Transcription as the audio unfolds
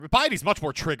Bidey's much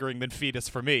more triggering than fetus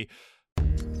for me.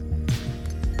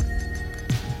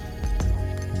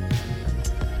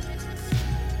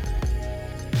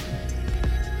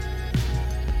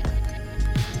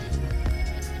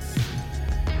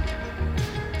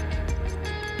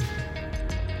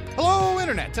 Hello,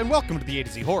 Internet, and welcome to the A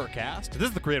to Z Horrorcast. This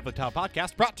is the Creatively Town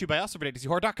podcast brought to you by us over at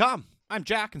AtoZHorror.com. I'm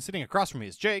Jack, and sitting across from me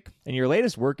is Jake. And your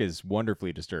latest work is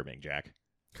wonderfully disturbing, Jack.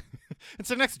 And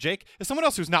so next to Jake is someone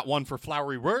else who's not one for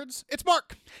flowery words. It's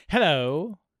Mark.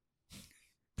 Hello.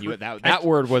 That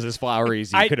word was as flowery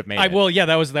as you could have made it. Well, yeah,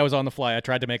 that was on the fly. I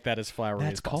tried to make that as flowery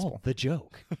That's as possible. called the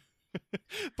joke.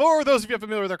 For those of you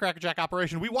familiar with our Crackerjack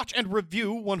operation, we watch and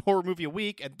review one horror movie a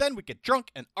week, and then we get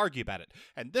drunk and argue about it.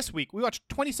 And this week, we watched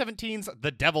 2017's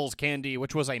The Devil's Candy,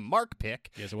 which was a Mark pick.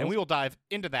 Yes, it was. And we will dive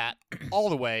into that all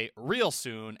the way real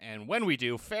soon. And when we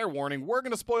do, fair warning, we're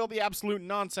going to spoil the absolute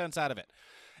nonsense out of it.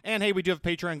 And hey, we do have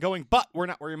Patreon going, but we're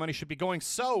not where your money should be going.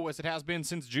 So, as it has been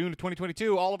since June of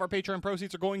 2022, all of our Patreon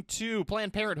proceeds are going to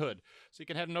Planned Parenthood. So you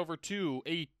can head on over to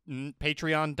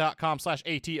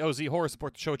patreon.com/ATOZ Horror,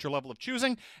 support the show at your level of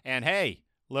choosing. And hey,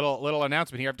 little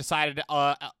announcement here. I've decided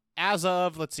as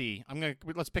of, let's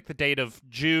pick the date of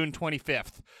June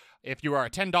 25th. If you are a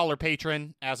 $10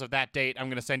 patron, as of that date, I'm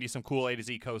going to send you some cool A to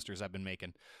Z coasters I've been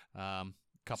making.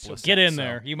 Get in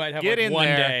there. You might have one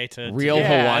day to real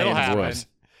Hawaiian wood.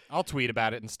 I'll tweet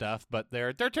about it and stuff, but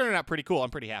they're turning out pretty cool. I'm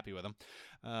pretty happy with them.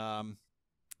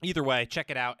 Either way, check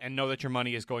it out and know that your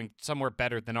money is going somewhere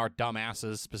better than our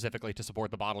dumbasses, specifically to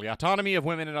support the bodily autonomy of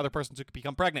women and other persons who could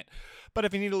become pregnant. But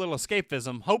if you need a little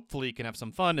escapism, hopefully you can have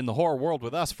some fun in the horror world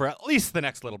with us for at least the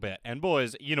next little bit. And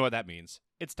boys, you know what that means.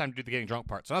 It's time to do the getting drunk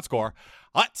part. So let's score.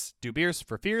 Let's do beers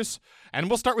for fears. And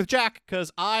we'll start with Jack,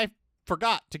 because I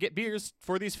forgot to get beers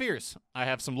for these fears. I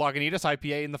have some Lagunitas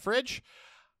IPA in the fridge,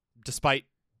 despite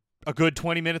a good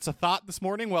 20 minutes of thought this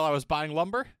morning while I was buying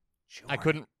lumber. I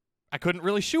couldn't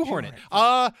really shoehorn it.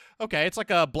 Okay, it's like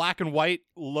a black and white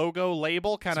logo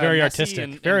label, kind of very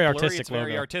artistic. Very artistic. It's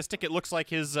very artistic. It looks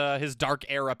like his Dark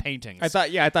Era paintings. I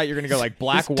thought you were gonna go like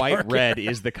black, white, red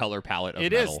is the color palette of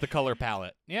it metal. Is the color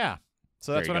palette. Yeah.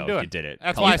 So that's what I'm doing. You did it.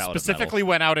 That's color why I specifically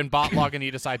went out and bought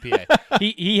Lagunitas IPA.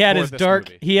 He had his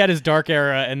dark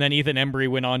era, and then Ethan Embry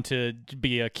went on to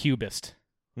be a cubist.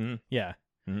 Mm-hmm. Yeah.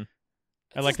 Mm-hmm.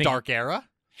 I like the Dark Era.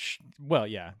 Well,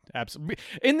 yeah, absolutely.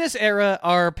 In this era,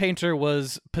 our painter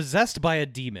was possessed by a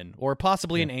demon, or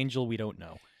possibly an angel. We don't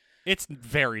know. It's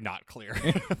very not clear.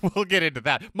 We'll get into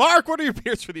that. Mark, what are your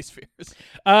fears for these fears?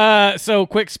 So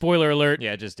quick spoiler alert.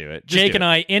 Yeah, just do it. Jake and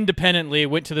I independently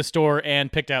went to the store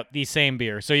and picked out the same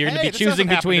beer. So you're going to be choosing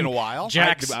between in a while.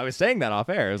 Jack's. I was saying that off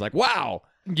air. I was like, wow.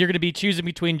 You're going to be choosing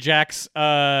between Jack's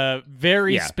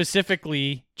very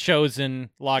specifically chosen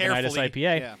Lagunitas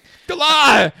IPA.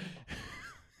 Yeah.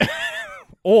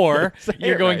 Or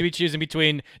you're going to be choosing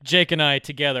between Jake and I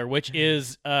together, which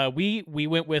is we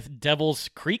went with Devil's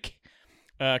Creek,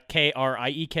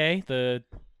 Kriek, the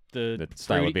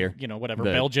style fruit, of beer, whatever,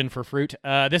 Belgian for fruit.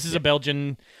 This is a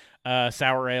Belgian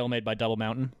sour ale made by Double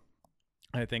Mountain.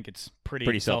 I think it's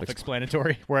pretty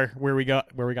self-explanatory where we got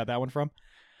that one from.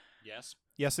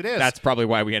 Yes, it is. That's probably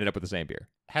why we ended up with the same beer.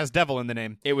 Has devil in the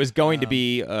name. It was going to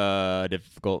be a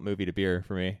difficult movie to beer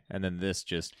for me, and then this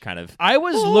just kind of. I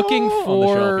was looking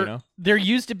for. On the shelf, There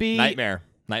used to be Nightmare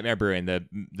Brewing,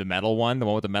 the metal one, the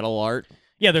one with the metal art.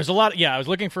 Yeah, there's a lot. I was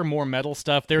looking for more metal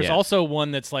stuff. There's also one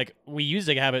that's like, we used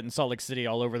to have it in Salt Lake City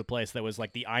all over the place, that was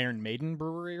like the Iron Maiden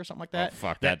Brewery or something like that. Oh,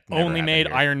 fuck, that never only made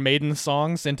here. Iron Maiden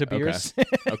songs into beers.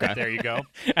 Okay. There you go.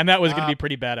 And that was going to be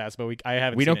pretty badass, but I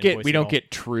haven't. We seen don't it in Boise we at don't all. get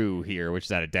True here, which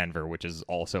is out of Denver, which is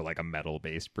also like a metal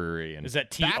based brewery. And Is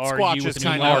that Bat TRU Squatch with is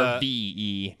an kinda-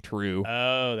 E? RVE True?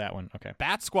 Oh, that one. Okay.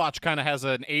 Bat Squatch kind of has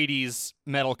an 80s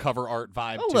metal cover art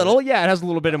vibe. A to little, it. yeah. It has a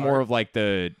little bit of more of like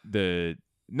the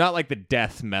not like the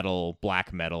death metal,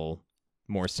 black metal,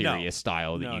 more serious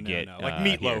style that you get. Like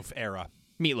Meatloaf era.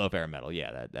 Meatloaf era metal,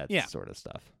 yeah, that's sort of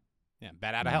stuff. Yeah,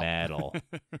 Bat out of hell. Metal.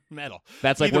 Metal.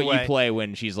 That's like Either what way. you play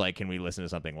when she's like, "Can we listen to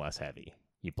something less heavy?"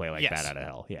 You play like Yes. Bat out of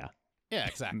hell, yeah. Yeah,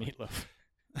 exactly. Meatloaf.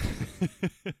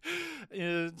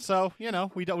 So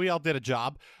we all did a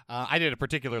job. I did a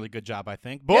particularly good job, I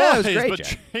think. Yeah, it was Boys, great, but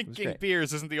Jack. It was drinking great.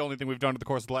 beers isn't the only thing we've done over the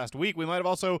course of the last week. We might have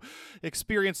also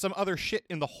experienced some other shit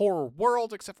in the horror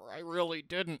world, except for I really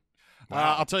didn't.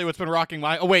 I'll tell you what's been rocking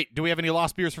my. Oh wait, do we have any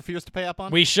lost beers for fears to pay up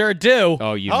on? We sure do.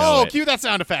 Oh, you know it. Cue that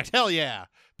sound effect. Hell yeah!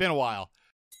 Been a while.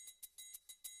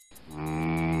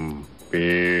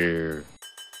 Beer.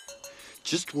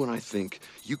 Just when I think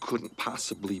you couldn't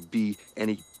possibly be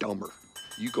any dumber,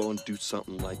 you go and do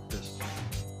something like this.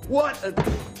 What an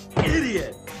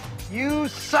idiot! You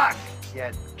suck, you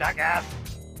jackass!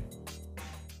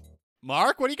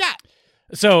 Mark, what do you got?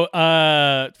 So,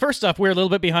 first off, we're a little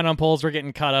bit behind on polls. We're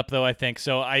getting caught up, though, I think.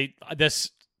 So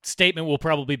this statement will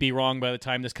probably be wrong by the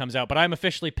time this comes out, but I'm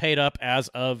officially paid up as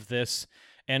of this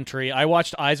entry. I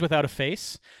watched Eyes Without a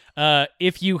Face.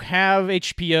 If you have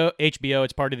HBO,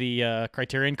 it's part of the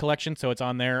Criterion Collection, so it's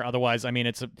on there. Otherwise, I mean,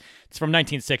 it's from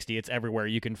 1960. It's everywhere.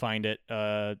 You can find it.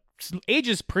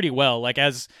 Ages pretty well, like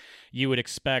as you would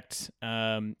expect.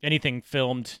 Anything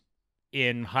filmed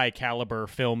in high caliber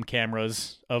film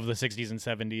cameras of the 60s and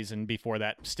 70s and before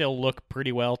that still look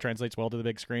pretty well, translates well to the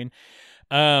big screen.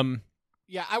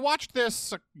 Yeah, I watched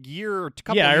this a couple years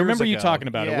ago. Yeah, I remember you talking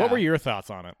about it. What were your thoughts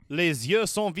on it? Les yeux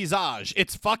sont visage.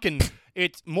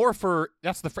 It's more for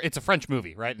it's a French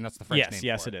movie, right? And that's the French name.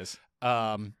 Yes, for it is.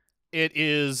 It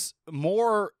is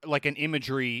more like an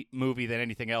imagery movie than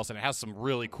anything else, and it has some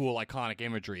really cool, iconic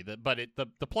imagery. But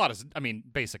the plot is,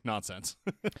 basic nonsense.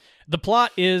 The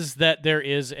plot is that there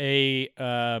is a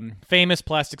famous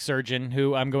plastic surgeon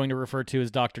who I'm going to refer to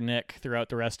as Dr. Nick throughout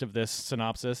the rest of this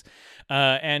synopsis,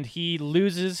 and he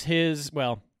loses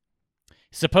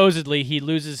supposedly he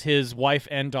loses his wife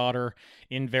and daughter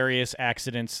in various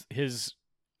accidents.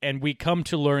 And we come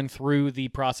to learn through the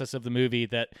process of the movie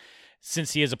that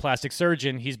since he is a plastic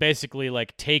surgeon, he's basically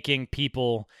like taking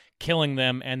people, killing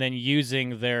them, and then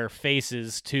using their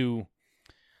faces to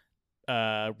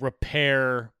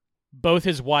repair both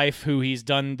his wife, who he's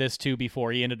done this to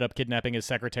before. He ended up kidnapping his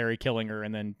secretary, killing her,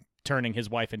 and then turning his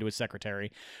wife into his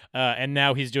secretary. And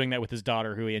now he's doing that with his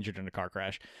daughter, who he injured in a car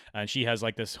crash. And she has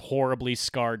like this horribly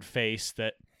scarred face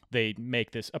that they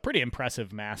make a pretty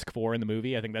impressive mask for in the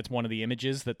movie. I think that's one of the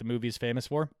images that the movie is famous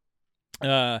for.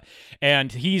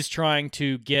 And he's trying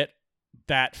to get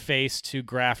that face to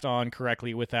graft on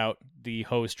correctly without the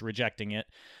host rejecting it,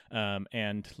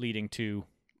 and leading to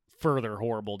further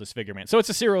horrible disfigurement. So it's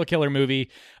a serial killer movie,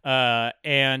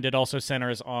 and it also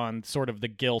centers on sort of the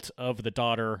guilt of the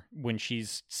daughter when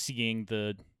she's seeing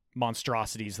the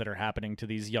monstrosities that are happening to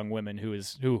these young women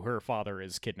who her father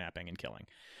is kidnapping and killing.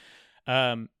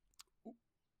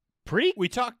 Pretty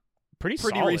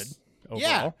solid overall.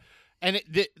 Yeah. And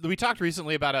we talked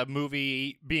recently about a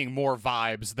movie being more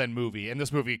vibes than movie, and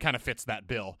this movie kind of fits that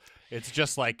bill. It's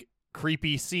just like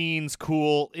creepy scenes,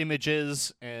 cool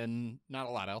images, and not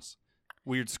a lot else.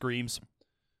 Weird screams.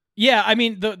 Yeah, I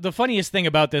mean, the funniest thing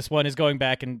about this one is going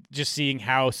back and just seeing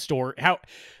how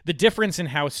the difference in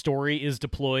how story is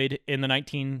deployed in the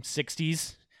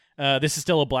 1960s. This is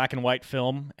still a black and white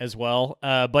film as well,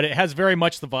 but it has very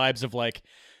much the vibes of like,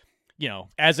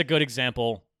 as a good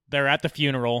example, they're at the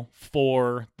funeral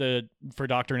for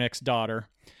Dr. Nick's daughter,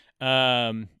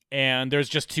 and there's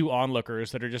just two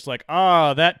onlookers that are just like,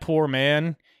 that poor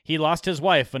man, he lost his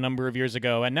wife a number of years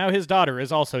ago, and now his daughter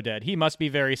is also dead. He must be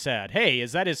very sad. Hey,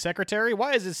 is that his secretary?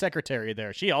 Why is his secretary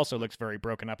there? She also looks very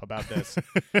broken up about this.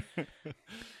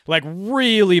 Like,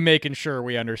 really making sure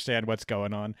we understand what's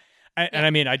going on. And I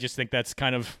mean, I just think that's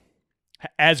kind of,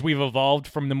 as we've evolved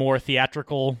from the more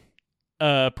theatrical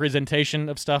presentation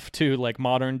of stuff to like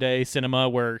modern day cinema,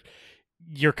 where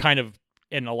you're kind of,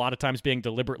 and a lot of times being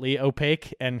deliberately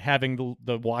opaque and having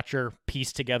the watcher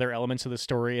piece together elements of the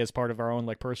story as part of our own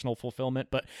like personal fulfillment.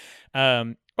 But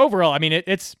overall, I mean,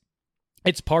 it's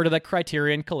part of the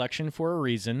Criterion Collection for a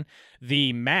reason.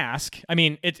 The mask, I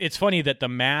mean, it's funny that the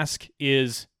mask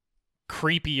is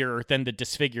creepier than the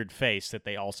disfigured face that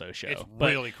they also show. It's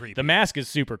but really creepy. The mask is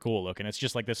super cool looking. It's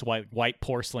just like this white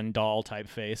porcelain doll type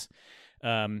face.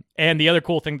 And the other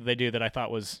cool thing that they do that I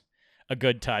thought was a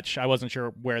good touch, I wasn't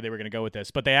sure where they were going to go with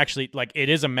this, but they actually, like, it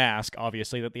is a mask,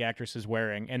 obviously, that the actress is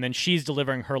wearing, and then she's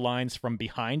delivering her lines from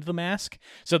behind the mask.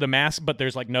 So the mask, but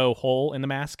there's like no hole in the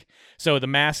mask. So the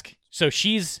mask, so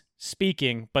she's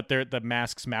speaking, but the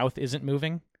mask's mouth isn't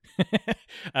moving.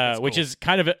 Which is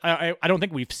kind of, I don't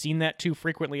think we've seen that too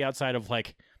frequently outside of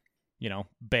like,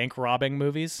 bank robbing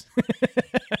movies.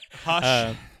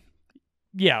 Hush.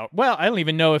 Yeah, well, I don't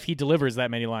even know if he delivers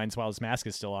that many lines while his mask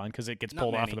is still on, because it gets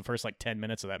pulled off in the first like 10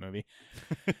 minutes of that movie.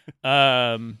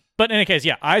 But in any case,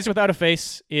 yeah, Eyes Without a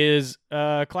Face is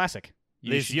classic.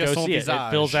 You should go see it.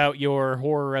 It fills out your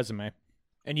horror resume.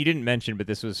 And you didn't mention, but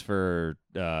this was for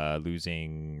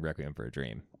losing Requiem for a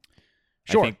Dream.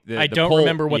 Sure. I don't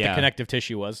remember what the connective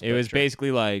tissue was. It was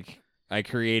basically like, I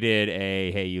created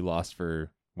hey, you lost for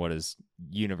what is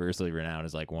universally renowned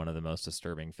as like one of the most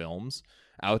disturbing films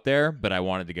out there, but I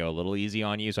wanted to go a little easy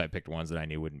on you, so I picked ones that I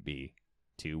knew wouldn't be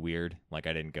too weird. Like,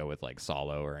 I didn't go with like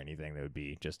Solo or anything that would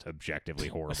be just objectively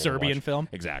horrible. A Serbian film?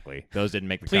 Exactly. Those didn't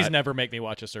make the Please cut. never make me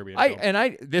watch a Serbian film.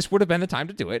 And this would have been the time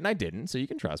to do it, and I didn't, so you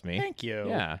can trust me. Thank you.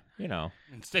 Yeah,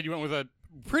 Instead, you went with a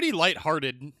pretty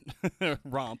lighthearted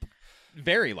romp.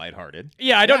 very lighthearted.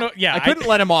 Yeah, I don't know. Yeah, I couldn't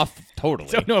let him off totally.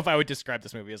 don't know if I would describe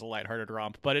this movie as a lighthearted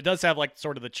romp, but it does have like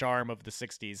sort of the charm of the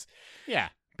 60s Yeah.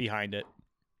 behind it.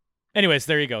 Anyways,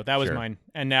 there you go. That was Sure. mine.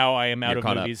 And now I am out You're of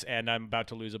caught up. movies, and I'm about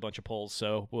to lose a bunch of polls,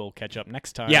 so we'll catch up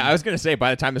next time. Yeah, I was gonna say by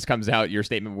the time this comes out, your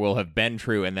statement will have been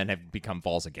true and then have become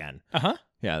false again. Uh-huh.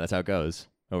 Yeah, that's how it goes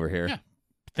over here. Yeah.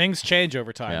 Things change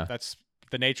over time. Yeah. That's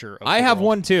the nature of I the have world.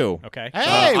 one too. Okay.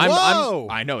 Hey, whoa!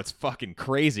 I know it's fucking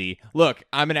crazy. Look,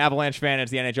 I'm an Avalanche fan.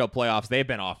 It's the NHL playoffs. They've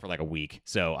been off for like a week,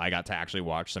 so I got to actually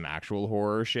watch some actual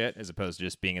horror shit as opposed to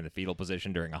just being in the fetal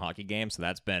position during a hockey game. So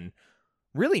that's been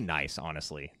really nice,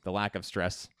 honestly. The lack of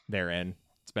stress therein,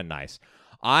 it's been nice.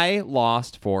 I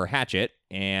lost for Hatchet,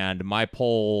 and my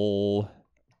poll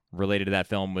related to that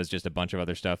film was just a bunch of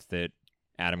other stuff that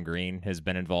Adam Green has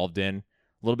been involved in.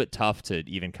 A little bit tough to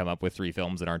even come up with 3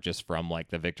 films that aren't just from like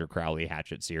the Victor Crowley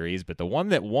Hatchet series, but the one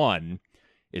that won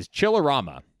is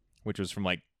Chillerama, which was from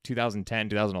like 2010,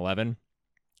 2011.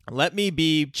 Let me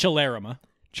be Chillerama.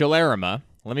 Chillerama.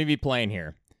 Let me be plain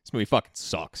here. This movie fucking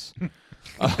sucks.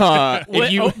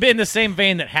 If you in the same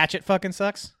vein that Hatchet fucking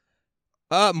sucks?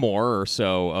 more or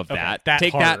so of Okay, that. that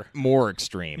Take harder. that more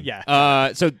extreme.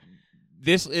 Yeah. So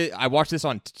this I watched this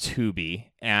on Tubi,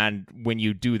 and when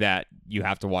you do that, you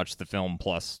have to watch the film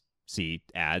plus see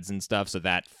ads and stuff. So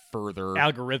that further Algorithmic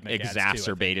ads, too, I think.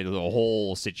 exacerbated the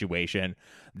whole situation.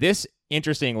 This,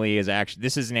 interestingly, is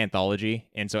an anthology,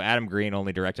 and so Adam Green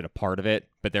only directed a part of it,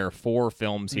 but there are 4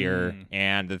 films here,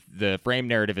 and the frame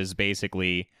narrative is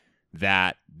basically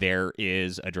that there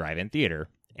is a drive-in theater,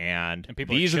 and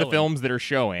people are these are the chilling. films that are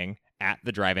showing at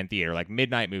the drive-in theater, like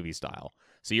midnight movie style.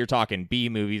 So you're talking B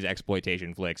movies,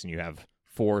 exploitation flicks, and you have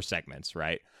 4 segments,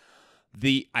 right?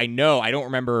 I don't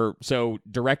remember. So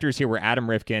directors here were Adam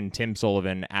Rifkin, Tim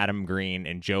Sullivan, Adam Green,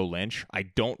 and Joe Lynch. I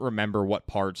don't remember what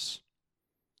parts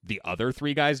the other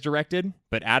 3 guys directed,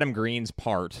 but Adam Green's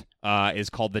part is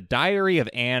called The Diary of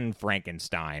Anne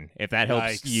Frankenstein, if that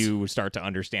helps Yikes. you start to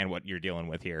understand what you're dealing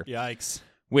with here, Yikes.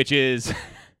 which is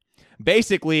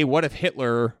basically what if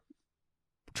Hitler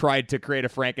tried to create a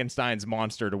Frankenstein's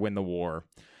monster to win the war.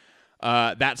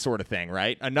 That sort of thing,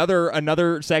 right?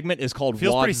 Another segment is called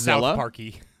Feels pretty South Wadzilla.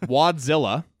 Parky.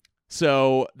 Wadzilla.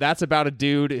 So that's about a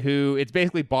dude who, it's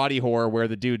basically body horror where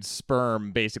the dude's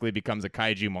sperm basically becomes a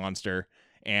kaiju monster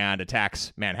and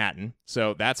attacks Manhattan.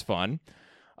 So that's fun.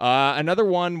 Another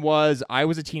one was I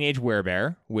Was a Teenage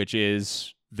Werebear, which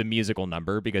is the musical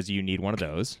number because you need one of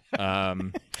those.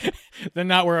 Then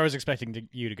not where I was expecting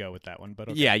you to go with that one, but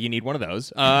okay. Yeah, you need one of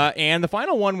those. And the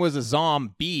final one was a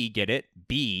zombie, get it?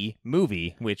 B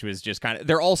movie, which was just kind of,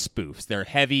 they're all spoofs. They're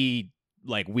heavy,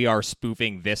 like we are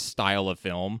spoofing this style of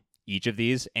film, each of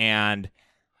these, and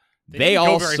they didn't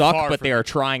go all very suck, far but from they it. are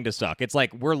trying to suck. It's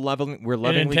like we're An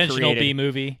lovingly intentional created. B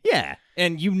movie. Yeah,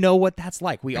 and you know what that's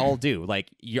like. We all do. Like,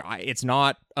 it's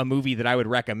not a movie that I would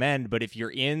recommend, but if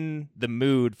you're in the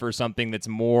mood for something that's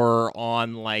more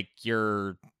on like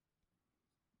your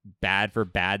bad for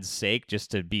bad's sake,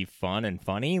 just to be fun and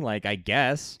funny, like I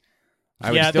guess.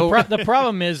 I would Yeah, still, the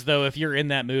problem is though, if you're in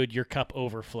that mood, your cup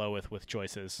overfloweth with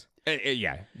choices.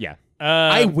 yeah.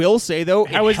 I Um, will say though,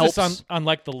 How it is helps. this on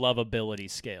like the lovability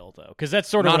scale though? Because that's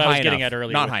sort of Not what I was high getting enough. at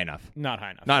earlier. Not high enough. Not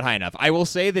high enough. Not high enough. I will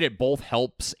say that it both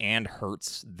helps and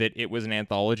hurts that it was an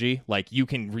anthology. Like, you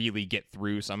can really get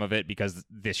through some of it because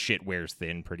this shit wears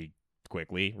thin pretty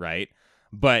quickly, right?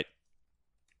 But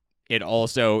it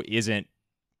also isn't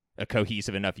a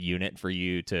cohesive enough unit for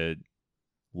you to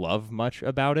love much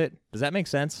about it. Does that make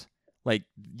sense? Like,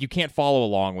 you can't follow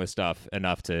along with stuff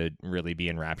enough to really be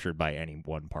enraptured by any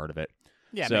one part of it.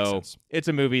 Yeah, So makes sense. it's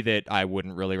a movie that I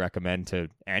wouldn't really recommend to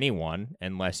anyone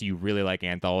unless you really like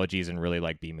anthologies and really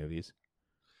like B movies.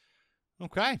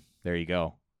 Okay. There you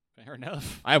go. Fair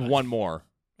enough. I have one more.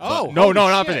 Oh, But- no, holy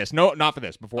not for shit. this. No, not for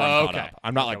this. Before I'm caught Okay. up.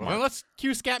 I'm not like Well, Mark. let's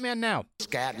cue Scatman now.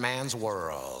 Scatman's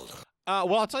World.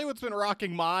 Well, I'll tell you what's been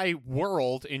rocking my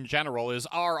world in general is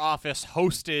our office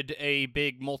hosted a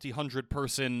big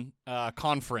multi-100-person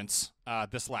conference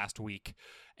this last week.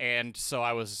 And so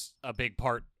I was a big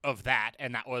part of that,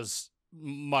 and that was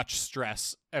much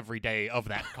stress every day of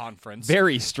that conference.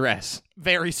 Very stress.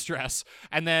 Very stress.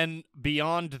 And then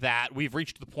beyond that, we've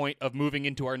reached the point of moving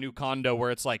into our new condo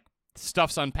where it's like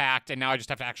stuff's unpacked, and now I just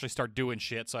have to actually start doing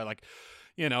shit. So I like,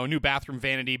 new bathroom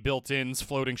vanity, built-ins,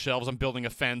 floating shelves. I'm building a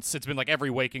fence. It's been like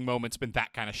every waking moment's been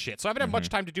that kind of shit. So I haven't had much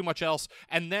time to do much else.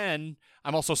 And then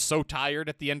I'm also so tired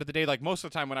at the end of the day. Like most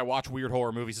of the time when I watch weird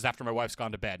horror movies is after my wife's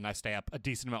gone to bed and I stay up a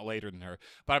decent amount later than her.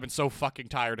 But I've been so fucking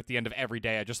tired at the end of every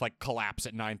day. I just like collapse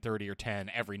at 9:30 or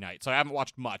 10 every night. So I haven't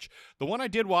watched much. The one I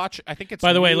did watch, I think it's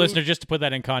By the way, new- listener, just to put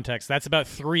that in context, that's about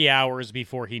 3 hours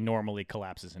before he normally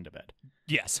collapses into bed.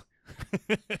 Yes.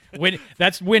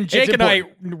 That's when Jake and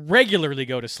important. I regularly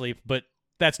go to sleep, but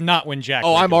that's not when Jack.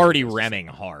 Oh, I'm regularly already goes to remming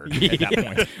hard at that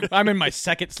Yeah. point. I'm in my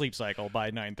second sleep cycle by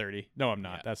 9:30. No, I'm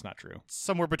not. Yeah. That's not true.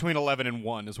 Somewhere between 11 and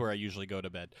 1 is where I usually go to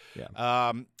bed.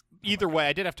 Yeah. Either way,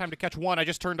 I did have time to catch one. I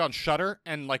just turned on Shudder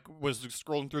and was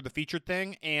scrolling through the featured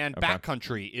thing, and Okay.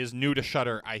 Backcountry is new to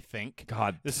Shudder, I think.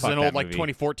 God, This is fuck an that old movie.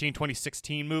 2014,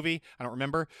 2016 movie. I don't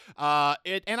remember.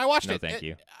 And I watched No, it. thank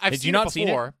you. I've Had seen you it not before. seen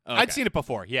it? Oh, I'd okay. seen it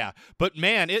before, yeah. But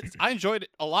man, I enjoyed it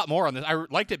a lot more on this. I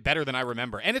liked it better than I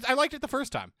remember, and I liked it the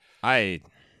first time.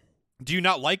 Do you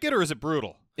not like it, or is it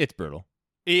brutal? It's brutal.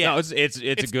 Yeah, No, it's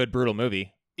a good brutal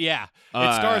movie. yeah.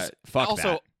 It stars. Fuck also,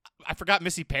 that. I forgot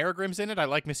Missy Peregrine's in it. I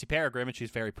like Missy Peregrine, and she's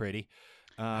very pretty.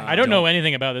 I don't know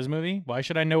anything about this movie. Why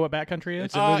should I know what Backcountry is?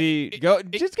 It's a movie. it-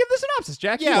 Just give the synopsis,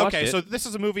 Jack. You Yeah, watched okay. it. So this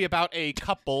is a movie about a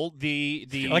couple. The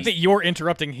I like that you're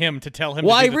interrupting him to tell him.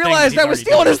 Well, to I do the thing realized that I was he's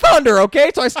stealing already his thunder.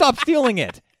 Okay, so I stopped stealing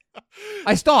it.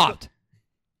 I stopped.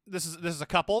 this is a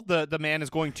couple. The man is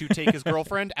going to take his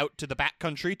girlfriend out to the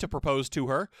backcountry to propose to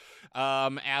her.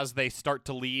 As they start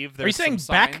to leave, Are you there's saying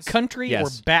some back signs. country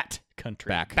Yes. or bat country?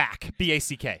 Back. Back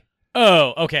BACK.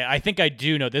 Oh, okay. I think I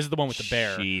do know. This is the one with the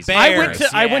bear. Jesus. Bear.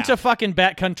 I went Yeah. to fucking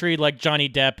bat country like Johnny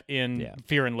Depp in Yeah.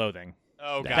 Fear and Loathing.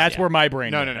 Oh, God. That's where my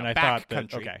brain No, went. no, no. And I Back thought that,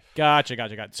 country. okay. Gotcha.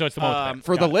 So it's the one with the bear.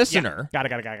 For the listener, Got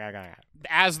it.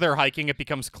 As they're hiking, it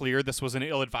becomes clear this was an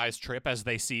ill-advised trip as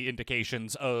they see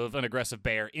indications of an aggressive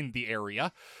bear in the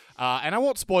area. And I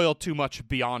won't spoil too much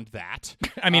beyond that.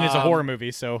 I mean, it's a horror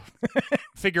movie, so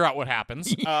Figure out what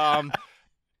happens.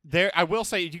 I will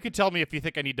say, you could tell me if you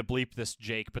think I need to bleep this,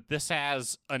 Jake, but this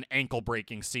has an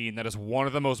ankle-breaking scene that is one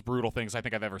of the most brutal things I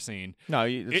think I've ever seen. no,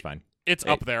 it's fine. It's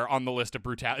up there on the list of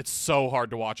brutality. It's so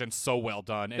hard to watch and so well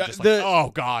done. And The- just like, the-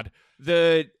 oh, God.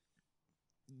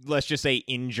 Let's just say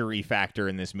injury factor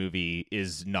in this movie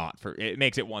is not for. It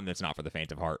makes it one that's not for the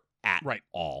faint of heart at Right.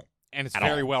 all. And it's At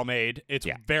very all. well made. It's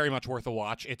Yeah. very much worth a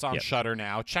watch. It's on Yep. Shudder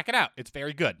now. Check it out. It's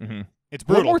very good. Mhm. It's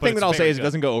brutal. One more but thing it's that I'll say very is it good.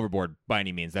 doesn't go overboard by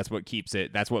any means. That's what keeps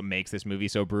it. That's what makes this movie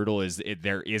so brutal. Is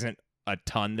there isn't a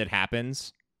ton that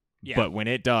happens, Yeah. but when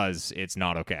it does, it's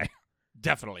not okay.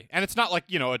 Definitely. And it's not like,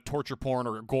 a torture porn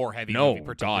or a gore heavy No, movie God,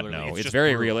 particularly. no. It's just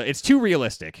very brutal. real. It's too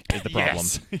realistic. Is the problem?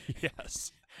 Yes.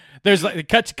 Yes. there's like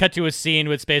cut to a scene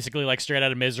that's basically like Straight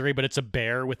Out of Misery, but it's a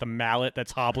bear with a mallet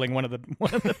that's hobbling one of the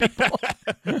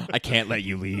people. I can't let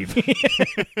you leave.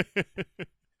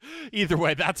 Either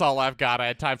way, that's all I've got. I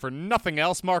had time for nothing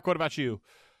else. Mark, what about you?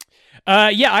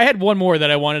 Yeah, I had one more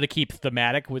that I wanted to keep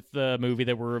thematic with the movie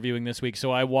that we're reviewing this week,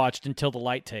 so I watched Until the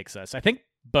Light Takes Us. I think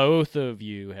both of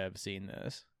you have seen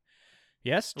this.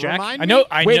 Yes, Jack? Remind I know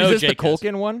me? Wait, know is this Jake the has.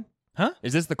 Culkin one? Huh?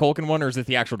 Is this the Culkin one or is it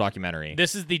the actual documentary?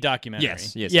 This is the documentary.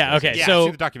 Yes, yes, Yeah, yes, okay. Yeah, so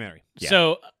see the documentary. Yeah.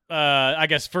 So, I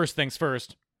guess first things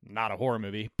first, not a horror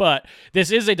movie, but this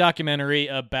is a documentary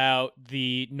about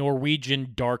the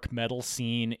Norwegian dark metal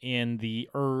scene in the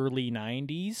early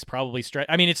 90s, probably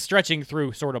it's stretching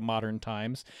through sort of modern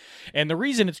times. And the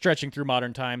reason it's stretching through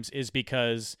modern times is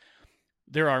because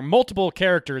there are multiple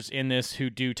characters in this who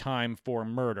do time for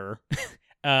murder.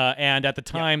 And at the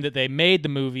time that they made the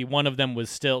movie, one of them was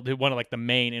still one of like the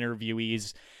main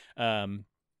interviewees.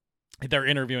 They're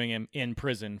interviewing him in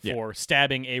prison for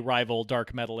stabbing a rival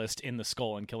dark metalist in the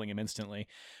skull and killing him instantly.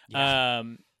 Yeah.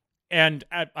 And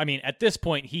at this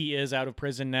point, he is out of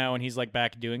prison now, and he's like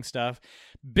back doing stuff.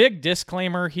 Big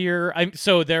disclaimer here.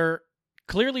 So they're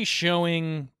clearly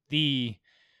showing the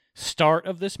start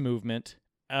of this movement.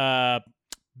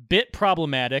 Bit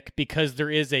problematic because there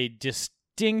is a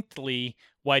distinctly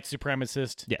white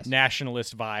supremacist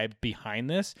nationalist vibe behind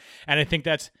this, and I think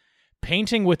that's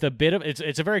painting with a bit of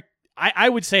it's a very I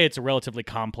would say it's a relatively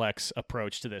complex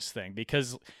approach to this thing,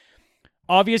 because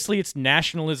obviously it's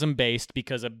nationalism based,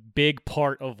 because a big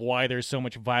part of why there's so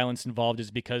much violence involved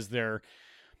is because they're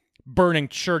burning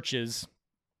churches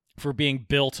for being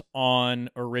built on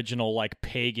original like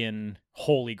pagan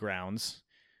holy grounds,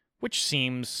 which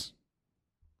seems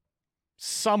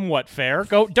somewhat fair.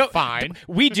 Fine.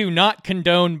 We do not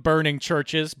condone burning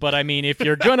churches, but I mean, if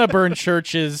you're gonna burn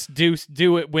churches, do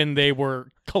it when they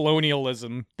were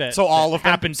colonialism that So all that of them?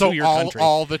 happened So to your all, country.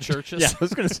 all the churches? Yeah, I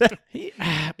was going to say.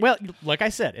 Well, like I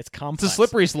said, it's It's complex. a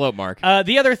slippery slope, Mark.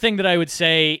 The other thing that I would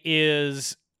say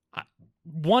is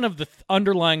one of the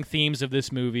underlying themes of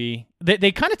this movie.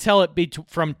 They kind of tell it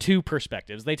from two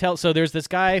perspectives. So there's this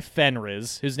guy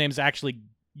Fenriz, whose name's actually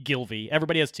Gilvey.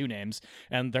 Everybody has two names,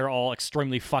 and they're all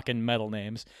extremely fucking metal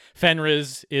names.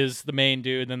 Fenriz is the main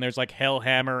dude. Then there's like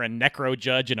Hellhammer and Necro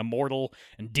Judge and Immortal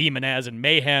and Demonaz and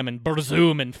Mayhem and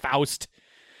Berzoom and Faust.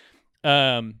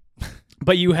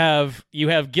 But you have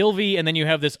Gylfi, and then you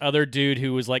have this other dude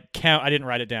who was like Count. I didn't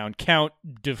write it down. Count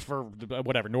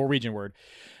whatever Norwegian word.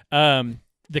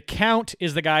 The Count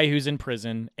is the guy who's in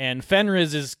prison, and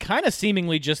Fenriz is kind of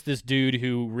seemingly just this dude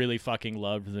who really fucking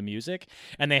loved the music.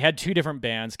 And they had two different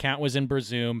bands. Count was in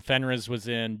Brazoom. Fenriz was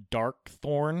in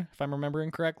Darkthorn, if I'm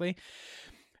remembering correctly.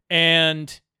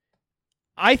 And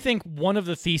I think one of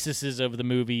the theses of the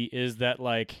movie is that,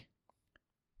 like,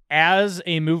 as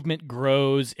a movement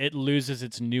grows, it loses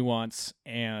its nuance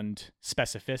and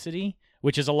specificity,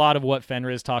 which is a lot of what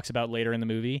Fenriz talks about later in the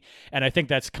movie. And I think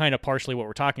that's kind of partially what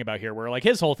we're talking about here, where like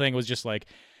his whole thing was just like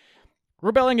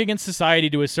rebelling against society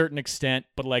to a certain extent,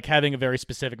 but like having a very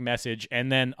specific message. And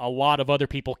then a lot of other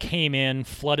people came in,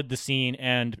 flooded the scene,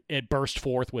 and it burst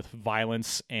forth with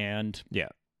violence and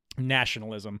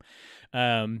nationalism.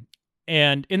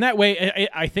 And in that way,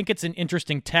 I think it's an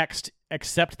interesting text,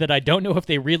 except that I don't know if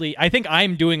they really... I think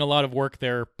I'm doing a lot of work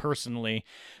there personally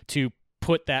to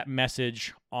put that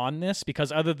message on this,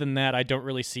 because other than that, I don't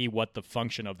really see what the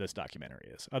function of this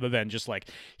documentary is, other than just like,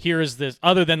 here's this...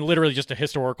 Other than literally just a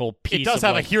historical piece. It does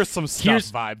have like, a here's some stuff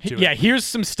vibe to it. Yeah, here's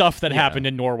some stuff that happened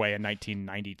in Norway in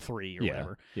 1993 or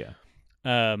whatever.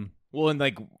 Yeah. Well, and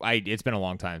like, it's been a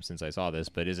long time since I saw this,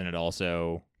 but isn't it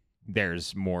also...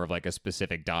 There's more of like a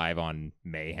specific dive on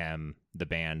Mayhem, the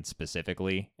band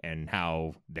specifically, and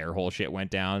how their whole shit went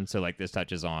down. So like this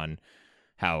touches on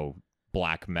how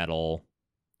black metal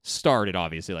started,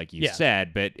 obviously, like you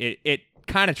said, but it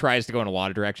kind of tries to go in a lot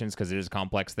of directions because it is a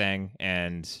complex thing,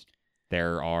 and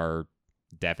there are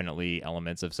definitely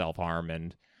elements of self-harm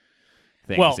and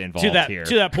things involved here.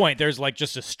 To that point, there's like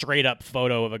just a straight up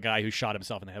photo of a guy who shot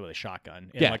himself in the head with a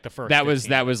shotgun in like the first that was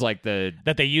like the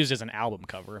that they used as an album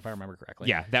cover, if I remember correctly.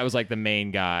 Yeah, that was like the main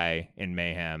guy in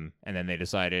Mayhem, and then they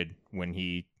decided when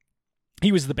he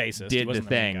was the bassist, did he wasn't the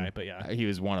thing, main guy, but yeah, he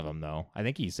was one of them though. I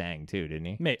think he sang too, didn't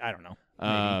he? I don't know.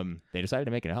 They decided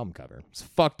to make an album cover. It's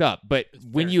fucked up, but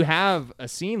when you have a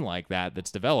scene like that that's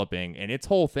developing, and its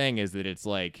whole thing is that it's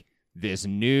like this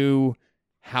new.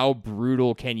 How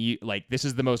brutal can you... Like, this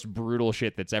is the most brutal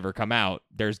shit that's ever come out.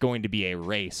 There's going to be a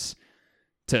race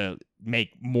to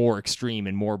make more extreme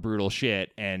and more brutal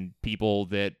shit, and people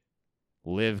that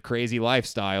live crazy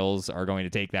lifestyles are going to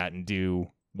take that and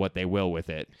do what they will with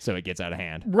it, so it gets out of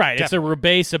hand. Right. Definitely. It's a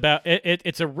race about...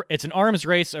 It's an arms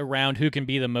race around who can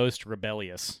be the most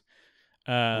rebellious.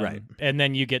 Right. And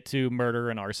then you get to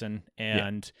murder and arson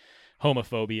and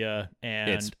homophobia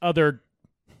and other...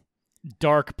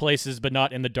 dark places, but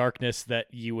not in the darkness that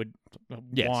you would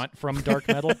want from dark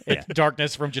metal. It's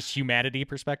darkness from just humanity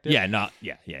perspective. Not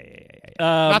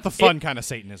the fun kind of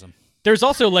Satanism. There's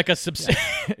also like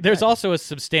there's also a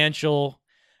substantial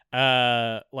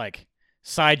like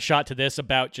side shot to this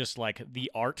about just like the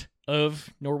art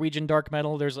of Norwegian dark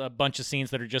metal. There's a bunch of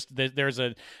scenes that are just there's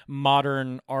a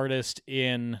modern artist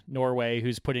in Norway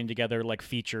who's putting together like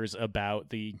features about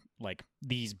the like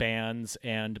these bands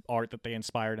and art that they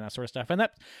inspired and that sort of stuff. And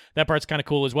that part's kind of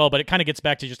cool as well, but it kind of gets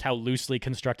back to just how loosely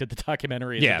constructed the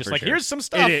documentary is. Just like, here's some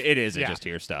stuff. It is just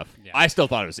here's stuff. Yeah. I still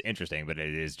thought it was interesting, but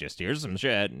it is just here's some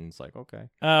shit, and it's like, okay.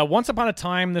 Once upon a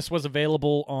time, this was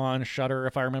available on Shudder,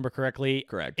 if I remember correctly.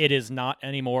 Correct. It is not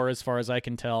anymore, as far as I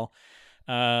can tell.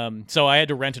 So I had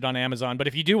to rent it on Amazon, but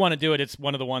if you do want to do it, it's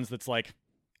one of the ones that's like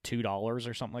 $2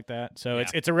 or something like that. So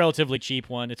it's a relatively cheap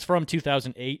one. It's from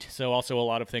 2008, so also a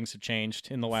lot of things have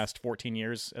changed in the last 14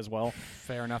 years as well.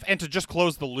 Fair enough. And to just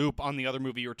close the loop on the other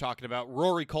movie you were talking about,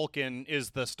 Rory Culkin is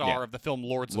the star of the film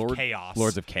Lords of Chaos.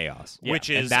 Lords of Chaos.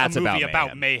 Which is a movie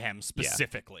about mayhem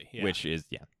specifically. Yeah. Which is,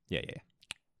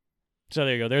 So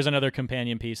there you go. There's another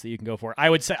companion piece that you can go for. I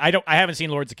would say I haven't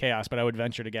seen Lords of Chaos, but I would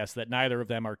venture to guess that neither of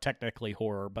them are technically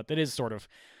horror, but that is sort of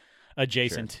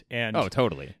adjacent and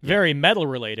totally very metal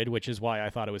related, which is why I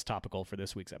thought it was topical for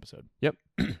this week's episode. Yep.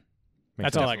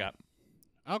 That's all I got.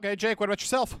 Okay, Jake, what about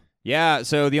yourself? Yeah,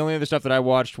 so the only other stuff that I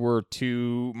watched were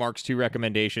Mark's two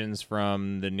recommendations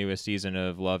from the newest season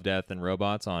of Love, Death, and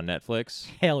Robots on Netflix.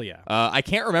 Hell yeah. I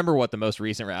can't remember what the most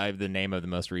recent the name of the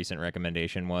most recent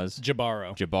recommendation was.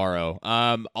 Jabaro.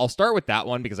 I'll start with that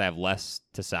one because I have less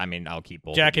to say. I mean, I'll keep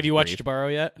both. Jack, have you watched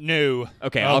Jabaro yet? No.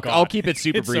 Okay, I'll keep it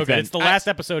super it's brief. So good. It's the last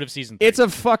episode of season 3. It's a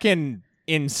fucking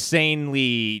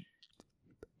insanely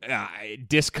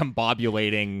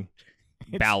discombobulating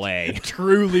ballet.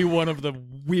 Truly one of the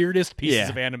weirdest pieces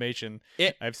of animation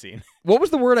I've seen. What was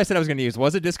the word I said I was going to use?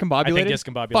 Was it discombobulated? I think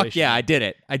discombobulation. Fuck yeah, I did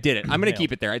it. I'm going to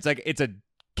keep it there. It's a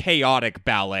chaotic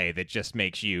ballet that just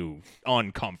makes you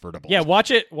uncomfortable. Yeah,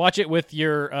 watch it with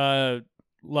your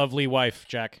lovely wife,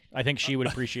 Jack. I think she would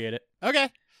appreciate it. Okay.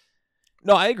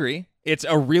 No, I agree. It's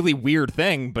a really weird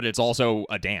thing, but it's also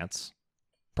a dance.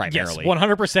 primarily. Yes,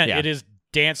 100%. Yeah. It is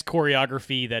dance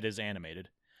choreography that is animated.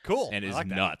 Cool. and I is like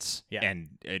that. nuts. Yeah. And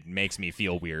it makes me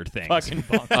feel weird things. Fucking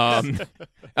bonkers.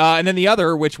 And then the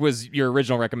other, which was your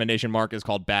original recommendation, Mark, is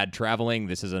called Bad Traveling.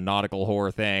 This is a nautical horror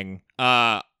thing.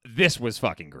 This was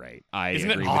fucking great. I Isn't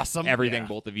it agree awesome? with everything Yeah.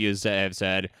 both of you have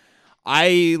said.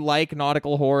 I like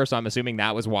nautical horror, so I'm assuming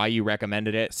that was why you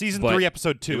recommended it. Season but 3,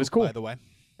 episode 2. it was cool. By the way.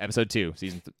 Episode 2,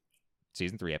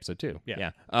 season 3, episode 2.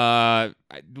 Yeah.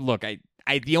 Look,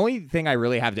 the only thing I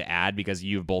really have to add, because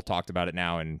you've both talked about it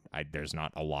now, and there's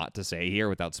not a lot to say here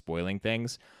without spoiling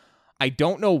things. I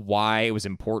don't know why it was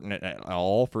important at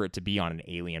all for it to be on an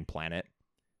alien planet.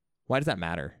 Why does that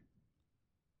matter?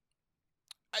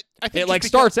 I think It just like because-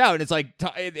 starts out and it's like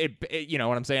you know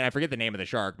what I'm saying? I forget the name of the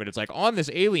shark, but it's like on this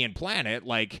alien planet,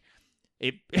 like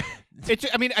it.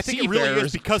 I mean, I think it really is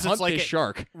seafarers because hunt it's like this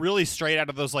shark. really straight out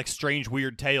of those like Strange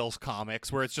Weird Tales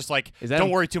comics where it's just like Is that don't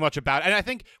in- worry too much about it. And I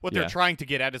think what they're Yeah. trying to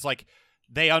get at is like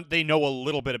they know a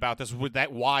little bit about this, with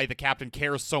that why the captain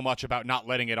cares so much about not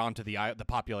letting it onto the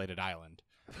populated island.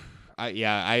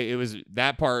 It was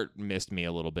that part missed me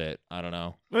a little bit. I don't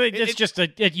know. Well, it's just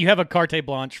you have a carte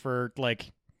blanche for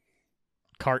like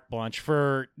carte blanche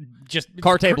for just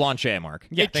Carte Blanche, Mark.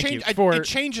 Yeah, it, thank change- you. For it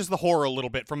changes the horror a little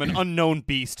bit from an unknown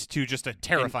beast to just a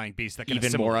terrifying beast that can Even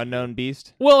assimilate. more unknown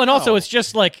beast. well, and also Oh. it's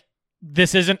just like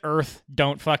this isn't Earth.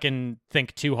 Don't fucking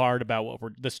think too hard about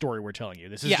the story we're telling you.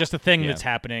 This is Yeah. just a thing Yeah. that's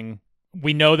happening.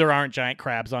 We know there aren't giant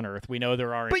crabs on Earth. We know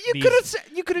there aren't. But you these-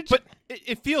 could have. But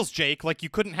it feels, Jake, like you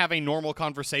couldn't have a normal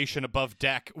conversation above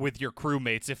deck with your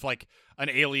crewmates if, like, an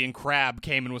alien crab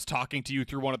came and was talking to you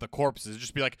through one of the corpses.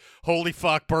 Just be like, holy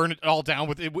fuck, burn it all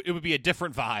down. It would be a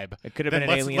different vibe. It could have Then been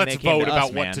an let's, alien Let's that came vote to about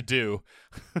us, what man. to do.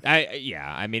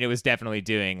 I mean, it was definitely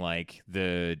doing like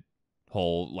the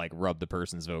whole like rub the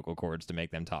person's vocal cords to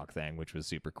make them talk thing, which was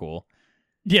super cool.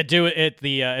 Yeah, do it.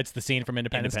 It's the scene from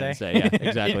Independence Day. Yeah,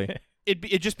 exactly.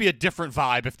 It'd just be a different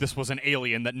vibe if this was an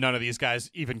alien that none of these guys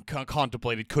even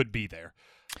contemplated could be there.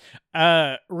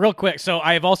 Real quick, so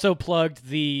I have also plugged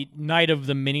the Night of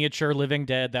the Miniature Living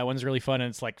Dead. That one's really fun, and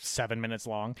it's like 7 minutes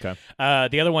long. Okay.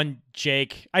 The other one,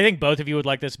 Jake, I think both of you would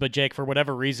like this, but Jake, for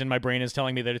whatever reason, my brain is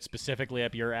telling me that it's specifically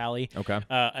up your alley. Okay.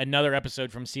 Another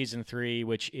episode from season 3,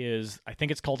 which is, I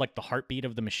think it's called like The Heartbeat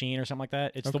of the Machine or something like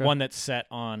that. It's the Okay. one that's set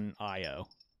on Io.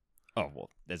 Oh well,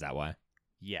 is that why?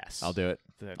 Yes. I'll do it.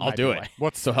 That I'll might do be it. why.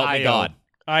 What's So help me IO? God.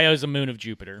 Io is a moon of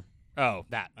Jupiter. Oh,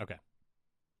 that. Okay.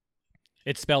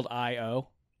 It's spelled I-O.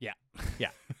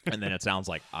 And then it sounds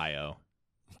like IO.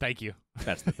 Thank you.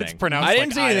 That's the thing. It's pronounced I didn't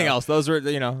like see anything IO. else. Those were,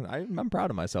 I'm proud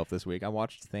of myself this week. I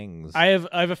watched things. I've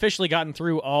officially gotten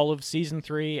through all of season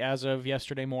 3 as of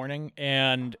yesterday morning,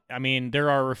 and I mean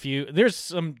there's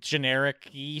some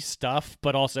generic-y stuff,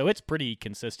 but also it's pretty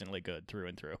consistently good through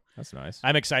and through. That's nice.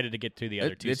 I'm excited to get to the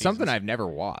other two. It's something seasons. I've never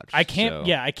watched. I can't. so-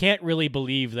 Yeah, I can't really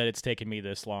believe that it's taken me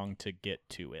this long to get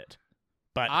to it.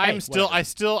 But hey,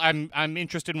 whatever. I'm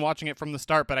interested in watching it from the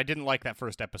start, but I didn't like that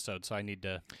first episode, so I need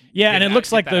to. Yeah, get and it that- looks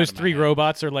get like that out those of my 3 head.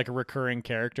 robots are like recurring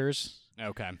characters.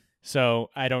 Okay. So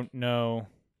I don't know.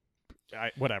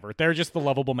 Whatever. They're just the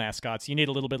lovable mascots. You need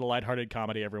a little bit of lighthearted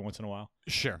comedy every once in a while.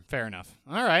 Sure. Fair enough.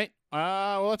 All right.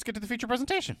 Well, let's get to the feature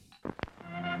presentation.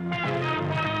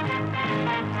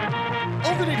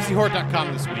 Over at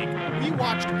AtoZHorror.com this week, we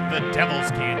watched The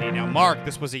Devil's Candy. Now, Mark,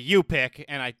 this was a you pick,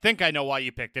 and I think I know why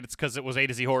you picked it. It's because it was A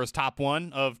to Z Horror's top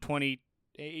one of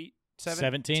 17?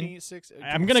 17? Six,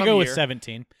 I'm going to some go with year.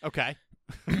 17. Okay.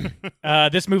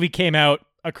 This movie came out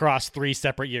across 3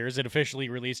 separate years. It officially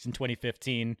released in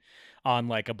 2015 on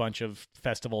like a bunch of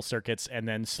festival circuits, and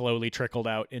then slowly trickled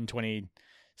out in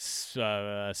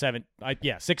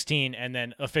 16, and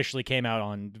then officially came out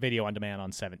on video on demand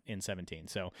in 17.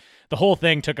 So the whole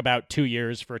thing took about 2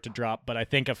 years for it to drop, but I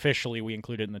think officially we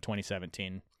included it in the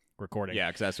 2017 recording. Yeah,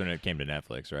 because that's when it came to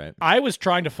Netflix, right? I was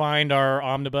trying to find our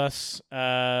omnibus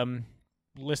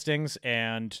listings,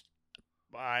 and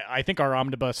I think our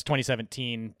omnibus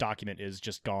 2017 document is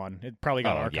just gone. It probably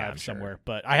got Oh, archived yeah, I'm sure. somewhere.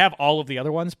 But I have all of the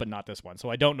other ones, but not this one, so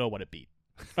I don't know what it beat.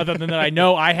 Other than that, I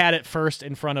know I had it first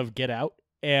in front of Get Out,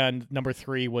 and number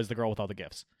 3 was The Girl with All the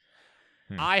Gifts.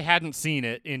 I hadn't seen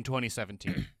it in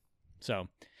 2017. So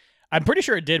I'm pretty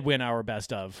sure it did win our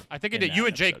best of. I think it in did. that You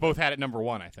and Jake episode. both had it number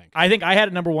 1, I think. I think I had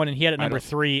it number 1 and he had it I number don't-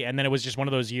 3, and then it was just one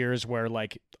of those years where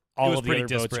like all was of the pretty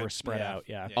other votes disparate. were spread Yeah. out.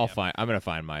 Yeah. Yeah. I'm gonna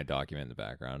find my document in the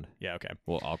background. Yeah. Okay.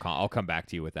 Well, I'll come back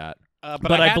to you with that. But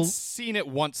But I I had bel- seen it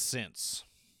once since.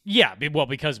 Yeah, well,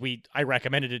 because I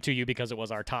recommended it to you because it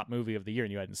was our top movie of the year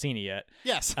and you hadn't seen it yet.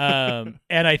 Yes. And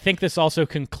I think this also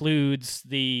concludes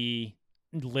the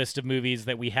list of movies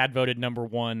that we had voted number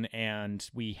 1 and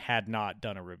we had not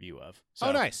done a review of. So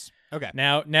Oh, nice. Okay.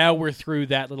 Now we're through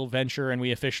that little venture, and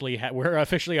we're officially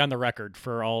on the record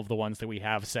for all of the ones that we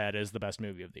have said is the best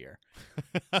movie of the year.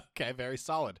 Okay, very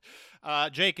solid.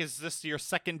 Jake, is this your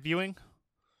second viewing?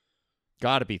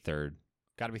 Gotta be third.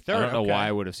 Got to be third. I don't know okay. why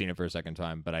I would have seen it for a second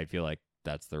time, but I feel like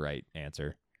that's the right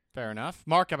answer. Fair enough.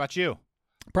 Mark, how about you?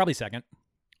 Probably second.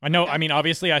 I know. I mean,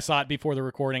 obviously, I saw it before the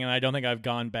recording, and I don't think I've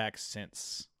gone back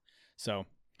since. So,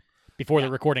 before the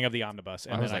recording of the omnibus,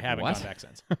 and I was then like, I haven't what? gone back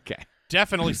since. Okay.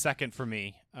 Definitely second for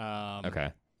me.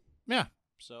 Okay. Yeah.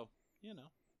 So, you know.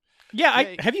 Yeah,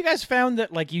 Yeah. have you guys found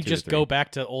that like you 2 to just 3. go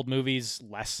back to old movies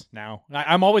less now?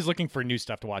 I'm always looking for new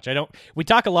stuff to watch. We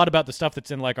talk a lot about the stuff that's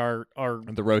in like our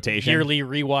The rotation. yearly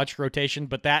rewatch rotation,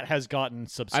 but that has gotten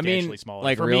substantially smaller.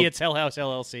 like for real- me, it's Hell House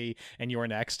LLC and You're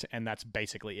Next, and that's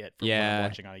basically it for what I'm Yeah.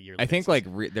 watching on a yearly I think basis.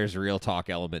 like there's a real talk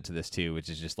element to this too, which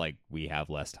is just like we have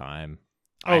less time.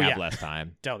 Oh, I have yeah. less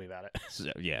time. Tell me about it. So,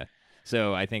 yeah.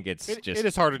 So I think it's It just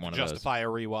is harder to one of those. justify a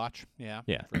rewatch. Yeah.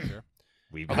 Yeah. For sure.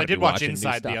 We've I gotta did be watch watching new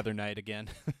Inside the stuff. other night again.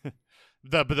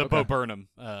 the Bo Burnham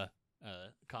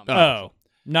comment. Oh,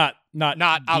 not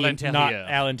Alan Dean- not Terrier.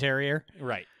 Alan Terrier.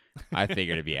 Right. I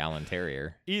figured it'd be Alan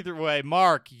Terrier. Either way,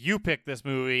 Mark, you picked this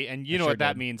movie, and you I know sure what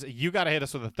that did. means. You got to hit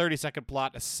us with a 30-second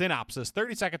plot, a synopsis.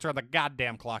 30 seconds are on the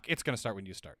goddamn clock. It's going to start when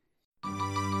you start.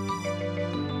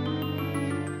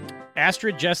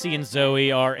 Astrid, Jesse, and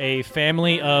Zoe are a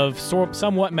family of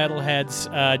somewhat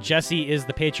metalheads. Jesse is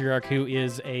the patriarch who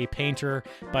is a painter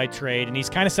by trade, and he's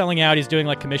kind of selling out. He's doing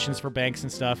like commissions for banks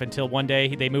and stuff until one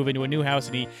day they move into a new house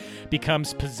and he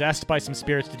becomes possessed by some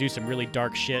spirits to do some really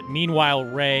dark shit. Meanwhile,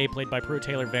 Ray, played by Pruitt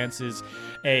Taylor Vince, is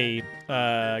a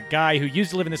guy who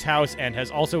used to live in this house and has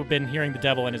also been hearing the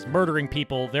devil and is murdering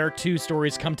people. Their two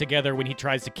stories come together when he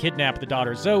tries to kidnap the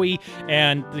daughter Zoe,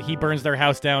 and he burns their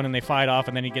house down and they fight off,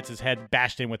 and then he gets his head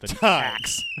bashed in with an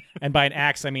axe. And by an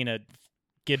axe, I mean a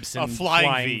Gibson A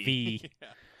flying V. V. Yeah.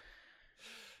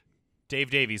 Dave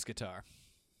Davies guitar.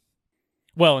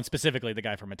 Well, and specifically the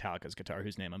guy from Metallica's guitar,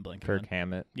 whose name I'm blanking Kirk on.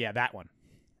 Hammett. Yeah, that one.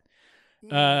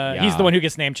 He's Yeah. the one who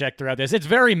gets name checked throughout this. It's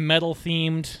very metal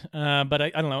themed, but I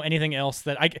don't know anything else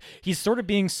that he's sort of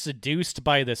being seduced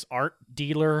by this art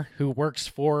dealer who works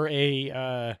for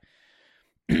a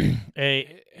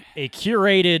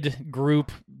curated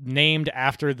group named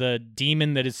after the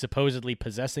demon that is supposedly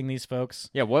possessing these folks.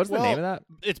 Yeah, what was the name of that?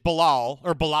 It's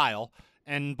Belial,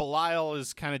 and Belial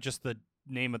is kind of just the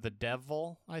name of the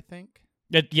devil, I think.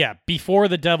 Before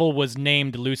the devil was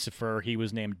named Lucifer, he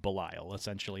was named Belial,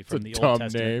 essentially from the Old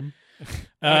Testament.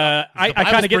 I The kind of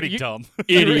Bible's get pretty dumb.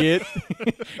 Idiot.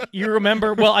 You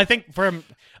remember? Well, I think we're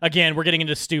getting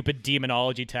into stupid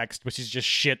demonology text, which is just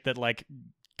shit that like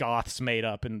goths made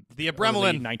up in The early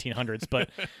Abremlin. 1900s. But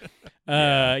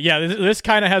this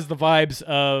kind of has the vibes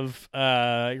of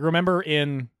you remember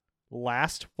in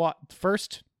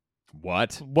first.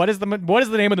 What? What is the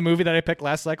name of the movie that I picked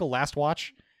last cycle? Last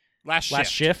Watch. Last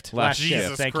Shift. Last Jesus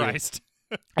Shift. Thank Christ.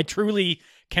 you. I truly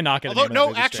cannot get. Although, the name of no, the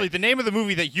movie actually, straight. the name of the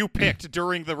movie that you picked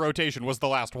during the rotation was The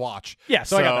Last Watch. Yeah,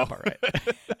 so I got that part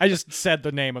right. I just said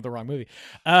the name of the wrong movie.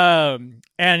 And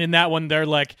in that one, they're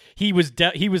like he was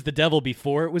the devil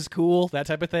before it was cool, that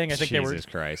type of thing. I think Jesus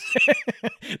Christ.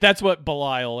 that's what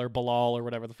Belial or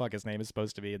whatever the fuck his name is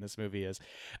supposed to be in this movie is.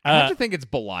 I have to think it's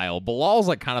Belial. Belal's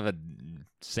like kind of a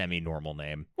semi-normal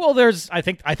name. Well, I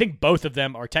think both of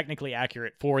them are technically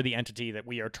accurate for the entity that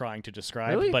we are trying to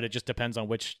describe, Really? but it just depends on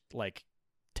which like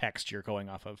text you're going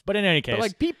off of. But in any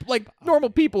case, But normal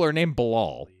people are named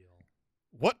Bilal.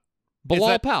 What? Bilal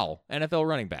that- Powell, NFL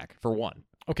running back for one.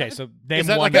 okay, so name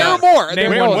that one. like a- There are more.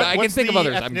 Name There are one. more. I can What's think of the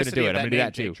others. I'm going to do ethnicity it. of I'm going to do name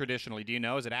that too. Traditionally, do you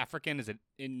know? Is it African? Is it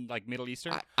in like Middle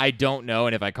Eastern? I don't know,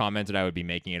 and if I commented, I would be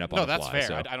making it up on No, the that's fly. fair.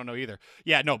 So. I don't know either.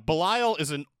 Yeah, no. Belial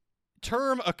is a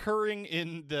term occurring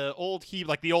in the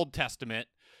the Old Testament,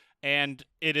 and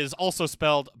it is also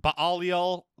spelled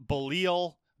Baaliel,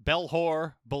 Belial,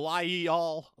 Belhor,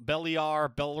 Belial,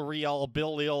 Beliar, Belriel,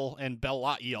 Belial, and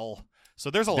Belial. So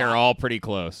there's a They're lot. all pretty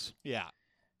close. Yeah.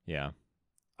 Yeah.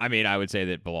 I mean, I would say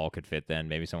that Bilal could fit then.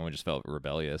 Maybe someone just felt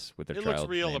rebellious with their It child looks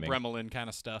real naming. Abremlin kind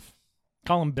of stuff.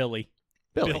 Call him Billy.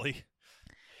 Billy.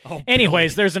 Oh,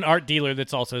 Anyways, Billy. there's an art dealer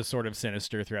that's also sort of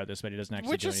sinister throughout this, but he doesn't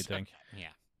actually Which do is anything. Yeah.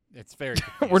 It's very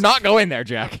We're not going there,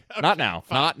 Jack. Okay, Not now.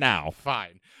 fine. Not now.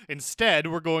 Fine. Instead,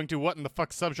 we're going to what in the fuck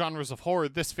subgenres of horror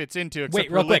this fits into. Except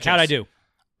Wait, real quick, how'd I religious.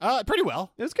 do? Pretty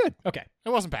well. It was good. Okay, It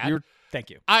wasn't bad. You're- thank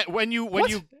you. When you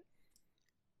What?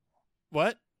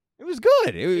 what? It was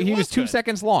good. It He was was 2 good.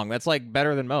 seconds long. That's like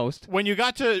better than most. When you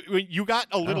got a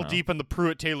little know. deep in the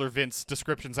Pruitt Taylor Vince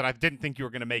descriptions, and I didn't think you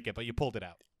were going to make it, but you pulled it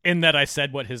out. In that I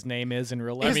said what his name is in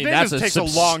real life. His name that's just a takes a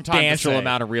long time to substantial say.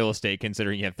 amount of real estate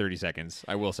considering you have 30 seconds.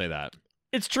 I will say that.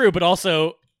 It's true, but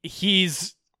also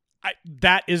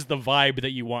that is the vibe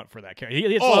that you want for that character.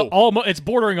 It's almost it's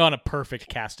bordering on a perfect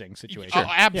casting situation. Oh,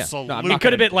 absolutely. No, I'm It not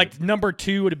could have gonna- been like number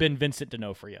 2 would have been Vincent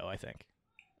D'Onofrio, I think.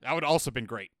 That would also been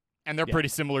great. And they're Yeah. pretty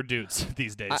similar dudes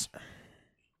these days.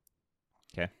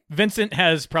 Vincent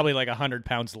has probably like 100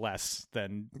 pounds less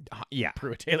than Yeah.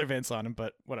 Pruitt Taylor Vince on him,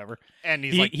 but whatever. And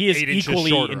he's He, like he is 8 inches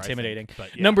equally shorter, I think. intimidating.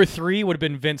 But yeah. Number 3 would have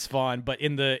been Vince Vaughn, but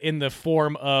in the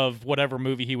form of whatever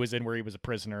movie he was in where he was a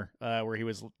prisoner, where he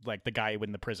was like the guy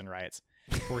in the prison riots,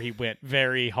 where he went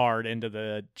very hard into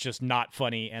the just not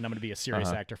funny and I'm going to be a serious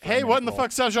actor. For a Hey, minute what in the role.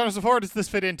 fuck subgenres of horror does this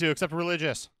fit into except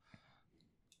religious?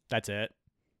 That's it.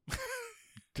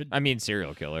 I mean,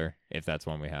 serial killer, if that's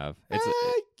one we have. It's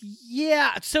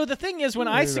Yeah. So the thing is, when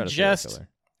I Maybe about a serial suggest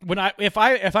killer.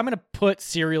 if I'm going to put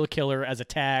serial killer as a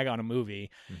tag on a movie,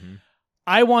 Mhm.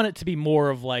 I want it to be more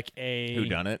of like a Who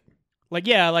done it? like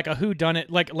a whodunit,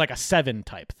 like a Seven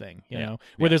type thing, you Yeah. know,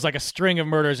 where there's like a string of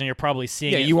murders and you're probably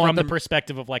seeing Yeah, it you want from the the-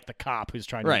 perspective of like the cop who's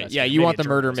trying to Right. Yeah, investigate. you Maybe want a the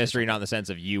murder journalist or mystery, something. not in the sense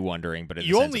of you wondering, but in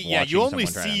You the only sense of you watching only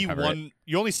someone try to see uncover one it.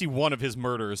 you only see one of his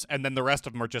murders and then the rest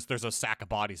of them are just there's a sack of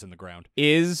bodies in the ground.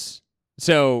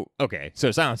 So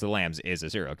Silence of the Lambs is a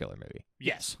serial killer movie.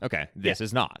 Yes, Okay, this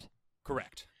is not.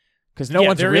 correct. Because no Yeah,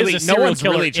 one's there is really a serial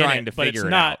killer in trying it, to but figure it's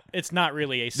it not, out. It's not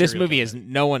really a This serial movie killer is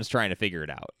no one's trying to figure it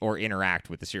out or interact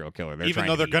with the serial killer. They're Even trying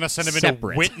though to they're be going to send him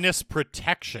separate. into witness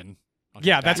protection.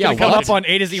 Yeah, that's Yeah, going to come what? up on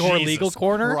A to Z Horror Jesus Legal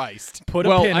Corner. Christ. Put a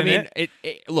Well, pin I in mean,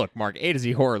 it. look, Mark, A to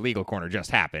Z Horror Legal Corner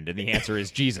just happened, and the answer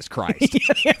is Jesus Christ.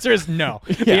 The answer is no.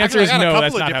 The I answer is got a no. couple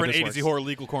That's of not how different this A to works. Z horror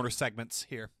legal corner segments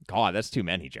here. God, that's too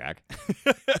many, Jack.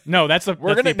 No, that's the. We're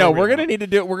that's gonna the no, appropriate we're gonna one. need to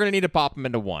do. We're gonna need to pop them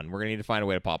into one. We're gonna need to find a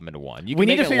way to pop them into one. You We can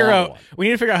need to make it figure long out. one. We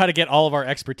need to figure out how to get all of our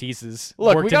expertises.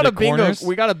 Look, worked we got into a bingo. corners.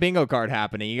 We got a bingo card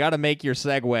happening. You got to make your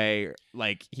segue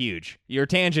like huge. Your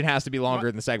tangent has to be longer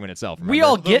than the segment itself. We remember?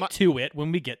 all My- get to it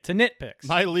when we get to nitpicks.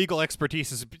 My legal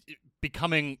expertise is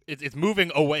becoming it's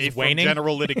moving away It's from waning?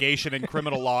 general litigation and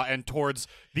criminal law and towards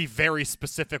the very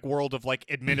specific world of like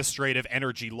administrative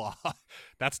energy law.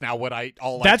 That's now what I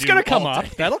That's do gonna come all up.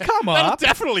 day. That'll come That'll up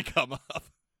definitely come up.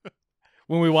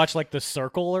 when we watch like The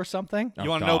Circle or something. Oh, You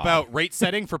want to know God. about rate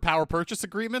setting for power purchase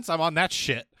agreements? I'm on that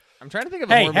shit. I'm trying to think of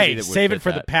a Hey, horror movie hey, that would save fit it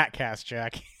for that. the Pat cast,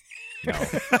 Jack. No.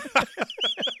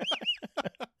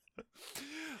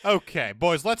 Okay,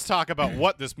 boys, let's talk about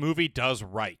what this movie does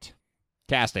right.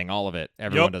 Casting, all of it.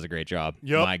 Everyone Yup. does a great job.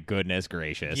 Yup. My goodness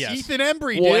gracious. Yes. Ethan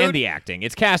Embry, Well, dude. and the acting.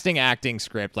 It's casting, acting,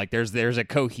 script. Like there's a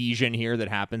cohesion here that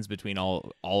happens between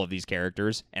all of these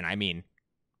characters, and I mean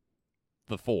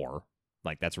the four.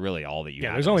 Like that's really all that you. Yeah,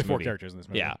 have there's in only this 4 movie. characters in this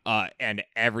movie. Yeah, and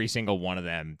every single one of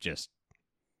them just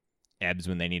ebbs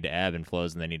when they need to ebb and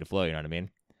flows when they need to flow. You know what I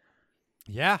mean?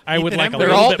 Yeah, I would Ethan like a Embry.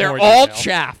 little bit They're more all detail.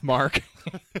 chaff, Mark.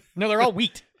 No, they're all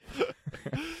wheat.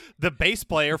 The bass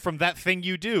player from That Thing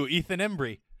You Do, Ethan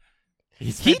Embry.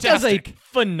 He's He does a fantastic.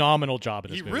 phenomenal job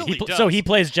in this He movie. really does. So he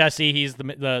plays Jesse. He's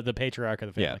the patriarch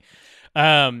of the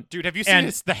family. Dude, have you seen And-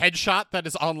 the headshot that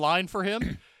is online for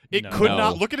him? It No. could No.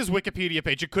 not look at his Wikipedia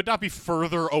page. It could not be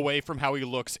further away from how he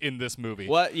looks in this movie.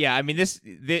 Well, yeah, I mean, this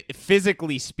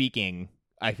physically speaking,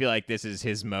 I feel like this is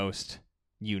his most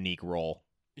unique role.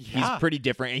 Yeah. He's pretty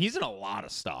different, and he's in a lot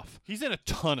of stuff. He's in a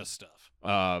ton of stuff.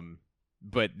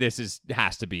 But this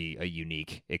has to be a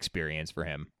unique experience for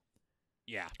him.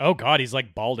 Yeah, Oh God, he's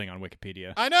like balding on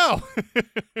Wikipedia. I know.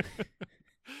 He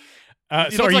So are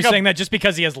looks you like a- saying that just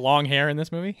because he has long hair in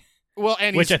this movie, Well,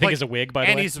 and which he's I think like- is a wig, by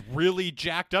the and way? he's really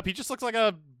jacked up. He just looks like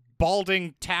a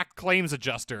balding tax claims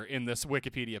adjuster in this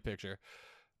Wikipedia picture.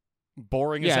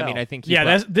 Boring as Yeah, hell. I mean, I think he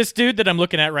Yeah, this dude that I'm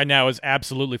looking at right now is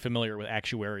absolutely familiar with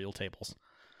actuarial tables.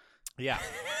 yeah.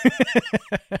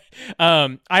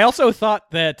 I also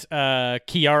thought that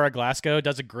Kiara Glasgow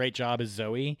does a great job as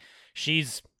Zoe.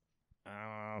 She's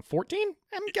 14,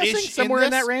 I'm guessing, she in somewhere in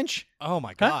this? that range. Oh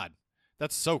my god,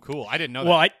 that's so cool. I didn't know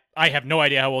Well, that. I have no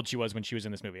idea how old she was when she was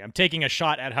in this movie. I'm taking a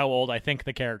shot at how old I think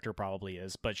the character probably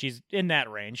is, but she's in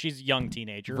that range. She's a young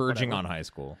teenager. verging whatever. on high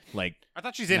school, like I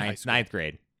thought she's in high ninth, school. ninth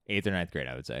grade, 8th or 9th grade,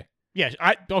 I would say. Yeah,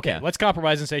 Yeah. let's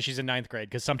compromise and say she's in 9th grade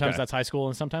because sometimes Okay. that's high school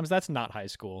and sometimes that's not high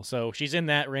school. So she's in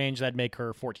that range. That'd make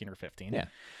her 14 or 15. Yeah.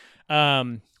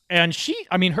 And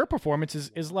her performance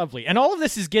is lovely. And all of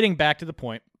this is getting back to the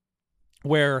point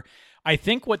where I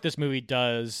think what this movie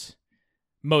does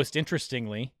most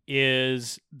interestingly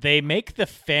is they make the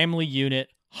family unit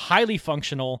highly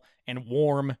functional and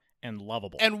warm and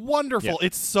lovable. And wonderful.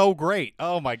 It's so great.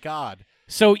 Oh my god.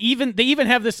 So they even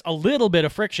have this a little bit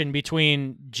of friction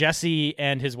between Jesse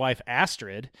and his wife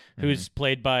Astrid, who's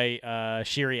played by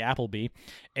Shiri Appleby,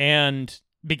 and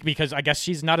because I guess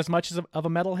she's not as much of a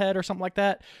metalhead or something like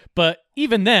that. But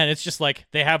even then, it's just like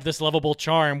they have this lovable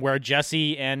charm where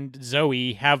Jesse and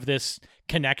Zoe have this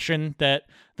connection that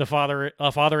a father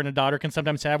and a daughter can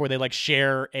sometimes have, where they like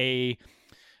share a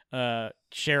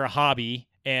hobby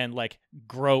and like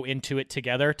grow into it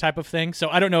together type of thing. So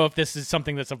I don't know if this is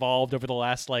something that's evolved over the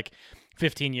last like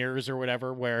 15 years or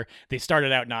whatever, where they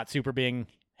started out not super being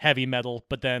heavy metal,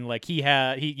 but then like he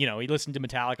listened to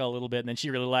Metallica a little bit, and then she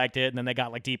really liked it, and then they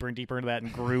got like deeper and deeper into that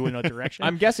and grew in a direction.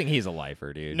 I'm guessing he's a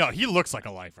lifer, dude. No, he looks like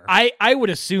a lifer. I would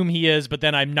assume he is, but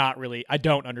then I'm not really. I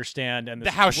don't understand. And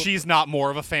How she's not more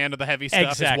of a fan of the heavy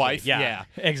stuff. Exactly, His wife, yeah,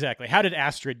 exactly. How did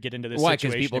Astrid get into this Why?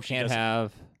 situation? Because people if she can't doesn't-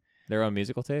 have their own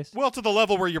musical taste. Well, to the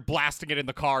level where you're blasting it in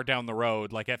the car down the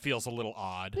road, like it feels a little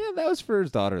odd. Yeah, that was for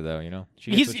his daughter, though. You know,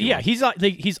 she gets He's what she yeah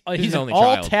wants. he's an an only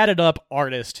all child. tatted up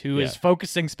artist who is Yeah.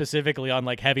 focusing specifically on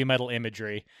like heavy metal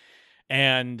imagery,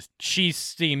 and she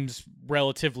seems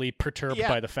relatively perturbed Yeah.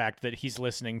 by the fact that he's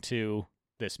listening to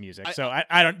this music. So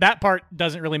I don't, that part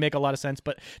doesn't really make a lot of sense.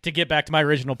 But to get back to my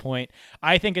original point,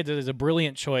 I think it is a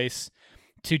brilliant choice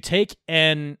to take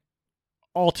an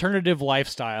alternative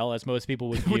lifestyle, as most people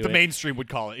would view What the it, mainstream would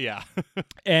call it, yeah.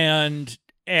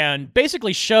 and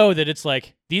basically show that it's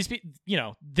like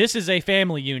this is a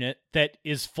family unit that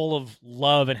is full of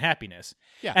love and happiness.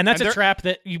 Yeah, And that's and a they're- trap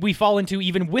that we fall into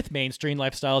even with mainstream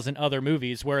lifestyles in other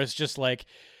movies, where it's just like,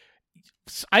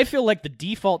 I feel like the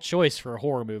default choice for a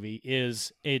horror movie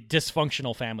is a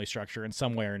dysfunctional family structure in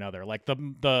some way or another. Like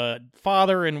the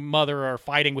father and mother are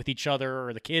fighting with each other,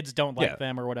 or the kids don't like Yeah.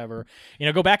 them, or whatever.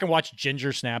 Go back and watch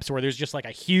Ginger Snaps, where there's just like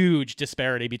a huge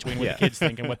disparity between what the kids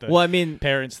think and what the Well, I mean,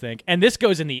 parents think. And this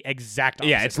goes in the exact opposite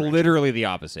yeah, it's direction. literally the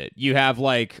opposite. You have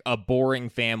like a boring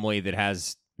family that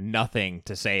has nothing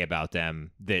to say about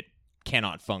them, that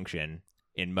cannot function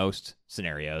in most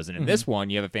scenarios. And in this one,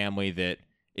 you have a family that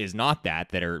is not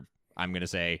that are, I'm going to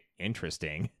say,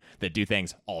 interesting, that do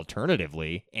things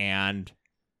alternatively, and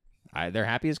they're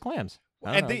happy as clams.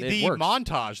 I And don't know, the it works.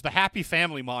 montage, the happy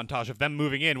family montage of them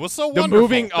moving in was so The wonderful.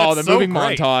 moving, That's so moving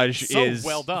great. montage So is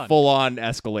well done. full on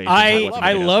escalation. I What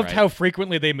they did loved right. how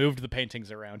frequently they moved the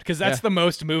paintings around, because that's Yeah. the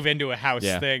most move into a house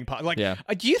Yeah. thing. Like, Yeah.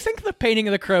 do you think the painting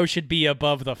of the crow should be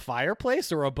above the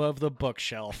fireplace or above the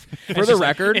bookshelf? And For it's the just like-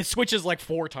 record- it switches like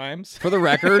 4 times. For the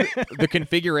record, the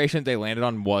configuration they landed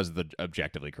on was the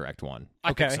objectively correct one.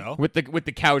 I think Okay. so. With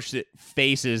the couch that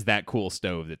faces that cool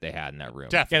stove that they had in that room.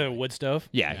 Yeah, Definitely. the wood stove.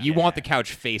 Yeah, you want the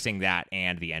couch facing that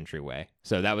and the entryway.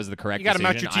 So that was the correct You got to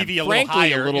mount decision. your TV I'm a little frankly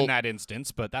higher in that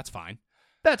instance, but that's fine.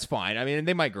 That's fine. I mean,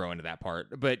 they might grow into that part,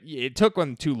 but it took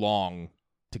them too long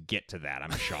to get to that.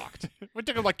 I'm shocked. It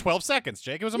took him like 12 seconds,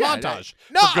 Jake. It was a Yeah, montage.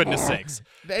 no. For goodness sakes.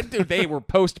 They were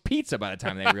post pizza by the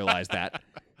time they realized that.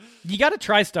 You got to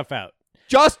try stuff out.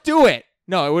 Just do it.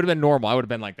 No, it would have been normal. I would have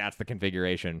been like, that's the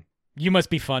configuration. You must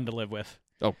be fun to live with.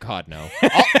 Oh God, no.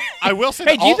 I will say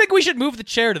Hey, that do you all- think we should move the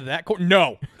chair to that corner?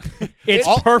 No. It's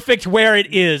all- perfect where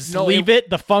it is. No, Leave it.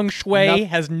 The feng shui Noth-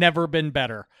 has never been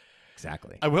better.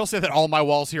 Exactly. I will say that all my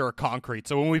walls here are concrete,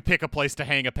 so when we pick a place to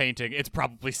hang a painting, it's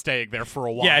probably staying there for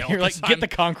a while. Yeah, you're like, 'cause get I'm the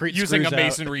concrete using a screws out.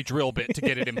 masonry drill bit to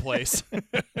get it in place.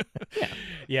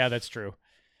 Yeah, that's true.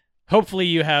 Hopefully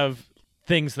you have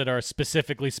things that are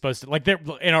specifically supposed to, like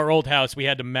in our old house we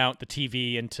had to mount the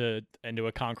TV into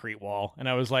a concrete wall, and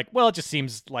I was like, well, it just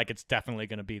seems like it's definitely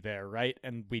going to be there, right?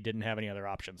 And we didn't have any other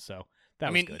options, so that I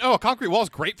was mean, good. no, a concrete wall is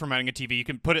great for mounting a TV. You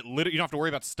can put it you don't have to worry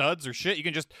about studs or shit.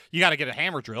 You got to get a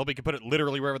hammer drill, but you can put it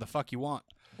literally wherever the fuck you want.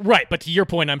 Right, but to your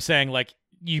point, I'm saying like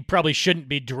you probably shouldn't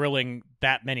be drilling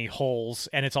that many holes,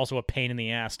 and it's also a pain in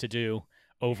the ass to do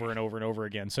over and over and over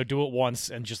again. So do it once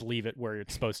and just leave it where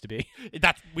it's supposed to be.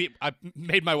 I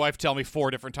made my wife tell me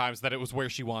 4 different times that it was where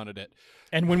she wanted it.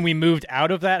 And when we moved out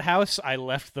of that house, I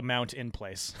left the mount in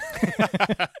place.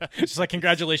 Just like,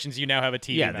 congratulations, you now have a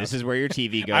TV Yeah, mount. this is where your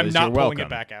TV goes. I'm not You're pulling welcome. it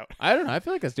back out. I don't know. I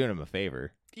feel like that's doing him a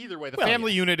favor. Either way, the Well,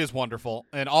 family unit is wonderful,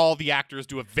 and all the actors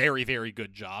do a very, very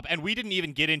good job. And we didn't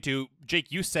even get into, Jake,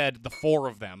 you said the 4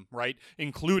 of them, right?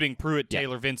 Including Pruitt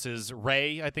Taylor Vince's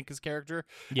Ray, I think his character.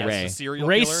 Yes. as Ray. the serial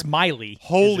Ray killer. Smiley.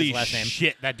 Holy is his last name.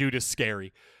 shit, that dude is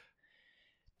scary.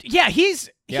 Yeah, he's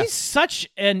Yeah. such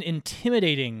an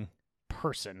intimidating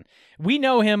person. We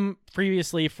know him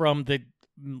previously from the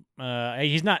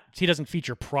he doesn't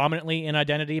feature prominently in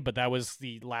Identity, but that was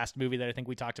the last movie that I think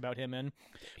we talked about him in.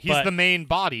 He's But- the main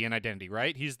body in Identity,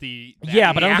 right? He's the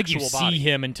Yeah, but the I don't think you actual see body.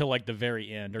 him until like the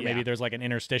very end, or maybe Yeah. there's like an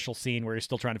interstitial scene where you're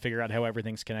still trying to figure out how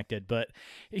everything's connected. But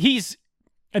he's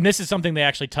And this is something they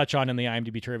actually touch on in the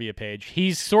IMDb trivia page.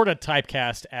 He's sort of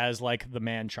typecast as like the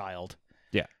man-child.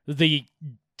 Yeah. The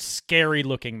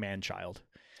scary-looking man-child.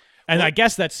 And I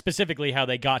guess that's specifically how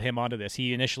they got him onto this.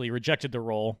 He initially rejected the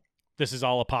role. This is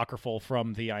all apocryphal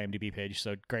from the IMDb page,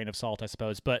 so grain of salt, I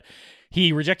suppose. But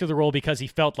he rejected the role because he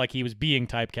felt like he was being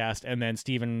typecast, and then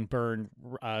Stephen Byrne,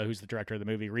 who's the director of the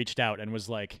movie, reached out and was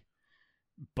like,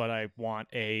 but I want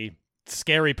a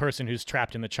scary person who's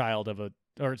trapped in the child of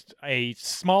a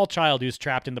small child who's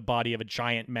trapped in the body of a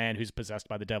giant man who's possessed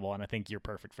by the devil, and I think you're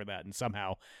perfect for that. And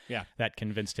somehow that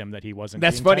convinced him that he wasn't.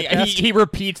 That's being funny. typecast. He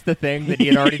repeats the thing that he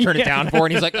had already turned it down for,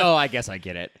 and he's like, "Oh, I guess I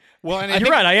get it." Well, and You're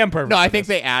right. I am perfect. No, I for think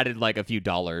this. they added like a few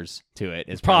dollars to it.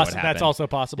 Is probably what happened. That's also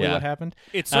possibly Yeah. what happened.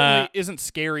 it certainly isn't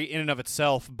scary in and of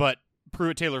itself, but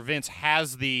Pruitt Taylor Vince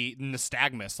has the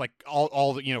nystagmus, like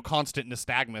all the, constant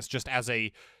nystagmus, just as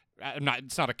a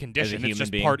it's not a condition. It's human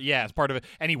just being. part. Yeah, it's part of it,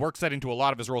 and he works that into a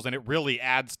lot of his roles, and it really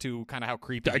adds to kind of how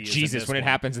creepy. He is in Jesus, this when it one.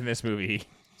 happens in this movie,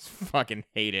 fucking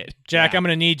hate it. Jack, Yeah. I'm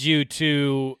going to need you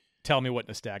to tell me what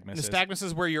nystagmus is. Nystagmus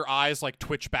is where your eyes like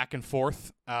twitch back and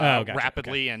forth Gotcha,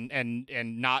 rapidly, and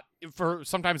not for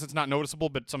sometimes it's not noticeable,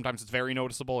 but sometimes it's very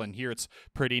noticeable, and here it's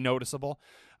pretty noticeable.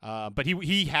 But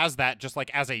he has that just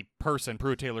like as a person,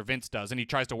 Pruitt Taylor Vince does, and he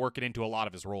tries to work it into a lot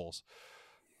of his roles.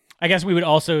 I guess we would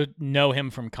also know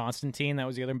him from Constantine. That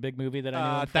was the other big movie that I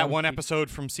knew him That from. one episode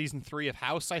from season 3 of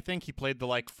House, I think he played the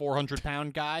like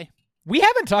 400-pound guy. We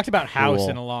haven't talked about House Cool.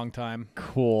 in a long time.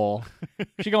 Cool. We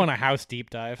should go on a House deep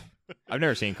dive. I've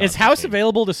never seen. Is House Constantine.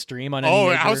 available to stream on any Oh,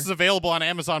 major- House is available on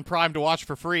Amazon Prime to watch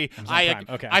for free. Prime,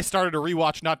 okay. I started a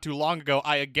rewatch not too long ago.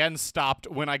 I again stopped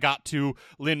when I got to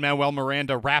Lin-Manuel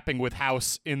Miranda rapping with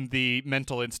House in the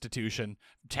mental institution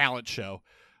talent show.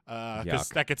 Because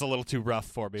Yuck. that gets a little too rough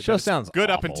for me. Show but it's sounds good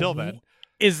up awful. until then.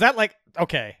 Is that like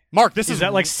okay? Mark, this Is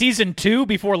that like season 2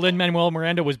 before Lin-Manuel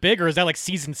Miranda was big, or is that like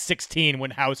season 16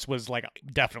 when House was like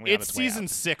definitely on it's its way season out?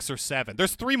 6 or 7.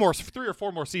 There's 3 or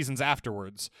 4 more seasons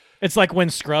afterwards. It's like when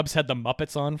Scrubs had the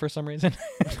Muppets on for some reason.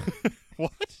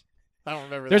 What? I don't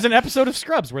remember. There's that. an episode of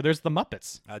Scrubs where there's the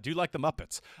Muppets. I do like the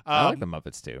Muppets. I like the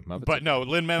Muppets too. Muppets But no,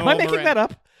 Lin-Manuel Am I making Miranda. that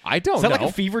up? I don't Is that know. like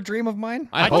a fever dream of mine?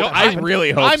 I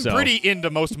really hope I'm so. pretty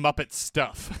into most Muppet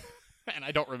stuff, and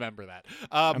I don't remember that.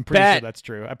 I'm pretty Bet. sure that's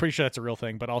true. I'm pretty sure that's a real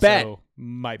thing, but also Bet.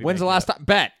 might be. When's the making last it up. time?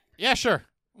 Bet. Yeah, sure.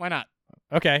 Why not?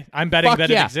 Okay, I'm betting Fuck that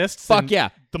yeah. it exists. Fuck and- yeah.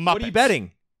 The Muppets. What are you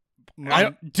betting?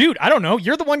 Dude, I don't know.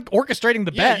 You're the one orchestrating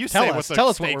the Yeah, bet. you Tell say us. what the Tell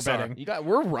us what we're stakes are. betting.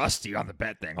 We're rusty on the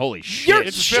bet thing. Holy shit! You're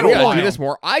It's sure. been a We gotta while. do this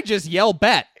more. I just yell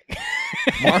bet.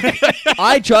 Mark,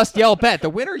 I just yell bet. The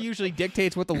winner usually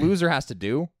dictates what the loser has to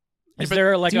do. Is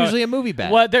there like It's usually a movie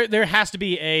bet. What there has to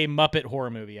be a Muppet horror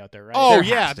movie out there, right? Oh There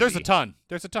yeah, has to there's be. a ton.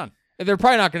 There's a ton. They're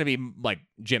probably not going to be like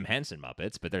Jim Henson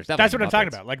Muppets, but there's definitely That's what I'm talking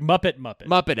Muppets. about. Like Muppet.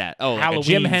 Muppet. Oh, like a Halloween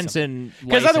Jim something. Henson.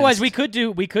 Because otherwise we licensed-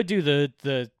 could do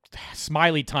the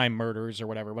Smiley Time Murders or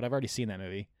whatever. But I've already seen that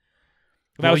movie.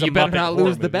 That Well, was a you better Muppet not horror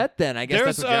lose the movie. bet then. I guess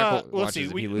There's that's what Jack let's watches see.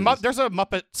 if he loses. There's a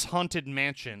Muppets Haunted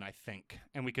Mansion, I think,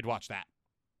 and we could watch that.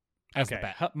 As the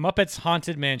Okay, bet. Muppets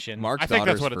Haunted Mansion. Mark's I think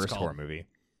that's daughter's what it's first called. horror movie.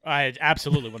 I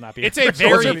absolutely will not be. It's a What's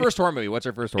very- her first horror movie? What's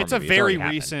her first horror It's a movie? very already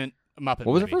happened. recent Muppet.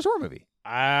 What was her movie. first horror movie?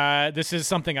 This is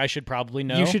something I should probably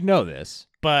know. You should know this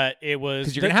but it was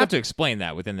because you're gonna have to explain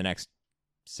that within the next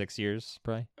 6 years,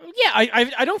 probably. Yeah,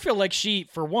 I don't feel like she.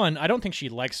 For one, I don't think she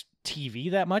likes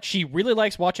TV that much. She really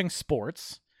likes watching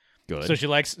sports. Good. So she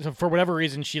likes, for whatever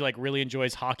reason, she like really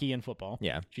enjoys hockey and football.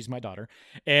 Yeah. She's my daughter.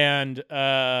 And,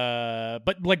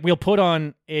 but like we'll put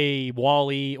on a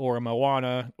Wall-E or a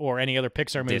Moana or any other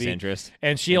Pixar movie. Disinterest.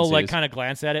 And she'll like ensues. kind of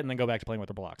glance at it and then go back to playing with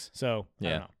her blocks. So, I Yeah.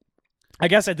 don't know. I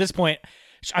guess at this point,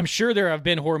 I'm sure there have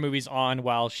been horror movies on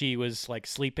while she was like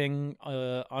sleeping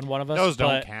on one of us. Those don't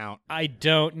but count. I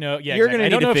don't know. Yeah, You're exactly. gonna I need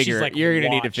don't know to if she's, figure. like, You're gonna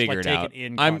need to watched, figure like, it out.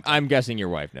 taken in I'm content. guessing your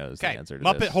wife knows the Okay, answer to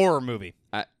Muppet this. horror movie.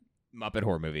 Muppet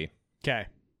horror movie. Okay.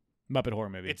 Muppet horror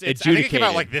movie. It's I think it came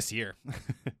out Adjudicated. like this year.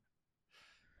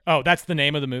 Oh, that's the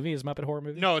name of the movie? Is Muppet horror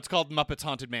movie? No, it's called Muppets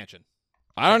Haunted Mansion.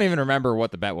 I don't even remember what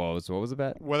the bet was. What was the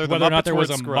bet? Whether Whether or not Muppets there were was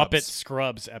a Scrubs. Muppet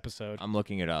Scrubs episode. I'm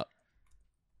looking it up.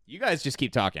 You guys just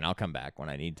keep talking. I'll come back when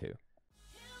I need to.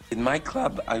 In my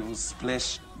club, I will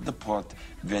splash the pot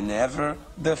whenever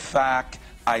the fuck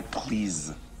I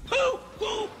please.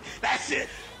 That's it.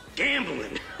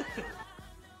 Gambling.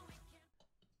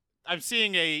 I'm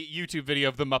seeing a YouTube video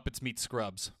of the Muppets meet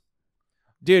Scrubs.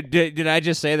 Dude, did I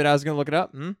just say that I was going to look it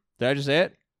up? Did I just say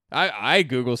it? I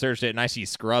Google searched it and I see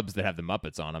Scrubs that have the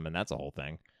Muppets on them, and that's a whole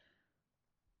thing.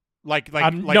 Like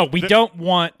no, we don't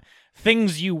want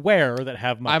things you wear that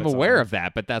have Muppets I'm on aware them. of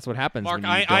that, but that's what happens Mark, when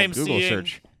you don't I am Google seeing-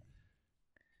 search.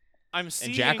 I'm seeing.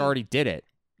 And Jack already did it.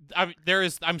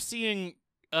 I'm seeing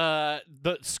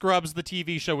the Scrubs, the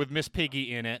TV show with Miss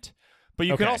Piggy in it. But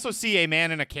you can Okay. also see a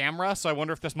man in a camera, so I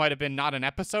wonder if this might have been not an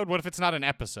episode. What if it's not an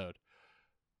episode?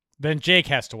 Then Jake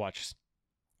has to watch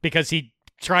because he's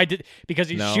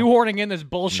No. shoehorning in this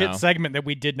bullshit No. segment that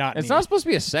we did not It's need. not supposed to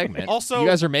be a segment. Also- you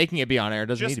guys are making it be on air. It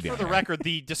doesn't need Just to be for on the air. record,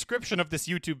 the description of this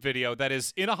YouTube video that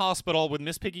is in a hospital with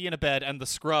Miss Piggy in a bed and the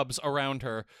Scrubs around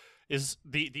her is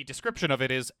the description of it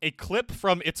is a clip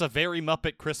from It's a Very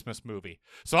Muppet Christmas Movie.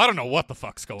 So I don't know what the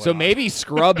fuck's going on. So maybe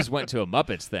Scrubs went to a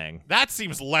Muppets thing. that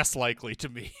seems less likely to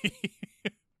me.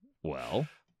 Well,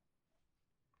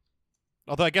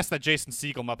 Although I guess that Jason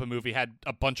Segel Muppet movie had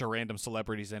a bunch of random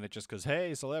celebrities in it just because,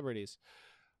 hey, celebrities.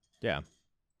 yeah.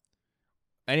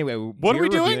 Anyway, What are we're we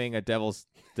doing? reviewing the Devil's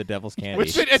Candy.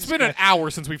 It's been an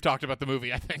hour since we've talked about the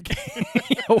movie, I think.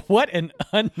 What an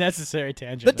unnecessary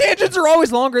tangent. The tangents are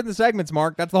always longer than the segments,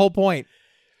 Mark. That's the whole point.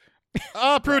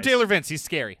 Pruitt Taylor Vince, he's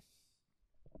scary.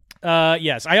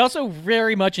 Yes, I also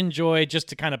very much enjoy, just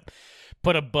to kind of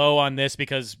put a bow on this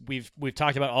because we've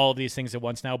talked about all of these things at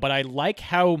once now, but I like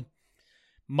how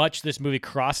much this movie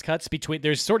crosscuts between.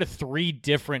 There's sort of three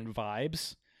different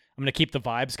vibes. I'm going to keep the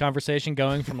vibes conversation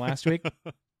going from last week.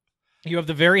 You have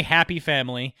the very happy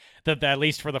family that at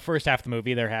least for the first half of the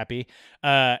movie they're happy,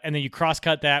 and then you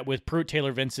crosscut that with Pruitt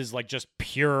Taylor Vince's like just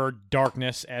pure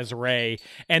darkness as Ray,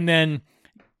 and then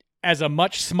as a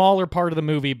much smaller part of the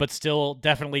movie, but still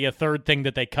definitely a third thing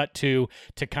that they cut to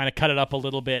kind of cut it up a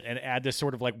little bit and add this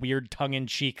sort of like weird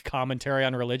tongue-in-cheek commentary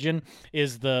on religion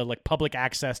is the like public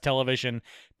access television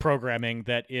programming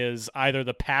that is either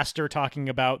the pastor talking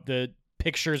about the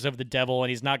pictures of the devil and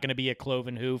he's not going to be a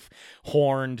cloven hoof,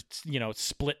 horned,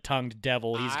 split-tongued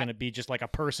devil. He's going to be just like a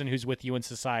person who's with you in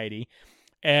society.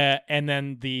 And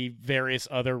then the various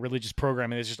other religious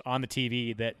programming is just on the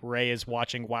TV that Ray is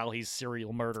watching while he's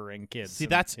serial murdering kids. See, in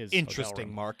that's his hotel interesting,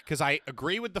 room. Mark, because I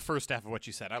agree with the first half of what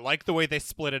you said. I like the way they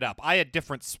split it up. I had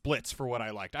different splits for what I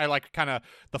liked. I liked kind of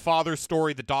the father's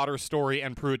story, the daughter's story,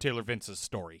 and Pruitt Taylor Vince's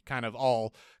story, kind of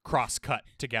all cross-cut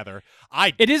together.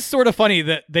 It is sort of funny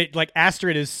that they like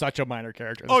Astrid is such a minor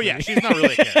character. in this Oh, yeah, movie. she's not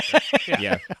really a character.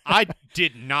 Yeah. I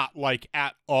did not like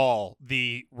at all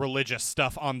the religious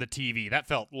stuff on the TV. That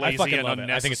felt lazy fucking and love it.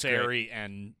 I think it's unnecessary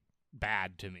and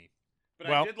bad to me. But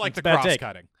Well, I did like it's the a bad take.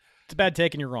 cross-cutting. It's a bad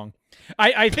take and you're wrong.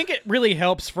 I think it really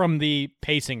helps from the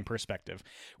pacing perspective,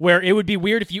 where it would be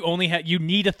weird if you only had you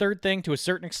need a third thing to a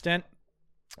certain extent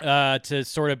to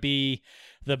sort of be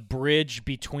the bridge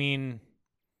between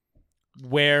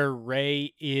where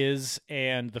Ray is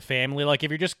and the family. Like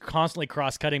if you're just constantly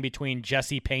cross-cutting between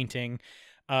Jesse painting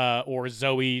or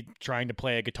Zoe trying to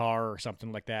play a guitar or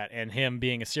something like that and him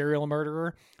being a serial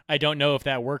murderer, I don't know if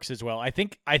that works as well. I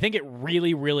think it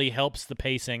really, really helps the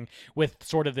pacing with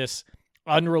sort of this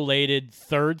unrelated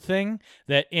third thing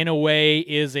that in a way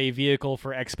is a vehicle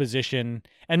for exposition,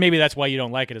 and maybe that's why you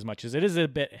don't like it as much as it is a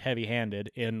bit heavy-handed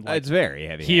in like It's very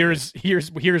heavy. here's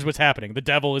what's happening. The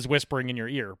devil is whispering in your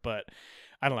ear, but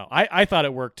I don't know. I thought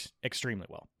it worked extremely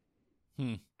well.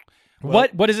 Well,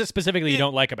 What is it specifically you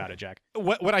don't like about it, Jack?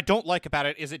 What I don't like about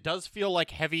it is it does feel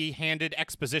like heavy-handed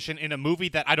exposition in a movie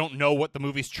that I don't know what the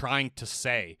movie's trying to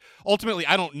say. Ultimately,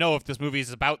 I don't know if this movie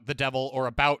is about the devil or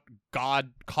about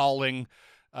God calling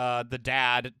the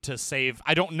dad to save.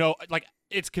 I don't know. Like,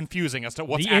 it's confusing as to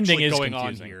what's The ending actually is going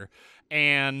confusing. on here.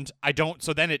 And I don't.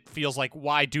 So then it feels like,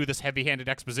 why do this heavy-handed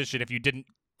exposition if you didn't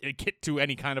get to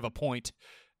any kind of a point?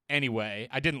 Anyway,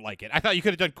 I didn't like it. I thought you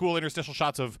could have done cool interstitial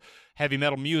shots of heavy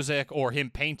metal music or him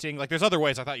painting. Like, there's other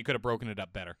ways I thought you could have broken it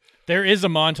up better. There is a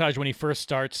montage when he first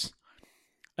starts.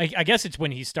 I guess it's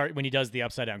when he does the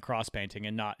upside down cross painting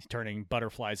and not turning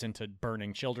butterflies into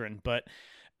burning children. But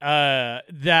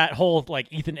that whole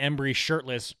like Ethan Embry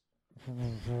shirtless,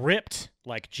 ripped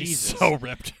like Jesus, So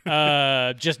ripped.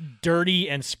 just dirty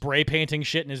and spray painting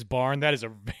shit in his barn. That is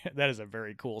a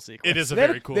very cool sequence. It is a They,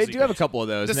 very cool they do sequence. have a couple of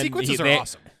those. The and then sequences they- are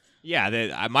awesome.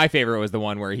 Yeah, my favorite was the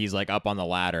one where he's like up on the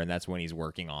ladder, and that's when he's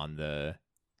working on the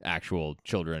actual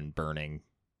children burning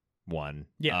one.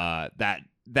 Yeah.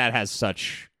 That has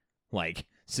such like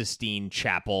Sistine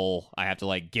Chapel. I have to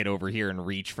like get over here and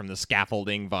reach from the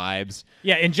scaffolding vibes.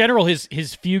 Yeah, in general, his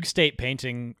fugue state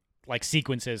painting like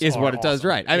sequences Is are what it does awesome.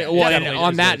 right. I Yeah, mean, well, and definitely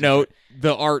on is that what it does note,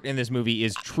 the art in this movie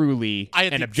is truly I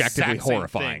had and the objectively exact same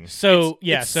horrifying. thing. So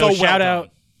It's so so well shout done. out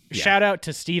Yeah. shout out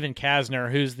to Steven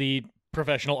Kasner, who's the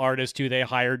professional artist who they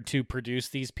hired to produce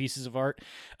these pieces of art,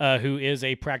 who is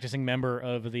a practicing member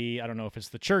of the, I don't know if it's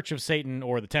the Church of Satan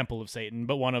or the Temple of Satan,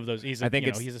 but one of those. He's I think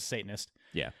he's a Satanist.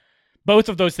 Yeah. Both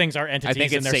of those things are entities,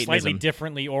 think and it's they're slightly Satanism.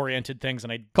 differently oriented things.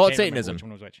 And I Call it can't remember Satanism. which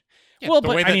one was which. Yeah, Well, the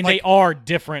but way I that, mean, like- they are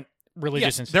different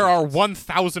religious Yes, there are institutions.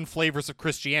 1,000 flavors of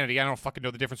Christianity. I don't fucking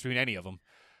know the difference between any of them.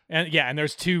 And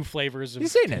there's 2 flavors of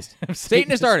He's a Satanist. of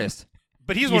Satanist artist.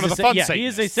 But he's one of the Sa- fun yeah,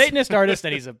 Satanists. he is a Satanist artist,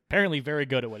 and he's apparently very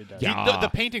good at what he does. The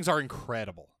paintings are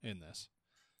incredible in this.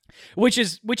 Which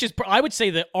is I would say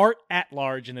the art at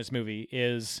large in this movie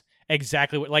is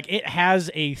exactly what, like, it has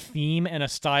a theme and a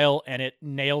style, and it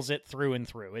nails it through and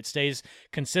through. It stays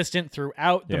consistent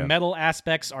throughout. The Yeah. metal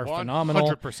aspects are phenomenal.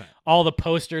 100%. All the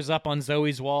posters up on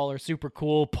Zoe's wall are super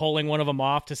cool. Pulling one of them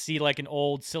off to see like an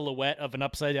old silhouette of an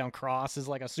upside down cross is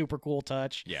like a super cool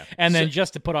touch. Yeah. And then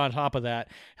just to put on top of that,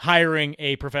 hiring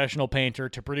a professional painter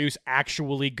to produce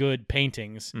actually good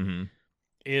paintings Mm-hmm.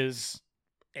 is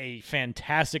a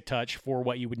fantastic touch for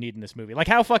what you would need in this movie. Like,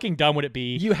 how fucking dumb would it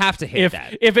be You have to hit if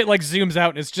that. if it like zooms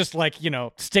out and it's just like,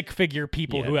 stick figure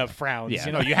people Yeah, who no. have frowns? Yeah.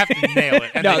 You No, know? you have to nail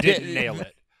it, and No, they didn't nail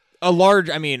it.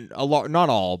 Not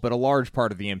all, but a large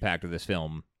part of the impact of this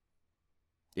film,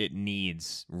 it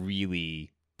needs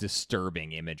really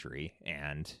disturbing imagery,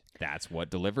 and that's what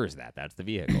delivers that. That's the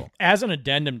vehicle. As an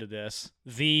addendum to this,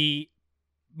 the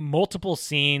multiple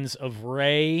scenes of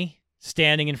Ray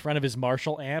standing in front of his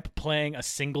Marshall amp playing a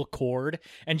single chord,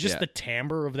 and just Yeah. the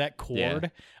timbre of that chord.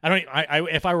 Yeah. I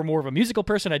if I were more of a musical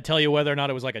person, I'd tell you whether or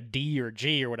not it was like a D or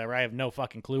G or whatever. I have no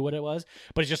fucking clue what it was,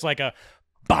 but it's just like a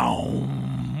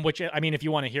boom. Which, I mean, if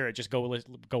you want to hear it, just go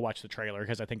watch the trailer,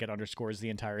 because I think it underscores the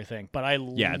entire thing. But I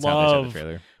Yeah, it's how they said the love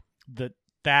trailer.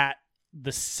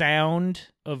 the sound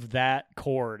of that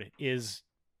chord is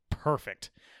perfect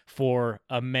for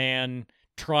a man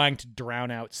trying to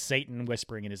drown out Satan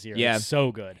whispering in his ear. Yeah. It's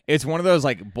so good. It's one of those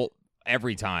like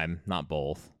every time, not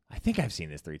both. I think I've seen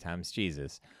this 3 times.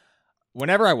 Jesus.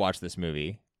 Whenever I watch this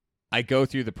movie, I go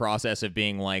through the process of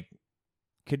being like,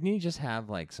 couldn't you just have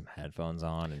like some headphones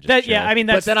on and just chill? Yeah, I mean,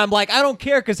 that's But then I'm like, I don't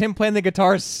care, because him playing the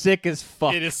guitar is sick as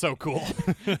fuck, It is so cool.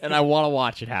 and I want to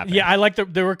watch it happen. yeah, I like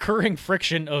the recurring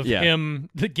friction of Yeah. him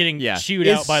getting Yeah. chewed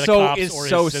It's out by the so- cops it's or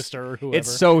so his s- sister or whoever.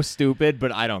 It's so stupid,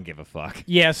 but I don't give a fuck.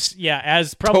 Yes, yeah,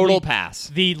 as probably Total pass.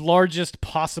 the largest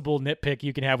possible nitpick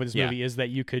you can have with this Yeah. movie is that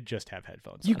you could just have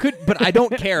headphones. You on. could, but I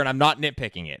don't care, and I'm not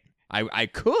nitpicking it. I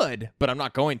could, but I'm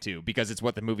not going to, because it's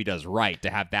what the movie does right to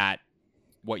have that,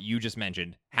 what you just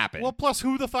mentioned, happen. Well, plus,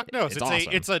 who the fuck knows? It's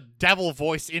awesome. It's a devil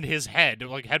voice in his head.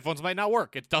 Like, headphones might not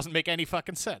work. It doesn't make any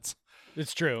fucking sense.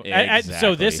 It's true. Exactly.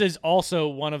 So this is also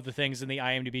one of the things in the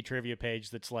IMDb trivia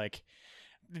page that's like,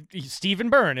 Stephen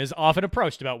Byrne is often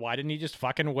approached about why didn't he just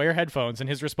fucking wear headphones, and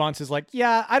his response is like,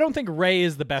 yeah, I don't think Ray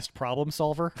is the best problem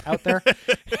solver out there.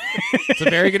 It's a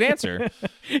very good answer.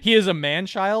 He is a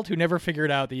man-child who never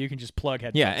figured out that you can just plug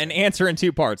headphones. Yeah, an answer in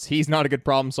 2 parts. He's not a good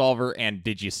problem solver, and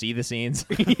did you see the scenes?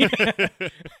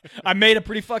 I made a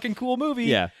pretty fucking cool movie.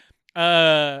 Yeah.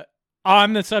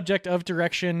 On the subject of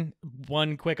direction,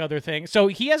 one quick other thing. So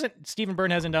Stephen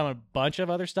Byrne hasn't done a bunch of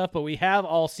other stuff, but we have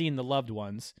all seen The Loved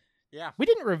Ones. Yeah. We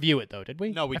didn't review it though, did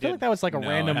we? No, we I feel like didn't. that was like a No,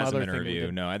 random it hasn't other been a thing. we review.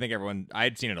 did. No, I think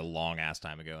I'd seen it a long ass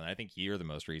time ago, and I think you're the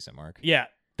most recent, Mark. Yeah,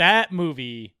 that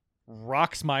movie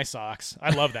rocks my socks. I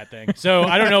love that thing. So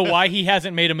I don't know why he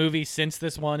hasn't made a movie since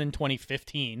this one in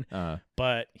 2015,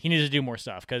 but he needs to do more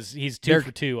stuff because he's 2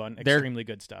 for 2 on extremely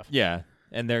good stuff. Yeah,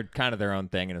 and they're kind of their own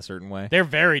thing in a certain way. They're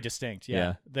very distinct. Yeah.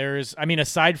 Yeah. There's, I mean,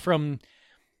 aside from,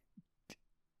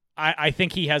 I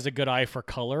think he has a good eye for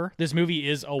color. This movie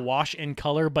is awash in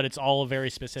color, but it's all a very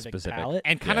specific palette.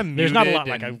 And kind of muted. There's not a lot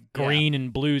like a and- green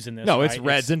and blues in this. No, it's right?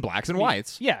 reds and blacks and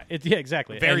whites. Yeah,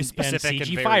 exactly. Very and, specific and and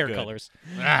CG very fire good. colors.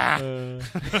 Ah.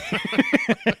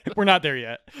 We're not there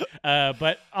yet,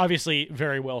 but obviously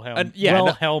very well helmed. Yeah, no-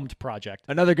 well helmed project.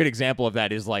 Another good example of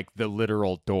that is like the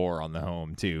literal door on the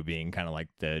home too, being kind of like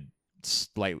the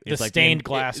it's like stained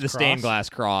glass the stained cross. glass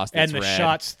cross, And that's the red,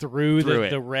 shots through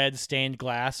it. the red stained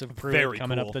glass of Pruitt Very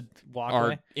coming cool. up the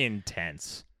walkway. are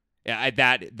intense. Yeah,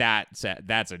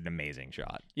 that's an amazing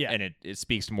shot. Yeah. and it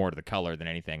speaks more to the color than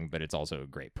anything, but it's also a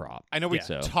great prop. I know we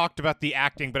So- talked about the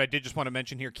acting, but I did just want to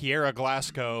mention here, Kiera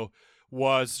Glasgow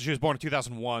she was born in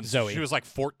 2001. so Zoe. she was like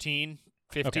 14,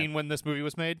 15 when this movie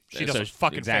was made. She So does a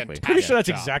fucking exactly. fantastic Pretty sure that's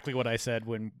job. exactly what I said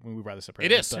when we brought this up. It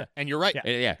earlier, is, but- and you're right. Yeah.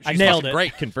 Yeah, I she's nailed fucking it.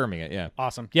 Great confirming it. Yeah.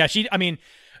 Awesome. Yeah, I mean,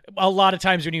 a lot of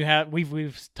times when you have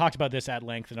we've talked about this at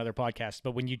length in other podcasts,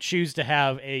 but when you choose to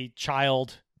have a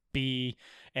child be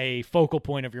a focal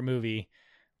point of your movie,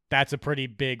 that's a pretty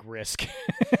big risk.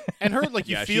 And her, like,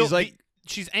 you Yeah, feel she's, like,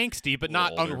 she's angsty, but a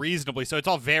not little older. unreasonably. So it's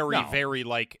all very, No. very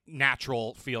like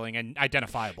natural feeling and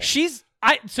identifiable.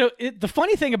 The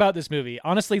funny thing about this movie,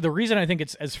 honestly, the reason I think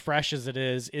it's as fresh as it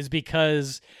is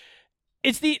because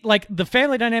it's the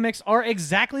family dynamics are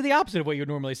exactly the opposite of what you would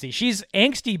normally see. She's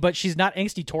angsty, but she's not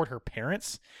angsty toward her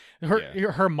parents.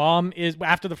 Her mom is,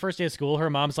 after the first day of school, her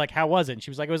mom's like, "How was it?" And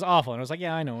she was like, "It was awful." And I was like,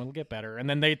 "Yeah, I know, it'll get better." And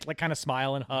then they like kind of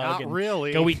smile and hug Not and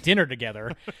really. go eat dinner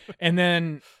together. And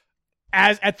then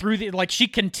she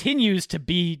continues to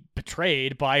be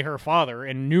betrayed by her father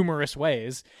in numerous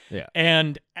ways. Yeah.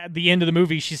 And at the end of the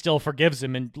movie, she still forgives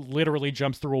him and literally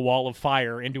jumps through a wall of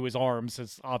fire into his arms.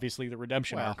 It's obviously the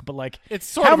redemption arc. But like, It's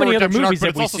sort how of a many other redemption arc, movies but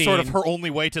have it's we also seen? sort of her only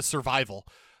way to survival.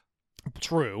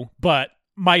 True, but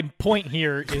my point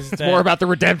here is that More about the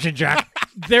redemption, Jack.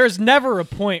 there's never a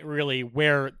point really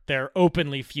where they're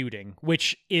openly feuding,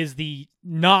 which is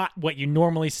not what you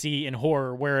normally see in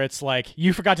horror, where it's like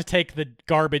you forgot to take the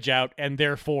garbage out and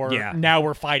therefore now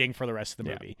we're fighting for the rest of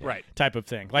the movie. Right. Type of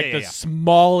thing. Like Yeah, the yeah.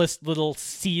 smallest little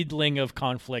seedling of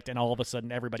conflict and all of a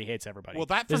sudden everybody hates everybody. Well,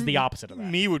 that this is for the opposite of that.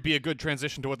 me would be a good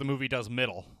transition to what the movie does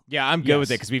middle. Yeah, I'm good with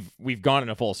it Yes. because we've gone in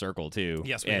a full circle too.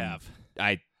 Yes, we and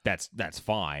have. That's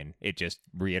fine. It just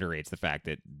reiterates the fact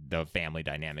that the family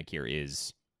dynamic here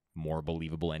is more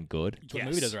believable and good. That's what the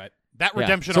movie does right. That Yeah.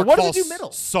 redemption So arc what does it falls do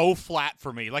middle? so flat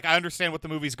for me. Like, I understand what the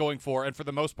movie's going for, and for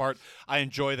the most part, I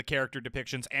enjoy the character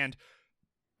depictions and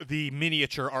the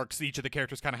miniature arcs each of the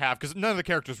characters kind of have, because none of the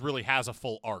characters really has a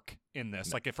full arc in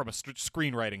this, like from a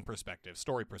screenwriting perspective,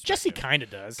 story perspective. Jesse kind of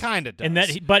does. Kind of does.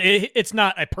 And but it's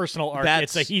not a personal arc.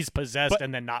 That's- It's he's possessed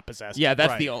and then not possessed. Yeah,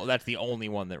 that's Right. that's the only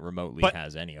one that remotely But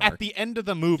has any arc. At the end of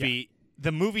the movie,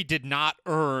 the movie did not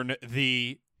earn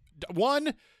the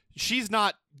one. She's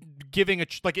not giving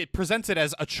it presents it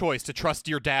as a choice to trust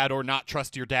your dad or not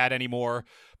trust your dad anymore.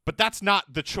 But that's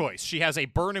not the choice. She has a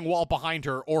burning wall behind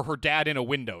her or her dad in a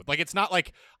window. Like, it's not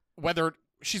like whether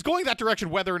she's going that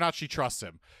direction, whether or not she trusts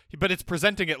him. But it's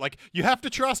presenting it like, you have to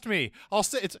trust me. I'll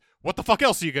say it's what the fuck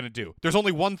else are you going to do? There's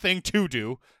only one thing to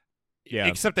do. Yeah.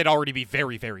 Except they'd already be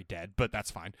very, very dead, but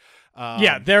that's fine.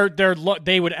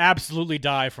 They would absolutely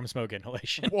die from smoke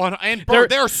inhalation.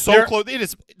 They're so close.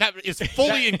 That is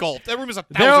fully engulfed. That room is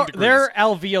 1,000 degrees. Their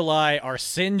alveoli are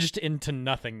singed into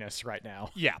nothingness right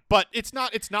now. Yeah, but it's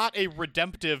not a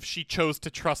redemptive. She chose to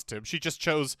trust him. She just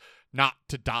chose not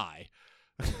to die.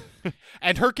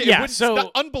 And it's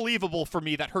unbelievable for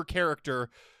me that her character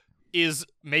is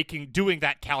doing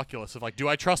that calculus of like, do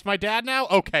I trust my dad now?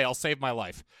 Okay, I'll save my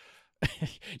life.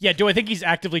 Yeah, do I think he's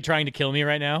actively trying to kill me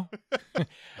right now?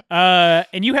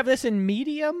 And you have this in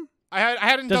medium? I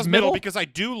had it in Does middle middle? because I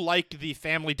do like the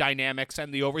family dynamics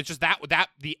and the over. It's just that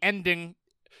the ending.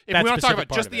 If That we want to talk specific about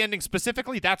part just of the it. ending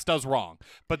specifically, that does wrong.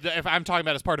 But if I'm talking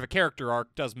about as part of a character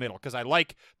arc, does middle because I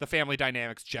like the family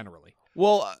dynamics generally.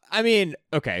 Well, I mean,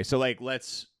 okay, so like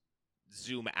let's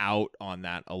zoom out on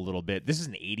that a little bit. This is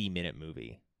an 80-minute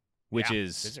movie, which Yeah.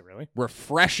 Is it really?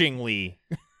 refreshingly,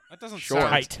 That doesn't Short.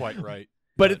 sound quite right.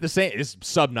 but at the same, it's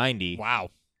sub 90.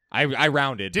 Wow. I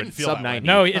rounded, Didn't but feel sub that way. 90.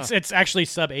 No, it's actually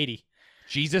sub 80.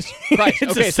 Jesus Christ.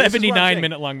 It's Okay, a so this is what I'm saying.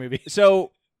 79-minute long movie.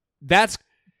 So that's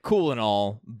cool and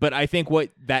all, but I think what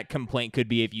that complaint could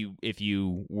be if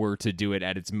you were to do it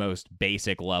at its most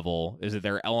basic level is that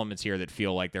there are elements here that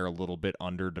feel like they're a little bit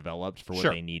underdeveloped for what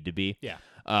Sure. they need to be. Yeah.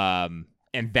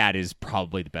 And that is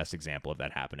probably the best example of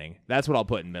that happening. That's what I'll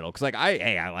put in middle because like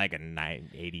I like a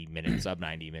 80-minute sub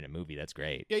 90-minute movie. That's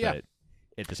great. Yeah. But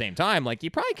at the same time, like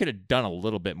you probably could have done a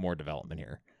little bit more development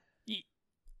here.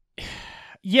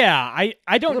 Yeah,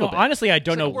 I don't know. Little bit. Honestly, I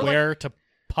don't know we're where to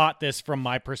pot this from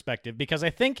my perspective because I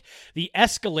think the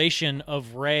escalation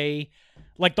of Ray,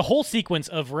 like the whole sequence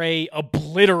of Ray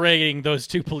obliterating those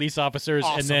two police officers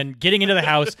and Awesome. then getting into the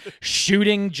house,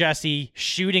 shooting Jesse,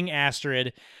 shooting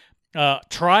Astrid,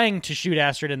 trying to shoot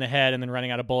Astrid in the head and then running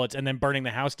out of bullets and then burning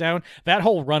the house down. That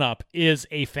whole run up is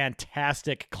a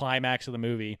fantastic climax of the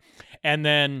movie. And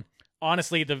then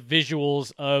honestly, the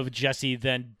visuals of Jesse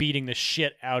then beating the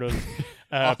shit out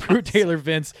of Pruitt Taylor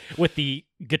Vince with the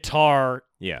guitar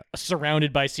Yeah.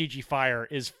 surrounded by CG fire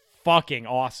is fucking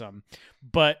awesome.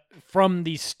 But from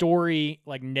the story,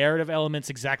 like narrative elements,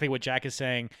 exactly what Jack is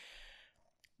saying,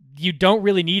 you don't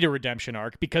really need a redemption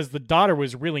arc because the daughter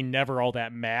was really never all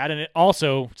that mad. And it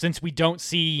also, since we don't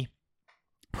see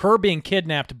her being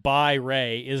kidnapped by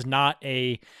Ray is not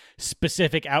a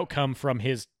specific outcome from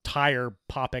his tire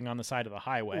popping on the side of the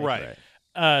highway. Right.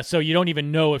 So you don't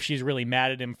even know if she's really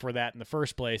mad at him for that in the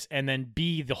first place. And then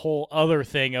B, the whole other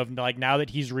thing of like now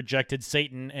that he's rejected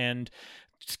Satan and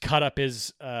cut up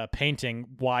his painting,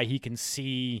 why he can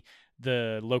see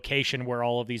the location where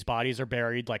all of these bodies are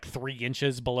buried like 3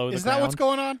 inches below the Is ground. that what's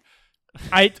going on?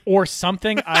 or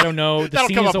something. I don't know. The That'll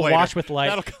scene come is up a later. wash with light.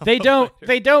 That'll come They up don't. later.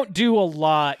 They don't do a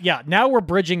lot. Yeah. Now we're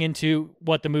bridging into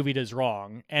what the movie does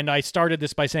wrong. And I started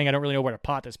this by saying I don't really know where to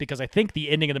pot this because I think the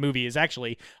ending of the movie is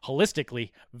actually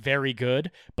holistically very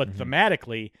good, but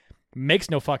thematically makes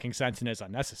no fucking sense and is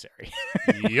unnecessary.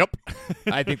 Yep.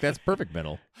 I think that's perfect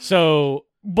middle. So,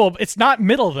 well, it's not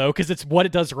middle though because it's what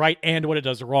it does right and what it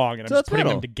does wrong, and So I'm it's just putting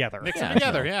middle. them together. Mix Yeah, them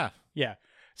together. Yeah. Yeah.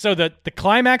 So the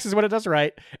climax is what it does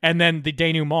right, and then the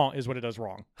denouement is what it does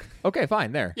wrong. Okay,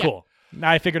 fine. There. Cool. Now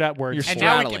I figured out words. You're And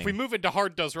now, straddling. if we move into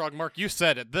hard does wrong, Mark, you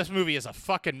said it. This movie is a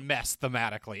fucking mess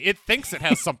thematically. It thinks it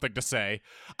has something to say.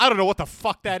 I don't know what the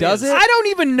fuck that is. Does it? I don't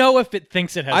even know if it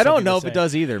thinks it has. I don't something know to if it say.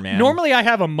 does either, man. Normally, I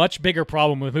have a much bigger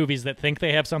problem with movies that think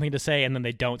they have something to say and then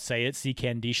they don't say it. See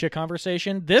Candisha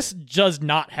conversation. This does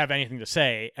not have anything to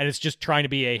say, and it's just trying to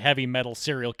be a heavy metal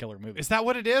serial killer movie. Is that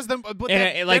what it is? Then, but And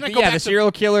then, like, then I go yeah, back the to-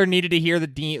 serial killer needed to hear the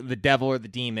devil or the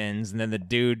demons, and then the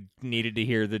dude needed to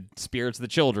hear the spirits of the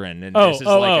children. And this is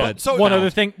like a So one now- other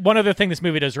thing. One other thing this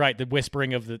movie does right: the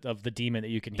whispering of the demon that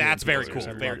you can hear. That's in very voices.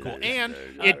 cool. I Very love cool. that. And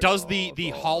it does the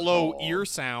hollow ear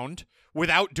sound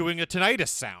without doing a tinnitus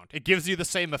sound. It gives you the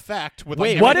same effect. With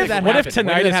Wait, like What When if did that what if happen?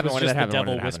 When did that tinnitus happen? was When did just that the happen? When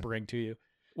devil did that happen? whispering to you?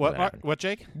 what? When did that What,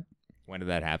 Jake? when did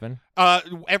that happen?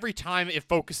 Every time it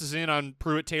focuses in on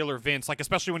Pruitt Taylor Vince, like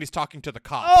especially when he's talking to the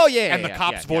cop. Oh, yeah, and the yeah,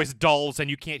 cop's yeah, voice dulls and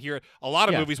you can't hear it. A lot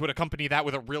of Yeah. movies would accompany that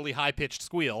with a really high pitched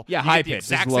squeal. Yeah, You high get the pitch.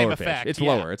 exact It's same lower pitch. effect. It's Yeah.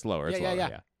 lower. It's lower. It's Yeah, lower.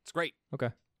 yeah. It's great. Okay.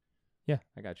 Yeah,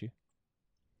 I got you.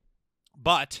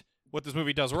 But what this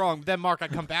movie does wrong, then Mark, I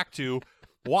come back to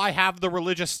why have the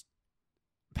religious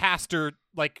pastor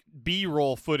like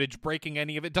B-roll footage breaking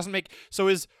any of it? Doesn't make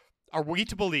are we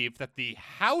to believe that the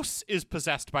house is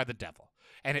possessed by the devil?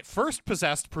 And it first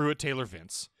possessed Pruitt Taylor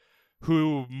Vince,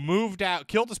 who moved out,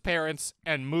 killed his parents,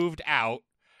 and moved out.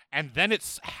 And then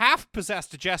it's half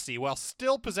possessed Jesse while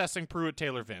still possessing Pruitt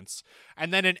Taylor Vince.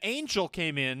 And then an angel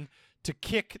came in to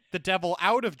kick the devil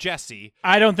out of Jesse.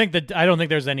 I don't think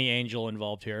there's any angel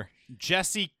involved here.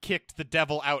 Jesse kicked the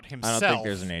devil out I himself. don't think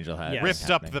there's an angel hat. Yeah. ripped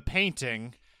up the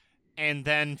painting, and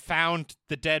then found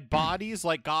the dead bodies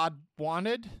like God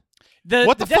wanted.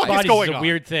 What the dead fuck is bodies going a on?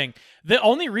 weird thing. The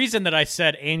only reason that I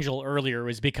said angel earlier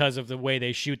was because of the way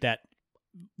they shoot that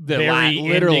The very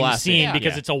literal ending last scene scene,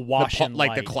 because yeah. it's a wash the, in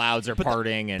like the light. clouds are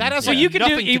parting, and that has, So Yeah. you can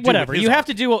nothing to do do whatever. with his You have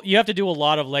art. to do a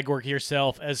lot of legwork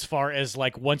yourself as far as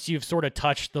like once you've sort of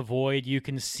touched the void, you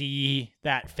can see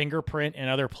that fingerprint in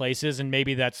other places, and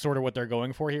maybe that's sort of what they're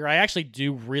going for here. I actually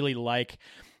do really like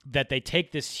that they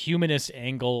take this humanist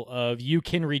angle of you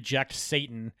can reject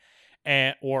Satan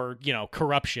or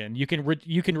corruption. You can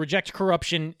reject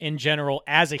corruption in general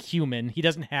as a human. He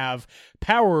doesn't have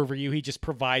power over you. He just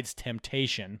provides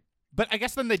temptation. But I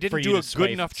guess then they For didn't you do to a sway-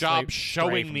 good enough stray job from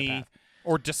showing the me path.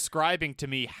 or describing to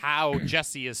me how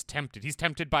Jesse is tempted. He's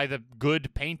tempted by the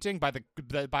good painting, by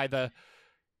the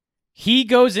He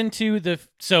goes into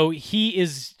so he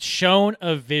is shown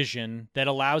a vision that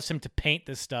allows him to paint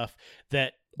this stuff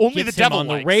that Only gets the devil him on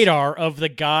the likes. radar of the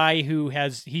guy who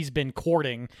he's been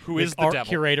courting, Who this is the art devil.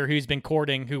 curator who's been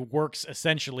courting, who works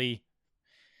essentially,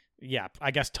 yeah,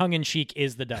 I guess tongue in cheek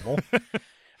is the devil,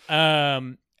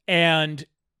 and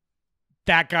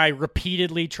that guy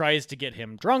repeatedly tries to get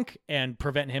him drunk and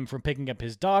prevent him from picking up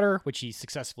his daughter, which he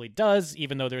successfully does,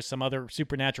 even though there's some other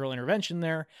supernatural intervention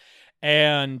there.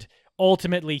 And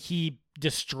ultimately, he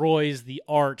destroys the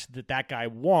art that guy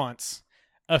wants,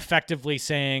 effectively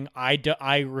saying,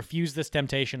 I refuse this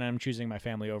temptation and I'm choosing my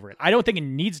family over it. I don't think it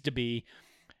needs to be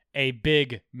a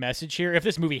big message here. If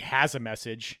this movie has a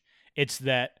message, it's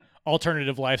that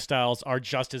alternative lifestyles are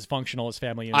just as functional as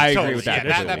family units. I agree Totally. with that. Yeah,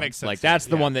 that totally. makes sense Like to me, that's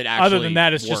the yeah. one that actually. Other than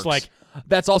that, it's just works. like-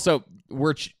 that's also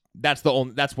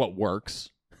that's what works.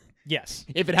 Yes.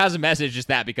 If it has a message, just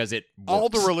that because it all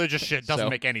the works. religious shit doesn't So-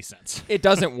 make any sense. It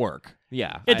doesn't work.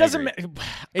 Yeah, It I doesn't. agree. Ma-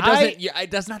 It I-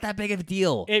 doesn't. That's not that big of a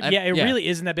deal. It really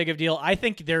isn't that big of a deal. I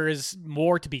think there is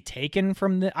more to be taken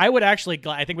from the. I would actually.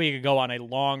 I think we could go on a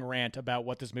long rant about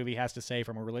what this movie has to say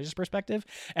from a religious perspective,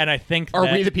 and I think Are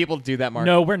that, we the people to do that, Mark?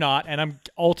 No, we're not, and I'm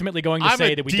ultimately going to I'm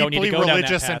say a that we don't need to deeply go down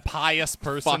religious that and path. pious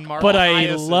person, Mark. But I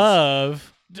Pious is-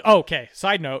 love. Okay,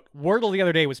 side note. Wordle the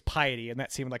other day was piety, and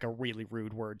that seemed like a really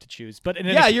rude word to choose. But in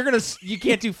Yeah, any, you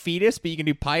can't do fetus, but you can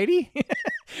do piety.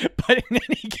 but in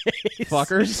any case,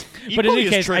 Fuckers. But in Equally any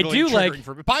as case, I do triggering like.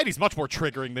 for me. Piety's much more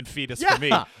triggering than fetus for me.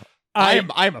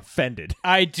 I'm offended.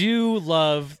 I do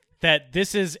love that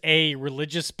this is a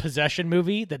religious possession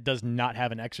movie that does not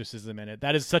have an exorcism in it.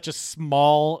 That is such a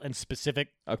small and specific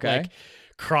Okay.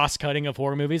 cross-cutting of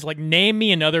horror movies. Like, name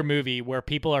me another movie where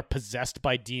people are possessed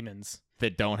by demons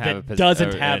that don't have that a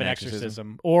doesn't have an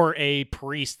exorcism or a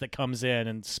priest that comes in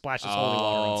and splashes holy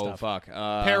water and Oh stuff. fuck!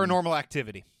 Paranormal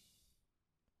Activity.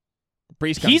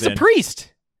 Priest comes He's in. a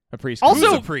priest. A priest. Comes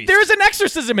Also, in. a priest? there's an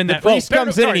exorcism in The that. priest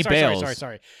comes in and he sorry,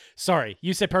 bails. Sorry.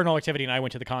 You said Paranormal Activity, and I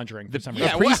went to The Conjuring for some The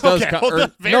reason. priest well, does okay, come. hold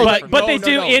on, very But different. but they no,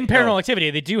 do no, in Paranormal no.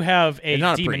 Activity. They do have a It's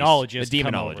not a priest. demonologist. The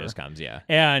come demonologist over. comes. Yeah.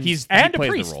 and he a plays the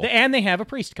priest, role. and they have a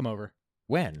priest come over.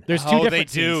 When? There's two Oh, different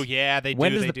they do. scenes. Yeah, they do.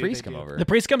 When does they the do, priest they come do. over? The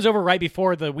priest comes over right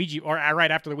before the Ouija, or right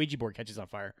after the Ouija board catches on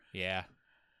fire, Yeah.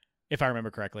 if I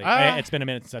remember correctly. Ah. It's been a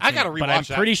minute since I've I seen gotta it, but I'm rewatch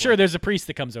that pretty before. sure there's a priest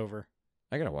that comes over.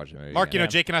 I gotta watch the movie. Mark, again.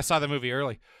 Jake and I saw the movie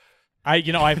early.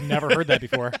 I've never heard that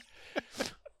before.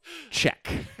 Check.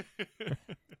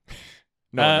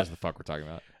 No one knows the fuck we're talking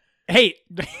about. Hey,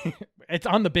 it's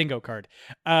on the bingo card.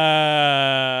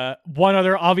 One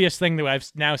other obvious thing that I've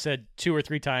now said 2 or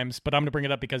 3 times, but I'm going to bring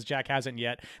it up because Jack hasn't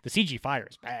yet. The CG fire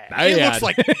is bad. It looks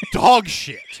like dog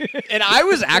shit. And I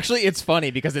was actually, it's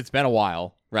funny because it's been a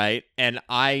while, right? And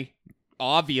I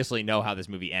obviously know how this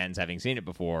movie ends, having seen it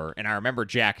before. And I remember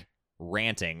Jack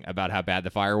ranting about how bad the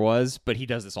fire was, but he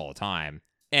does this all the time.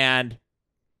 And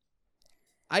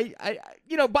I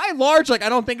by and large, like, I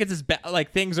don't think it's as bad,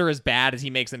 like, things are as bad as he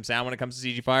makes them sound when it comes to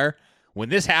CG fire. When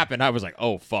this happened, I was like,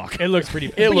 oh, fuck. It looks pretty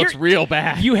bad. It But looks real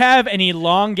bad. You have an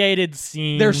elongated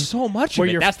scene. There's so much where of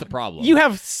it. you're- That's the problem. You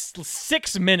have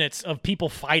 6 minutes of people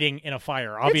fighting in a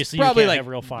fire. Obviously, it's probably you can't like have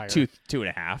real fire. two and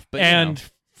a half. But and you know,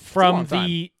 from long time.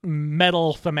 the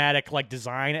metal thematic like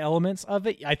design elements of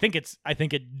it, I think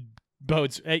it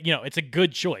bodes. It's a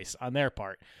good choice on their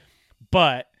part,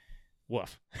 but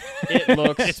woof. it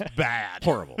looks It's bad.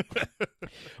 horrible.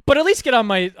 But at least get on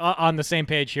my on the same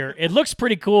page here. It looks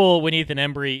pretty cool when Ethan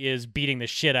Embry is beating the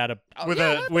shit out of. With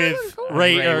yeah, with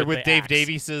Ray Ray or with with the Dave axe.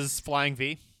 Davies's flying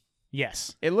V.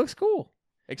 Yes, It looks cool,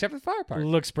 except for the fire part.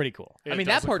 looks pretty cool. It I mean,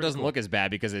 does that part pretty doesn't cool. look as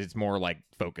bad because it's more like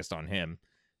focused on him.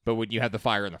 But when you have the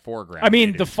fire in the foreground, I mean,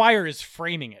 it the is- fire is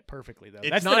framing it perfectly, though. it's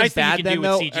That's not the nice as thing bad you can then, do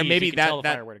though. with CG. Or is maybe you can tell the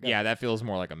that fire where to go. yeah, that feels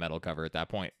more like a metal cover at that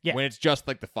point. Yeah. When it's just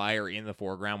like the fire in the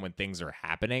foreground when things are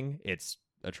happening, it's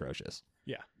atrocious.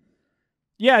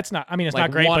 Yeah, it's not. I mean, it's Like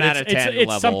not great, 1 but out of it's 10 it's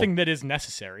level. something that is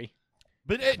necessary.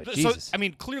 But so, Jesus. I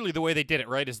mean, clearly the way they did it,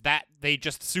 right, is that they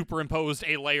just superimposed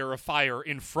a layer of fire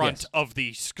in front Yes. of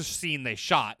the scene they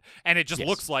shot, and it just Yes.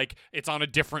 looks like it's on a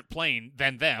different plane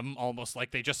than them, almost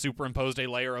like they just superimposed a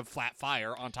layer of flat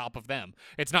fire on top of them.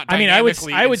 It's not. I mean, I would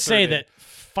dynamically say inserted. that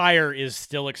fire is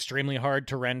still extremely hard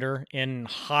to render in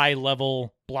high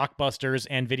level blockbusters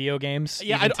and video games.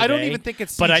 Yeah, even I don't today. even think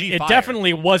it's CG But fire. it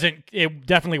definitely wasn't. It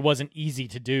definitely wasn't easy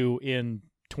to do in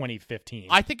 2015.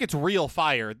 I think it's real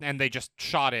fire, and they just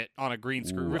shot it on a green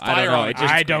screen. Ooh, Fire I don't know. on a It green just-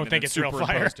 I screen don't and think then it's real fire.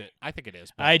 superimposed It. I think it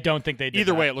is. but I don't think they did.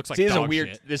 either that. way, it looks like See, this is dog a weird.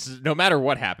 shit. This is no matter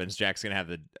what happens, Jack's gonna have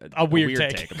A weird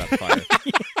take. about the fire.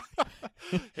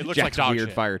 It looks Jack's like dog weird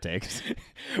shit. fire takes.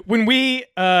 When we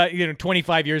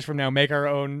 25 years from now make our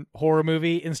own horror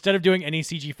movie, instead of doing any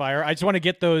CG fire, I just want to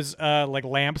get those like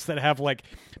lamps that have like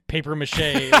paper mache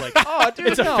like Oh, dude,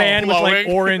 it's a fan with like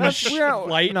Blowing. orange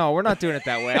light. No, we're not doing it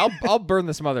that way. I'll burn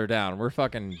this mother down. We're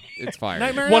fucking. It's fire.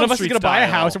 Nightmare on One Elm of us is Street going to buy a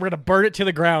style. house and we're going to burn it to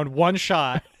the ground one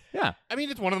shot. Yeah. I mean,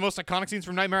 it's one of the most iconic scenes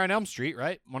from Nightmare on Elm Street,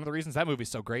 right? One of the reasons that movie's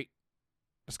so great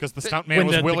is because the stuntman When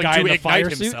was the willing guy in to the ignite fire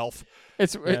suit? himself.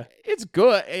 It's Yeah. it's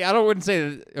good. Wouldn't say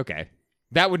that, okay.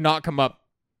 That would not come up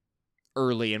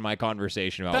early in my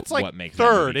conversation about That's like what makes that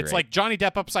third. movie It's great. like Johnny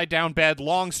Depp upside down bed,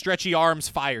 long stretchy arms,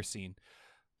 fire scene.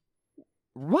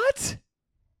 what?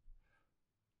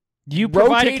 You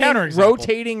provide a counterexample.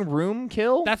 rotating room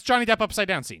kill. That's Johnny Depp upside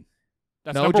down scene.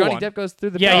 That's no, number Johnny one. Depp goes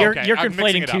through the. Yeah, Oh, you're okay. you're I'm mixing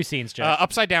conflating it two up. scenes, Jack.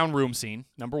 Upside down room scene,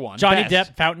 number one. Johnny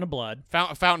best. Depp, Fountain of Blood.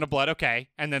 Fountain of blood, okay.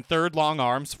 And then third, long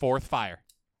arms. Fourth, fire.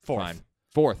 Fourth. Fine.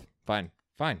 Fourth. Fine.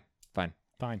 Fine.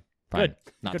 Fine. Good.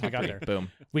 Not Good, we top got three. there.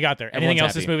 Boom. We got there. Everyone's Anything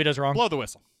else this happy. movie does wrong? Blow the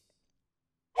whistle.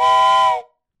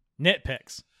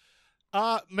 Nitpicks.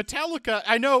 Metallica.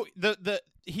 I know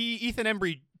Ethan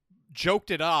Embry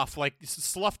joked it off, like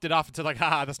sloughed it off and said like,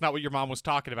 haha, that's not what your mom was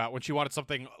talking about when she wanted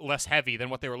something less heavy than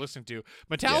what they were listening to.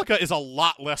 Metallica is a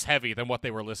lot less heavy than what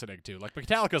they were listening to. Like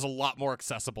Metallica is a lot more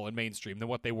accessible and mainstream than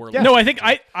what they were listening No, I think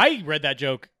to. I read that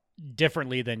joke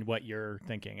differently than what you're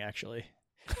thinking, actually.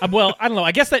 Well, I don't know.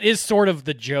 I guess that is sort of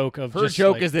the joke of Her just,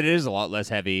 joke like- is that it is a lot less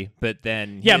heavy, but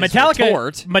then yeah, his Metallica.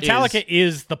 retort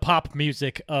is the pop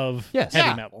music of Yes. heavy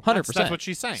Yeah. metal. 100%. That's what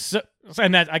she's saying. So,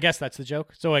 and that I guess that's the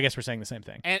joke. So I guess we're saying the same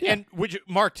thing. And would you,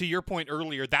 Mark, to your point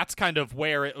earlier, that's kind of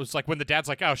where it was like when the dad's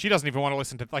like, oh, she doesn't even want to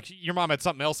listen to, like, your mom had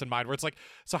something else in mind, where it's like,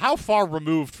 so how far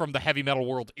removed from the heavy metal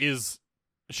world is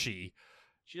she?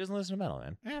 She doesn't listen to metal,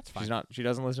 man. That's fine. She's not. She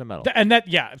doesn't listen to metal. And that,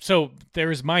 yeah. So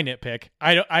there's my nitpick.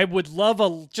 I would love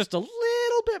just a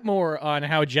little bit bit more on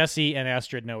how Jesse and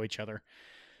Astrid know each other.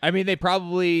 I mean, they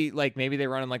probably like maybe they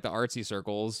run in like the artsy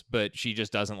circles, but she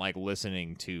just doesn't like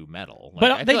listening to metal. Like,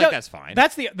 But I they feel don't- like that's fine.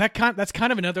 That's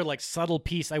kind of another like subtle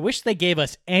piece. I wish they gave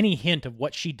us any hint of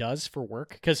what she does for work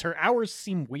because her hours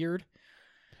seem weird.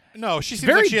 No, she seems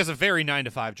Very- like she has a very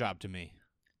 9-to-5 job to me.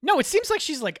 No, it seems like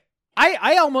she's like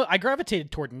I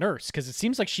gravitated toward nurse because it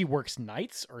seems like she works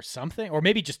nights or something, or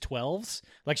maybe just 12s.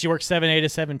 Like she works 7 a to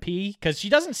 7 p because she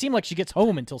doesn't seem like she gets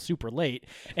home until super late.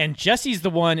 And Jesse's the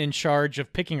one in charge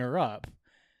of picking her up.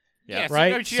 Yeah,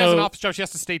 right? I mean, she has an So- office job. She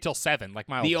has to stay till 7, like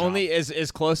my old The job. only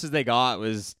as close as they got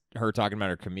was her talking about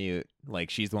her commute. Like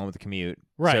she's the one with the commute,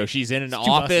 Right. So she's in an It's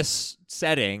two office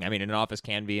setting. I mean, an office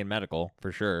can be in medical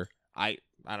for sure. I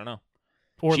don't know.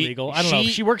 Or She- legal. I don't know. she-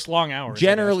 She works long hours. I guess.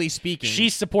 Generally speaking, she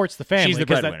supports the family. she's the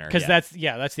breadwinner, Because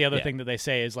yeah. that's the other Yeah. thing that they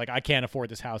say is like, I can't afford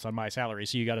this house on my salary,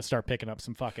 so you got to start picking up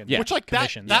some fucking Yeah. Which, like,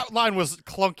 commissions. that line was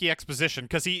clunky exposition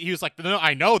because he was like, no,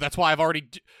 I know. That's why I've already.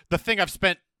 The thing I've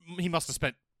spent. He must have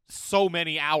spent so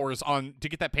many hours on to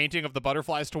get that painting of the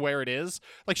butterflies to where it is.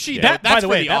 Like, That, that's by the for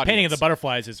way, that painting of the audience.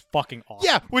 butterflies is fucking awesome.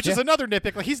 Yeah, which is another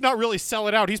nitpick. Like, he's not really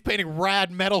selling out. He's painting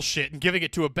rad metal shit and giving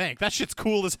it to a bank. That shit's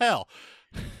cool as hell.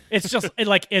 It's just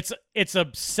like it's a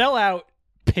sellout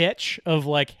pitch of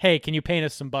like, hey, can you paint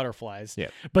us some butterflies? Yeah.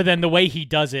 But then the way he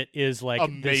does it is like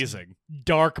this Amazing.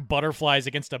 dark butterflies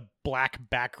against a black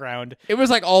background. it was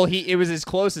like it was as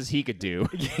close as he could do.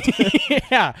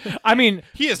 Yeah, I mean,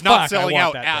 He is not fuck, I selling want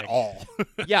out that at thing. all.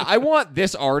 Yeah, I want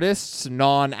this artist's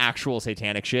non-actual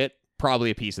satanic shit.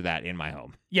 Probably a piece of that in my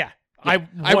home. Yeah, I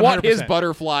want his 100%.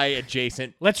 butterfly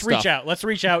adjacent. Let's reach out. Let's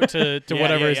reach out to Yeah,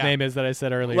 whatever yeah, his yeah. name is that I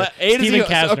said earlier. A to Stephen Z-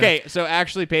 Kasner. Okay, so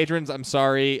actually, patrons, I'm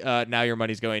sorry. Now your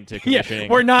money's going to Yeah, commissioning.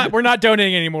 we're not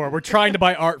donating anymore. We're trying to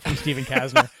buy art from Stephen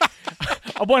Kasner.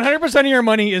 100% of your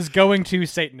money is going to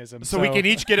Satanism. So we can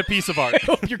each get a piece of art. I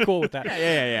hope you're cool with that.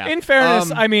 Yeah. In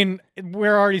fairness, I mean,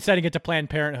 we're already setting it to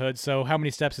Planned Parenthood. So how many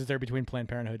steps is there between Planned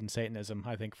Parenthood and Satanism?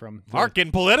 I think from the- Mark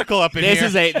getting political up in This here.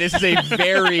 is a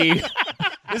very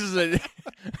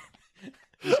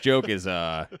this joke is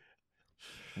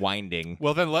winding.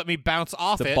 Well, then let me bounce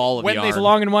off The it. ball of when yarn. It's a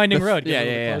long and winding road. Get Yeah, a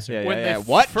little bit yeah, closer. yeah. when they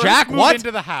What? first Jack, move what?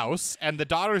 into the house and the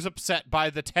daughter's upset by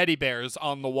the teddy bears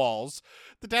on the walls,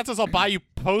 the dad says, I'll buy you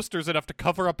posters enough to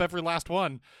cover up every last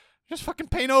one. Just fucking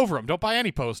paint over them. Don't buy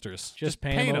any posters. Just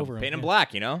paint 'em over 'em. Paint him Yeah.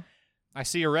 black, you know. I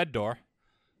see a red door.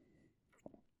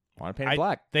 Want to paint him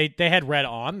black? They had red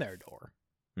on their door.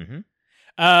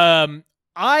 Mm-hmm.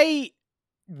 I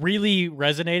really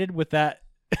resonated with that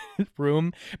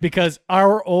room because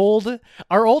our old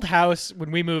house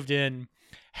when we moved in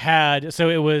had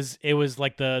it was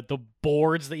like the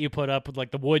boards that you put up with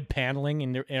like the wood paneling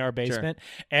in our basement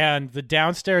and the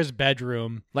downstairs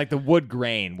bedroom. Like the wood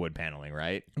grain wood paneling,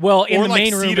 right? Well, in or the like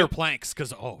main room, cedar planks,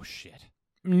 because, oh, shit.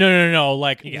 no,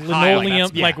 like You get high on that linoleum,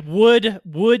 stuff. like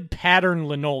wood pattern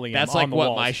linoleum. That's on like the what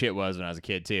walls. my shit was when I was a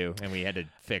kid too, and we had to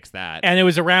fix that. And it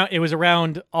was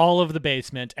around all of the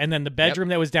basement, and then the bedroom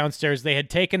that was downstairs. They had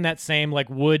taken that same like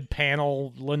wood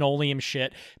panel linoleum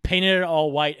shit, painted it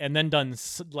all white, and then done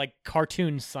like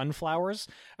cartoon sunflowers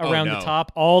around no. the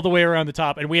top, all the way around the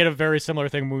top. And we had a very similar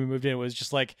thing when we moved in. It was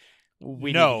just like,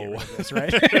 we No. need to get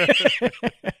rid of this, right?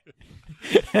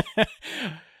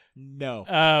 no.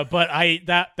 But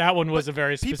that one was a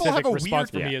very people have specific a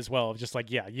response weird- for me as well. Of just like,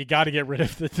 yeah, you got to get rid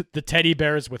of the teddy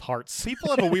bears with hearts. People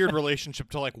have a weird relationship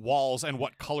to like walls and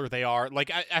what color they are. Like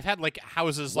I've had like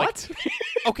houses like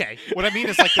okay. What I mean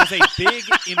is like there's a big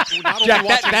not only Jack,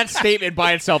 watching that statement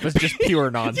by itself is just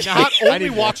pure nonsense. not I only need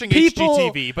more. watching People-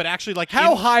 HGTV, but actually like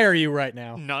How in- high are you right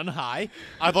now? None high.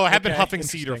 Although I have been Okay, huffing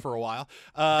cedar interesting. for a while.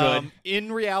 Good.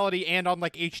 In reality and on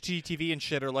like HGTV and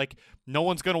shit are like no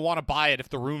one's gonna want to buy it if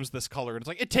the room's this color. And it's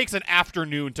like it takes an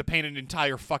afternoon to paint an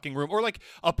entire fucking room. Or like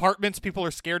apartments, people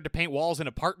are scared to paint walls in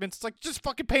apartments. It's like just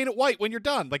fucking paint it white when you're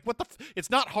done. Like what the? It's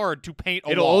not hard to paint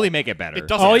a It'll wall. only make it better. It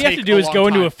doesn't. All you have take to do a is long go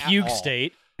into a time at fugue all.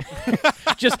 state.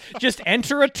 just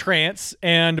enter a trance,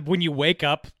 and when you wake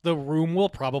up, the room will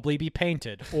probably be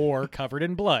painted or covered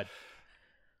in blood.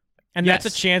 And that's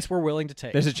Yes. a chance we're willing to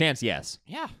take. There's a chance, yes.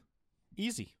 Yeah,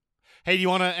 easy. Hey, do you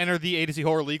want to enter the A to Z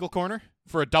Horror Legal Corner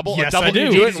for a double? Yes, a double I do. A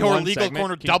Do to it Z in Horror one Legal segment.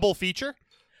 Corner Can- double feature.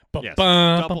 Yes.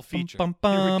 Double feature.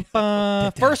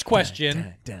 First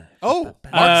question. Oh,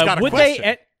 Mark's got a would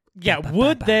question.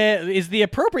 would is the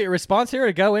appropriate response here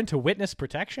to go into witness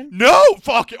protection? No,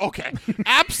 fuck. Okay,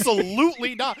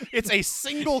 absolutely not. It's a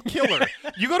single killer.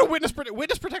 You go to witness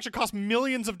protection costs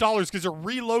millions of dollars because you're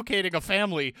relocating a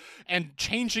family and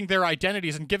changing their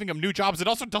identities and giving them new jobs. It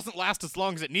also doesn't last as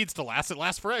long as it needs to last. It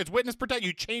lasts forever. It's witness protection.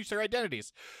 You change their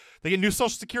identities. They get new social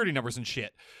security numbers and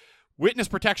shit. Witness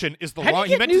protection is the How wrong.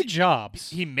 do you get new jobs?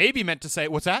 He may be meant to say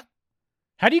what's that?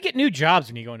 How do you get new jobs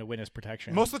when you go into witness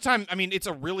protection? Most of the time, I mean, it's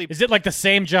a really Is it like the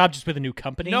same job just with a new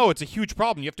company? no. It's a huge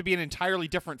problem. You have to be in an entirely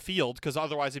different field because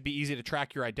otherwise it'd be easy to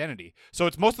track your identity. So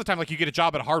it's most of the time like you get a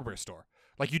job at a hardware store.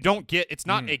 Like you don't get. It's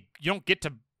not a. You don't get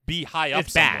to be high up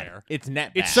It's bad. somewhere. It's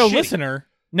net It's bad. So shitty. listener,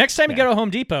 next time you go to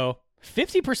Home Depot,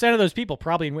 50% of those people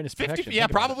probably in witness 50, protection. yeah,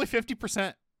 Think about it. probably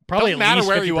 50%. Probably Doesn't at matter least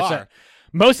where you 50%. are.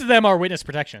 Most of them are witness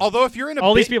protection. Although if you're in a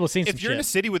All these big- people have seen if some you're in a shit.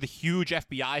 city with a huge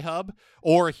FBI hub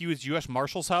or a huge U.S.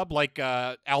 Marshals hub like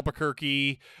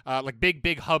Albuquerque, like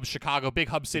big hubs, Chicago, big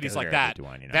hub cities Because like they're that,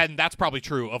 51, you know. then that's probably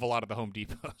true of a lot of the Home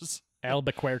Depots.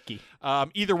 Albuquerque.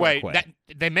 Either way, Quay. that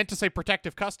they meant to say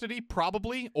protective custody,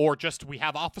 probably, or just we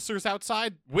have officers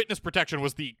outside. Witness protection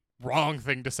was the wrong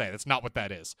thing to say. That's not what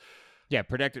that is. Yeah,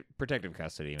 protective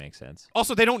custody makes sense.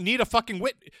 Also, they don't need a fucking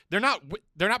They're not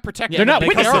protecting. They're not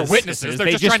because witnesses. they're witnesses. They're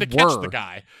They just trying to just catch were. the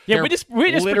guy. Yeah, They're witness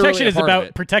literally protection a is part of about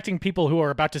it. protecting people who are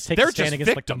about to take They're a stand just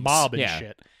against like the victims. mob and Yeah.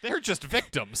 shit. They're just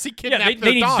victims. He Yeah, kidnapped they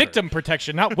their need daughter. victim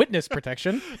protection, not witness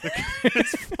protection.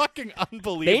 It's fucking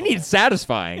unbelievable. They need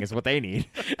satisfying is what they need.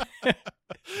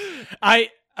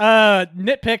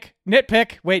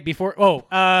 Nitpick. Wait, before.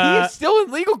 He is still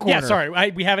in legal corner. Yeah,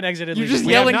 sorry, we haven't exited. You're legal just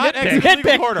We corner. have yelling not nitpick. exited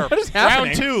legal Nitpick. corner. What is Round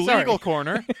happening? 2, Sorry. legal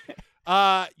corner.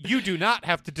 You do not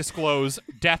have to disclose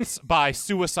deaths by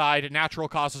suicide, natural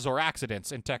causes, or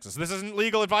accidents in Texas. This isn't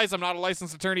legal advice. I'm not a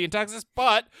licensed attorney in Texas,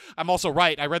 but I'm also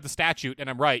right. I read the statute, and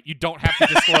I'm right. You don't have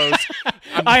to disclose.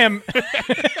 I am.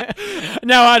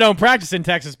 No, I don't practice in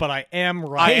Texas, but I am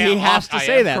right. I am He has to I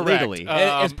say am that correct. legally.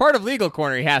 As part of legal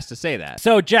corner, he has to say that.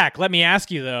 So, Jack, let me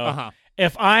ask you though. Uh-huh.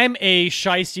 If I'm a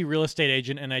shisty real estate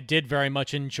agent, and I did very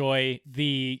much enjoy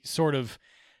the sort of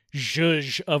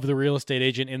zhuzh of the real estate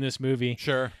agent in this movie,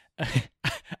 Sure.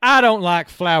 I don't like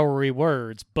flowery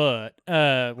words, but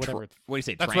whatever. What do you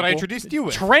say? That's what I tranquil? introduced you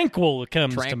with. Tranquil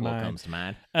comes to Tranquil mind. comes to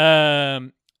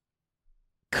mind.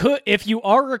 If you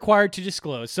are required to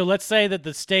disclose, so let's say that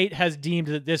the state has deemed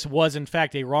that this was in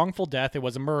fact a wrongful death, it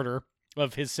was a murder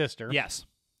of his sister, Yes.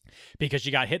 because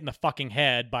she got hit in the fucking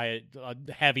head by a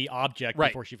heavy object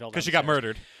Right. before she fell down. Because she the got stairs.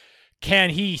 murdered. Can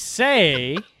he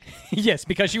say, yes,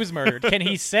 because she was murdered, can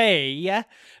he say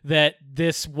that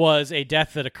this was a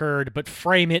death that occurred, but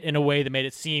frame it in a way that made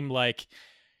it seem like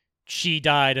she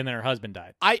died and then her husband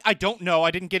died? I don't know.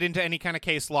 I didn't get into any kind of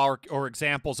case law or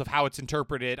examples of how it's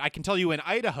interpreted. I can tell you in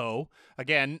Idaho,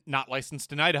 again, not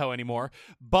licensed in Idaho anymore,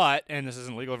 but, and this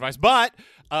isn't legal advice, but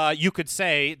you could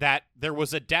say that there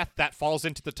was a death that falls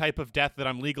into the type of death that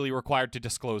I'm legally required to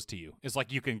disclose to you. It's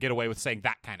like you can get away with saying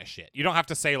that kind of shit. You don't have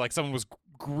to say like someone was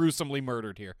gruesomely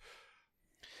murdered here.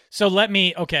 So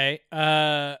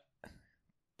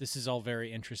this is all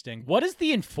very interesting. What is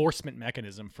the enforcement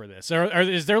mechanism for this? Or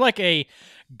is there like a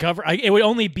it would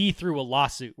only be through a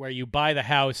lawsuit where you buy the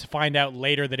house, find out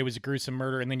later that it was a gruesome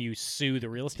murder, and then you sue the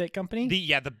real estate company?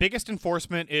 The biggest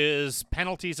enforcement is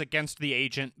penalties against the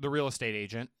agent, the real estate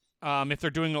agent. If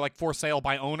they're doing like for sale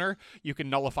by owner, you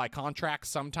can nullify contracts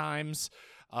sometimes,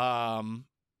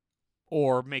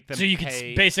 or make them so you pay.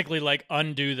 could basically like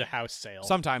undo the house sale.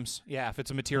 Sometimes, yeah, if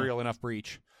it's a material enough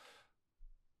breach.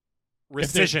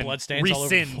 If there's Rescission. bloodstains all over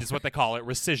the Rescind is what they call it.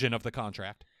 Rescission of the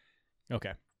contract.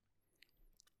 Okay.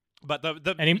 But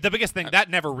the Any- biggest thing, that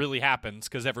never really happens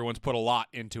because everyone's put a lot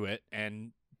into it,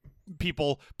 and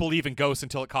people believe in ghosts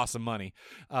until it costs them money.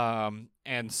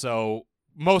 And so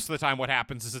most of the time what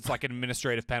happens is it's like an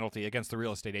administrative penalty against the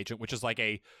real estate agent, which is like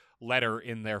a letter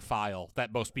in their file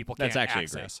that most people can't That's actually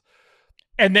access.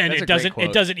 And then That's a it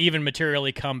great doesn't quote. even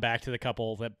materially come back to the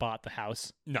couple that bought the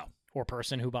house No. or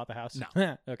person who bought the house.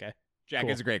 No. Okay. Jack,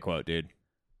 Cool. it's a great quote, dude.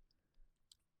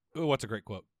 Ooh, what's a great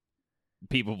quote?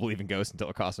 People believe in ghosts until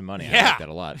it costs them money. I Yeah. like that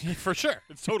a lot. For sure.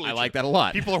 It's totally I true. like that a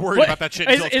lot. People are worried What- about that shit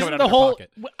until it's Isn't coming out the of their whole?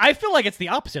 pocket. I feel like it's the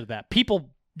opposite of that. People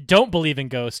don't believe in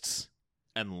ghosts.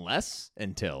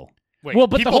 Until. Wait, well,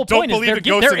 but the people whole don't point is believe in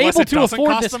they're ghosts unless able it to doesn't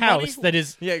afford cost this them house. money? That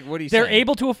is, Yeah, what are you they're saying?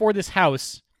 able to afford this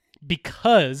house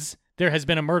because there has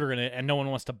been a murder in it and no one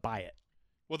wants to buy it.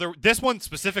 Well, this one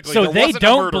specifically, So there they wasn't a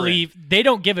don't murder in. believe, they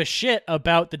don't give a shit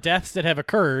about the deaths that have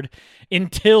occurred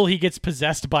until he gets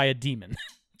possessed by a demon.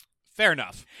 Fair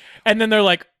enough. And then they're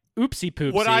like, oopsie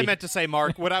poopsie. What I meant to say,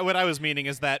 Mark, what I was meaning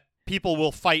is that people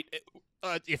will fight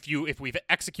if we've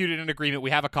executed an agreement, we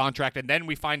have a contract, and then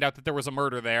we find out that there was a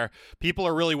murder there. People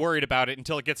are really worried about it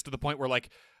until it gets to the point where, like,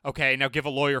 okay, now give a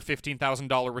lawyer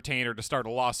 $15,000 retainer to start a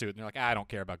lawsuit, and they're like, I don't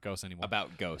care about ghosts anymore.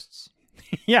 About ghosts.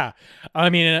 Yeah. I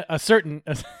mean, a certain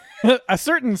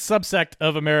subsect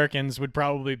of Americans would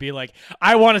probably be like,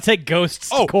 I want to take ghosts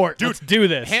to court. Dude, Let's do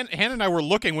this. Hannah and I were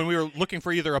looking when we were looking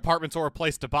for either apartments or a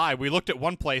place to buy. We looked at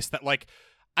one place that, like,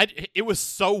 It was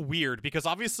so weird because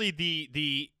obviously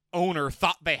the owner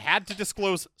thought they had to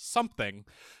disclose something,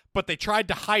 but they tried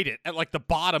to hide it at like the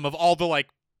bottom of all the like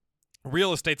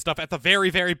real estate stuff. At the very,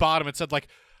 very bottom, it said like,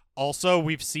 also,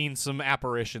 we've seen some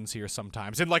apparitions here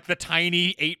sometimes in like the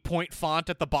tiny 8-point font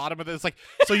at the bottom of it. It's like,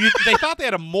 so they thought they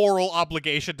had a moral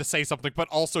obligation to say something, but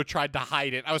also tried to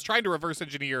hide it. I was trying to reverse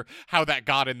engineer how that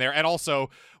got in there. And also,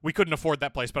 we couldn't afford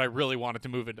that place, but I really wanted to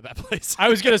move into that place. I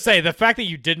was going to say, the fact that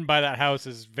you didn't buy that house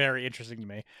is very interesting to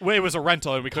me. Well, it was a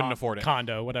rental and we couldn't afford it.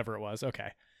 Condo, whatever it was. Okay.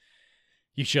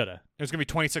 You should have. It was going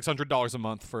to be $2,600 a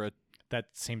month for a That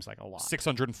seems like a lot.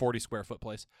 640 square foot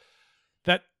place.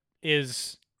 That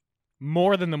is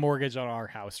more than the mortgage on our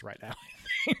house right now,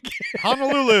 I think.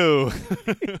 Honolulu.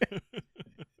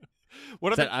 What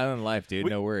It's that island life, dude.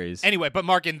 No worries. Anyway, but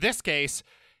Mark, in this case,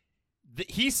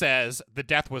 he says the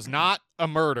death was not a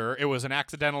murder. It was an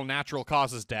accidental natural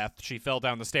causes death. She fell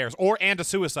down the stairs. And a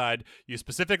suicide. You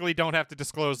specifically don't have to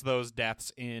disclose those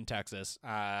deaths in Texas.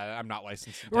 I'm not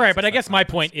licensed in Texas. Right, but I That's guess my not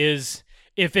point is,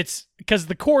 if it's because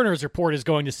the coroner's report is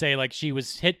going to say like she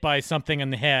was hit by something in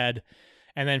the head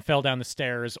and then fell down the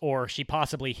stairs, or she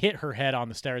possibly hit her head on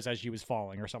the stairs as she was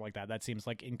falling or something like that. That seems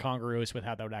like incongruous with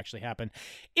how that would actually happen.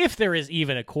 If there is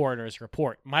even a coroner's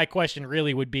report, my question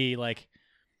really would be like,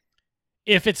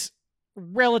 if it's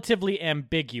relatively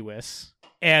ambiguous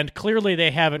and clearly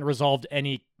they haven't resolved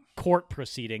any court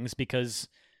proceedings because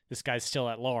this guy's still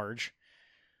at large,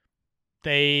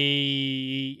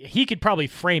 he could probably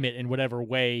frame it in whatever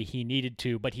way he needed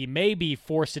to, but he may be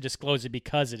forced to disclose it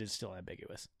because it is still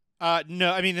ambiguous.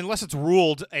 No, I mean, unless it's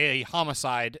ruled a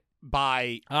homicide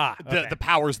by the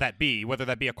powers that be, whether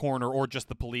that be a coroner or just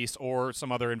the police or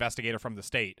some other investigator from the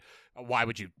state. Why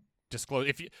would you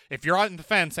disclose? If you're on the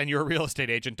fence and you're a real estate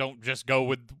agent, don't just go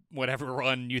with whatever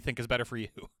one you think is better for you.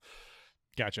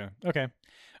 Gotcha. Okay.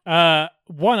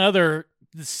 One other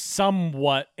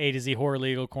somewhat A to Z horror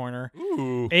legal corner.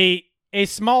 Ooh. A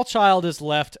small child is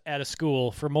left at a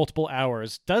school for multiple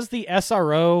hours. Does the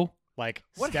SRO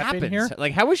what step happens? in here?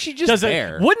 Like, how was she just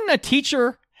there? Wouldn't a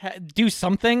teacher do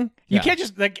something? You Yeah. can't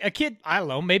just like a kid. I don't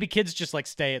know. Maybe kids just like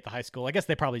stay at the high school. I guess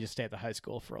they probably just stay at the high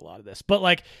school for a lot of this. But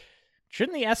like,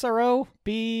 shouldn't the SRO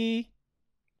be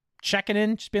checking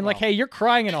in, just being like, "Hey, you're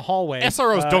crying in a hallway.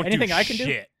 SROs don't anything do I can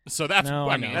shit. So that's No,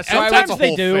 I I mean know. that's Sometimes a they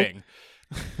whole do. thing.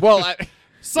 Well,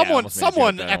 Someone almost made a joke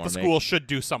at that I the don't wanna school should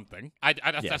do something.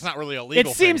 That's not really a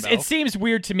legal It seems thing, though. it seems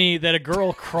weird to me that a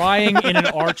girl crying in an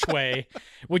archway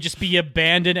would just be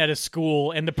abandoned at a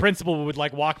school, and the principal would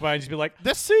like walk by and just be like,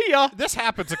 "See ya." This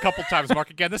happens a couple times,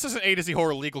 Mark. Again, this isn't A to Z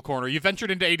Horror Legal Corner. You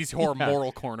ventured into A to Z Horror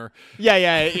Moral Corner.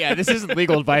 yeah. This isn't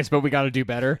legal advice, but we got to do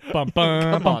better. Bum, bum,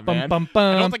 Come bum, on, bum, man. bum,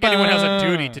 I don't think anyone has a bum.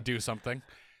 duty to do something.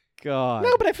 God.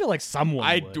 No, but I feel like someone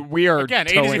would. We are Again, A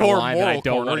to Z towing a Horror line that I Moral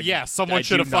don't Corner. wanna- Yeah, someone I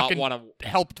should do have not fucking wanna-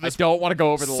 helped I this don't want to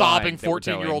go over the sobbing line that we're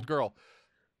towing. 14-year-old girl.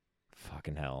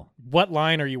 Fucking hell. What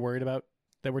line are you worried about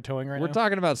that we're towing right We're now?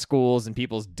 talking about schools and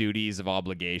people's duties of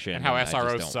obligation. And how I just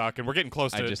SROs don't- suck, and we're getting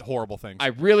close to just- horrible things. I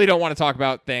really don't want to talk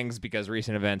about things because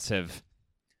recent events have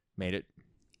made it.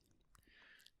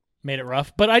 Made it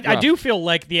rough. But I Rough. do feel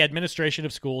like the administration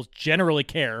of schools generally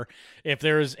care if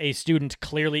there's a student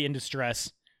clearly in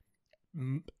distress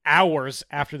hours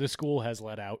after the school has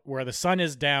let out, where the sun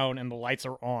is down and the lights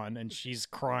are on and she's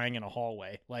crying in a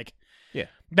hallway. Like, Yeah.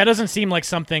 that doesn't seem like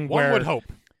something One where would hope.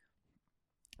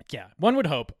 Yeah, one would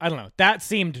hope. I don't know. That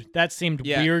seemed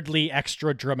Yeah. weirdly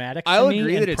extra dramatic. I'll to me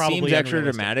agree and that it probably seems extra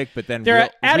unrealistic. dramatic, but then There,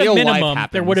 at real a life minimum,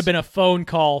 there would have happens. been a phone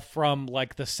call from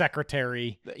like the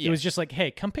secretary. It Yeah. was just like,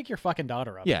 "Hey, come pick your fucking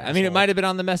daughter up." Yeah, I mean, it asshole." might have been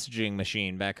on the messaging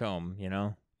machine back home, you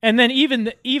know? And then even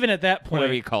at that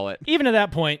Whatever you point, call it. even at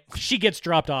that point, she gets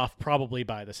dropped off probably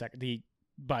by the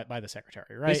by the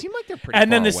secretary, right? They seem like they're pretty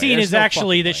And then far the away. scene There's is no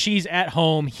actually fucking that way. she's at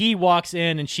home. He walks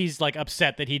in and she's like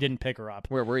upset that he didn't pick her up.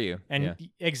 Where were you? And Yeah.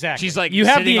 exactly, She's, like, you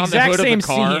have the sitting on the exact hood of the same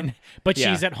car. scene, but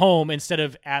Yeah. she's at home instead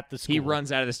of at the school. He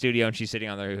runs out of the studio and she's sitting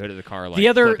on the hood of the car, like The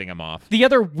other- flipping him off. The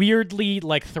other weirdly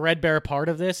like threadbare part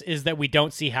of this is that we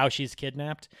don't see how she's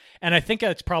kidnapped, and I think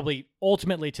that's probably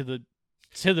ultimately to the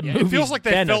movie's It feels like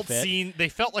they benefit. They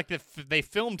felt like they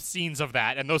filmed scenes of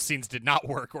that, and those scenes did not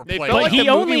work or They play. felt But like he the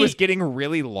movie only- was getting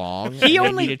really long. He and they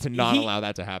only- needed to not he- allow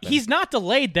that to happen. He's not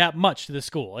delayed that much to the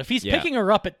school. If he's Yeah. picking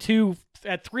her up at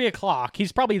 3 o'clock,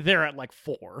 he's probably there at like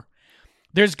 4.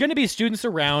 There's going to be students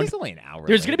around. He's only an hour.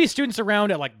 There's late. going to be students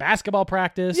around at like basketball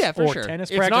practice, yeah, for or sure. tennis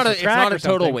it's practice, not or a, it's track not or a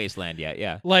total something. wasteland yet.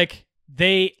 Yeah. Like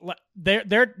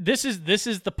they're this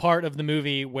is the part of the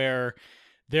movie where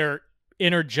they're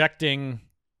interjecting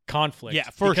conflict. Yeah,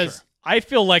 for because sure. I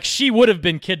feel like she would have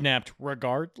been kidnapped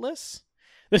regardless.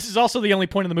 This is also the only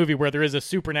point in the movie where there is a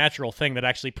supernatural thing that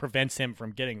actually prevents him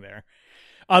from getting there.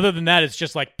 Other than that, it's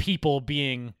just like people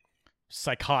being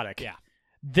psychotic. Yeah.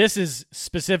 This is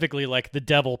specifically like the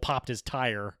devil popped his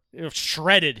tire,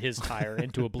 shredded his tire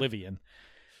into oblivion.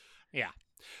 Yeah.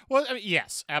 Well, I mean,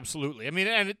 yes, absolutely. I mean,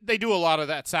 and they do a lot of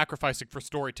that sacrificing for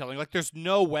storytelling. Like, there's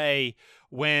no way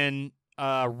when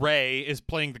Ray is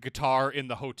playing the guitar in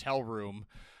the hotel room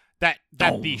that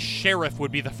the sheriff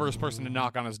would be the first person to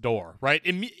knock on his door, right?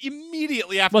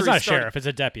 Immediately after Well, it's he not a started- sheriff; it's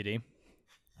a deputy.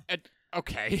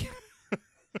 Okay.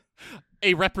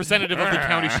 A representative of the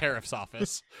county sheriff's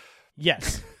office.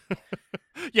 Yes.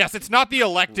 Yes, it's not the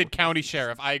elected county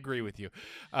sheriff. I agree with you.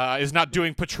 Is not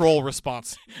doing patrol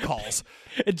response calls.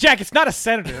 Jack, it's not a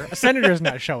senator. A senator is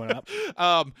not showing up.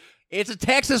 It's a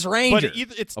Texas But Ranger.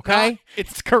 it's okay? not,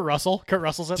 It's Kurt Russell. Kurt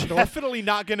Russell's at the door. definitely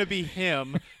not going to be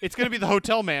him. It's going to be the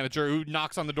hotel manager who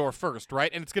knocks on the door first,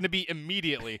 right? And it's going to be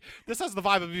immediately. This has the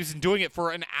vibe of he's been doing it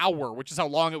for an hour, which is how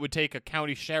long it would take a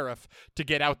county sheriff to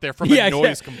get out there from Yeah, a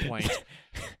noise yeah. complaint.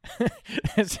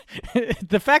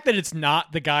 The fact that it's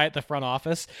not the guy at the front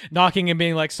office knocking and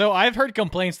being like, so I've heard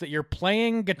complaints that you're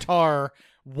playing guitar,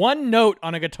 one note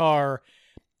on a guitar,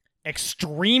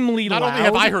 extremely Not loud only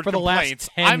have I heard for the last complaints,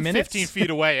 10 I'm minutes. 15 feet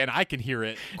away and I can hear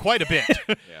it quite a bit.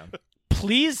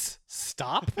 Please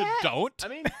stop that. Don't. I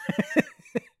mean,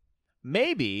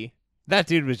 maybe that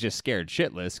dude was just scared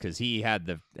shitless because he had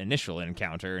the initial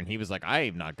encounter and he was like,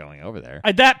 I'm not going over there.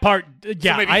 That part,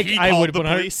 yeah, So maybe he I called would the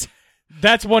 100 police.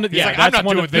 That's one of He's like, I'm that's not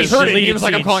one doing of this. the He heard it. He deleted was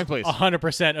like, I'm scenes, calling police.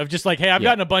 100% of just like, hey, I've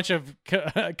Yeah. gotten a bunch of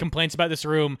complaints about this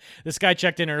room. This guy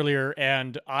checked in earlier,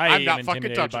 and I'm am not fucking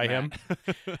intimidated touching by him.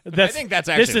 that. That's, I think that's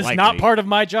this actually is not likely. part of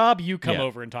my job. You come Yeah.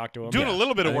 over and talk to him. Doing a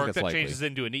little bit I of think work that's that likely. changes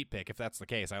into a neat pick. If that's the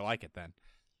case, I like it then.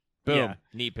 Boom. Yeah.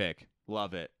 Neat pick.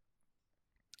 Love it.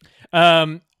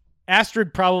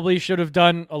 Astrid probably should have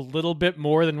done a little bit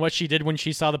more than what she did when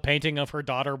she saw the painting of her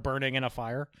daughter burning in a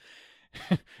fire.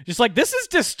 Just like, this is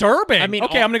disturbing. I mean,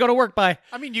 okay, I'm gonna go to work. Bye.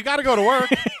 I mean, you got to go to work.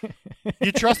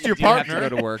 You trust your You have to partner.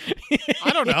 go to work.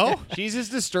 I don't know. She's as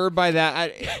disturbed by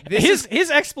that. His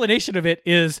explanation of it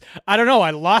is, I don't know,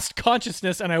 I lost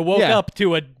consciousness and I woke Yeah. up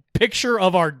to a picture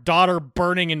of our daughter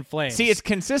burning in flames. See, it's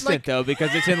consistent though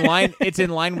because it's in line. It's in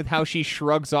line with how she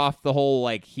shrugs off the whole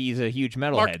like he's a huge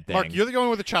metalhead thing. Mark, you're the one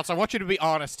with the chops. I want you to be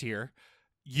honest here.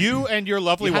 You and your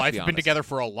lovely You have to wife be have been honest. together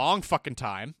for a long fucking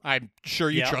time. I'm sure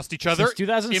you Yep. trust each other Since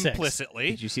 2006.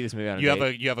 implicitly. Did you see this movie on a You have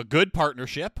date? you have a good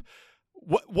partnership.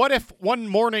 What if one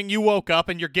morning you woke up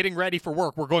and you're getting ready for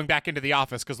work? We're going back into the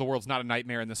office because the world's not a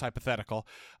nightmare in this hypothetical.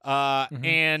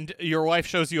 And your wife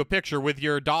shows you a picture with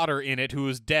your daughter in it who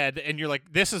is dead, and you're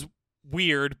like, "This is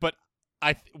weird," but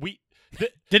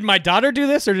Did my daughter do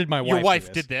this or did my wife? your do wife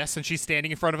this? did this, and she's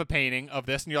standing in front of a painting of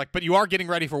this, and you're like, "But you are getting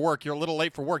ready for work. You're a little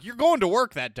late for work. You're going to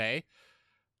work that day."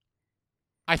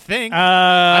 I think.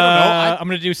 I don't know. I'm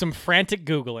gonna do some frantic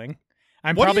googling.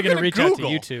 I'm What are probably you gonna gonna reach out to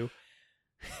Google? you two.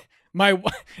 My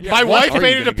My what wife are you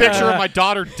painted a gonna picture go? of my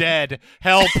daughter dead.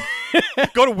 Help.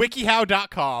 Go to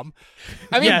wikihow.com.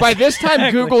 I mean, Yes, by this time,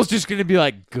 exactly. Google's just going to be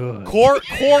like, good. Quora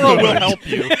will help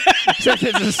you. Except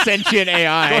it's a sentient Go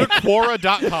AI. to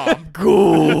Quora.com.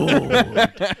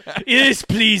 this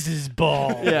pleases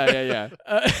ball. yeah.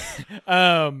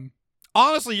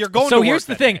 Honestly, you're going to So work here's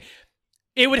the that thing. day.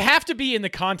 It would have to be in the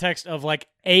context of like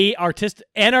an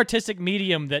artistic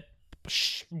medium that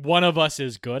one of us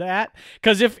is good at.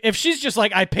 Because if she's just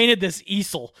like, I painted this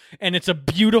easel and it's a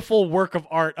beautiful work of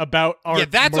art about our Yeah,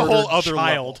 that's a whole murdered other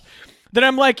child, level. then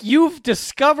I'm like, you've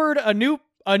discovered a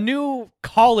new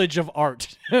college of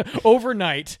art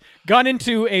overnight, gone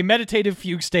into a meditative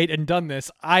fugue state and done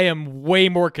this. I am way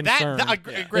more concerned. I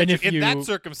agree. than if In you... that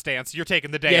circumstance, you're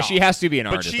taking the day Yeah, off. she has to be an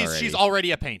But artist she's already.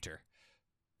 already a painter.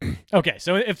 Okay,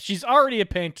 so if she's already a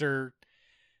painter,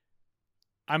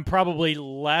 I'm probably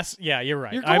less. Yeah, you're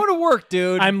right. You're going to work,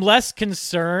 dude. I'm less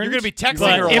concerned. You're going to be texting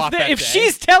But her a if, lot that if day.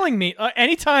 she's telling me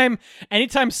anytime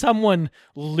someone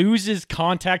loses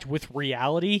contact with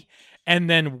reality and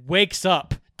then wakes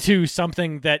up to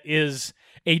something that is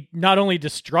a not only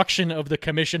destruction of the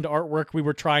commissioned artwork we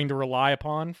were trying to rely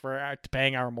upon for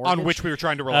paying our mortgage, on which we were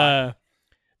trying to rely.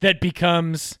 that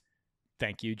becomes,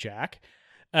 thank you, Jack.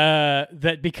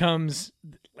 That becomes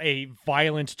a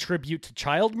violent tribute to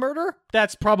child murder.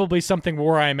 That's probably something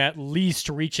where I'm at least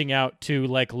reaching out to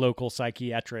like local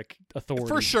psychiatric authorities.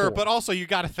 For sure, but also you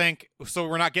got to think, so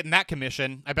we're not getting that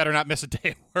commission. I better not miss a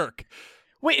day of work.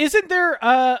 wait, isn't there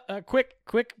a quick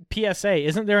PSA?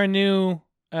 Isn't there a new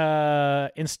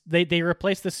they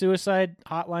replaced the suicide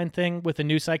hotline thing with a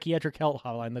new psychiatric help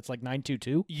hotline that's like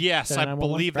 922? Yes, Is that I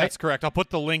 911, believe right? that's correct. I'll put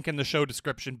the link in the show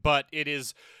description, but it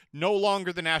is no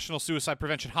longer the National Suicide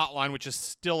Prevention Hotline, which is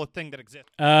still a thing that exists.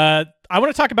 I want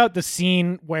to talk about the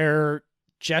scene where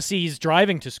Jesse's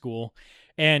driving to school,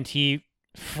 and he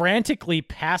frantically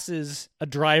passes a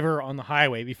driver on the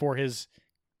highway before his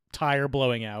tire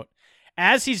blowing out.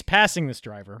 As he's passing this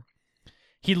driver,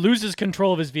 he loses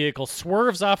control of his vehicle,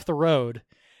 swerves off the road,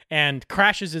 and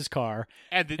crashes his car.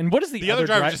 And what does the other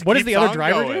driver? What does the other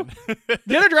driver do?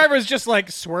 The other driver is just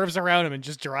like swerves around him and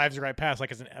just drives right past,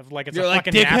 like it's a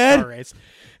fucking NASCAR race.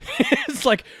 It's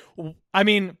like, I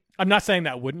mean, I'm not saying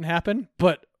that wouldn't happen,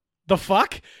 but the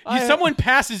fuck? Someone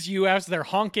passes you as they're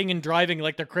honking and driving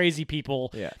like they're crazy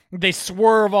people. Yeah. They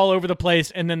swerve all over the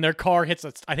place, and then their car hits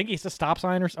I think it's a stop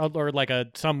sign or like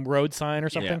some road sign or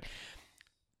something. Yeah.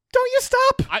 Don't you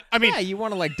stop? I mean, yeah, you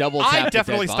want to like double tap. I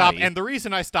definitely the dead stop, body. and the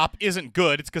reason I stop isn't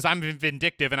good. It's because I'm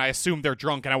vindictive, and I assume they're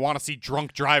drunk, and I want to see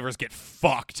drunk drivers get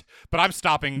fucked. But I'm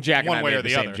stopping Jack one and I way made or the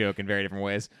the same other. joke in very different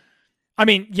ways. I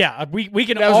mean, yeah, we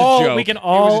can That was a all joke. we can It was a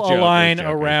all joke. It was a align joke. It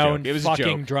was a around joke. It was a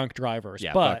fucking joke. drunk drivers.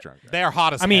 Yeah, but fuck drunk. They're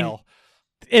hot as I mean, hell.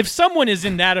 if someone is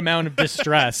in that amount of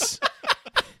distress,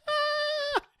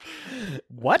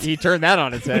 what? He turned that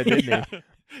on its head, didn't he?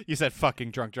 You said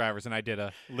fucking drunk drivers, and I did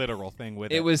a literal thing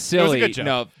with it. It was It was silly. a good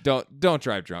joke. No, don't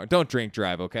drive drunk. Don't drink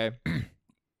drive, okay?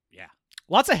 Yeah.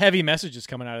 Lots of heavy messages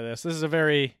coming out of this. This is a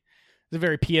very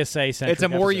PSA centric. It's a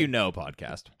more you know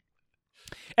podcast.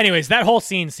 Anyways, that whole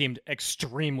scene seemed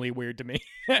extremely weird to me,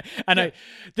 and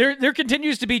there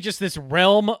continues to be just this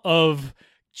realm of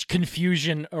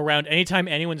confusion around anytime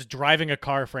anyone's driving a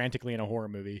car frantically in a horror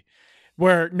movie,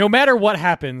 where no matter what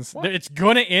happens, it's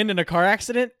gonna end in a car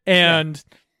accident, and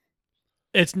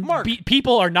it's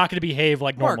people are not going to behave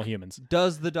like normal humans.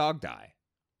 Does the dog die?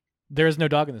 There is no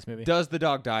dog in this movie. Does the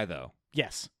dog die though?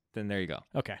 Yes. Then there you go.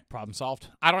 Okay. Problem solved.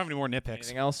 I don't have any more nitpicks.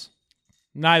 Anything else?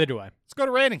 Neither do I. Let's go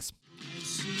to ratings.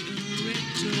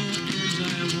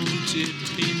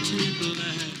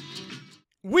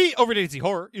 We, over at AZ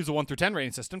Horror, use a 1 through 10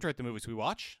 rating system to rate the movies we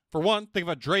watch. For one, think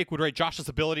about Drake would rate Josh's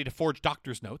ability to forge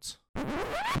doctor's notes.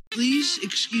 Please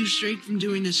excuse Drake from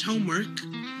doing his homework.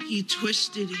 He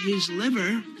twisted his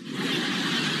liver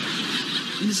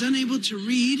and is unable to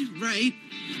read, write,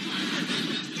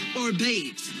 or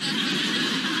bathe.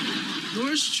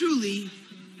 Yours truly,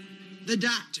 the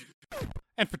doctor.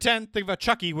 And for 10, think about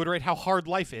Chucky would rate how hard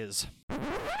life is.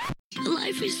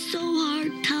 Life is so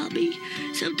hard, Tommy.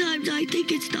 Sometimes I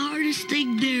think it's the hardest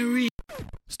thing there is.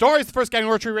 Story is the first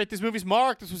category to rate these movies.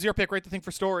 Mark, this was your pick. Rate the thing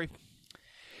for story.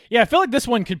 Yeah, I feel like this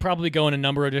one could probably go in a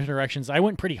number of different directions. I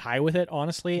went pretty high with it,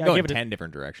 honestly. I Go give in it 10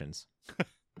 different directions.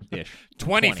 Ish.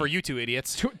 20 for you two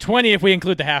idiots. 20 if we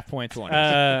include the half points.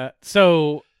 20.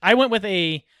 So I went with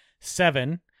a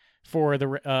 7 for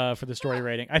the story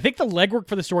rating. I think the legwork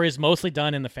for the story is mostly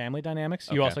done in the family dynamics.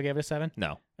 You Okay. also gave it a 7?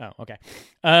 No. Oh, okay.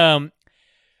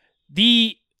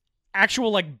 The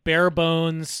actual like bare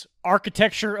bones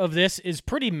architecture of this is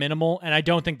pretty minimal, and I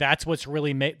don't think that's what's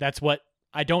really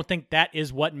I don't think that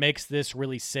is what makes this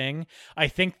really sing. I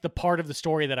think the part of the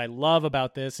story that I love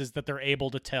about this is that they're able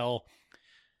to tell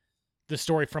the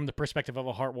story from the perspective of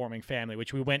a heartwarming family,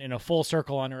 which we went in a full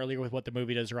circle on earlier with what the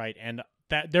movie does right. And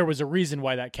that there was a reason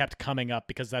why that kept coming up,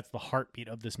 because that's the heartbeat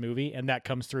of this movie. And that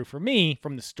comes through for me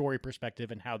from the story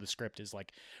perspective and how the script is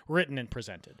like written and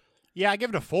presented. Yeah, I give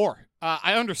it a 4.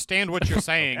 I understand what you're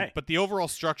saying, Okay. but the overall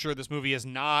structure of this movie is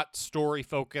not story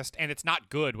focused, and it's not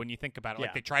good when you think about it. Yeah. Like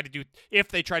if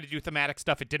they tried to do thematic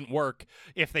stuff, it didn't work.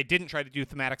 If they didn't try to do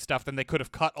thematic stuff, then they could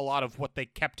have cut a lot of what they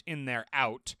kept in there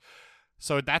out.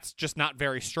 So that's just not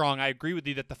very strong. I agree with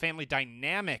you that the family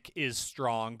dynamic is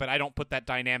strong, but I don't put that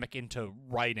dynamic into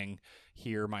writing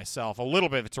here myself. A little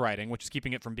bit of it's writing, which is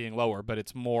keeping it from being lower, but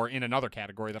it's more in another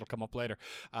category that'll come up later.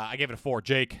 I gave it a 4.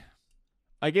 Jake?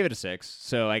 I gave it a 6,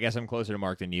 so I guess I'm closer to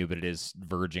Mark than you, but it is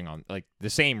verging on, like, the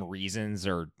same reasons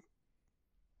are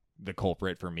the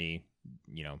culprit for me,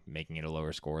 making it a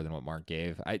lower score than what Mark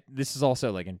gave. This is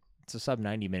also, like, it's a sub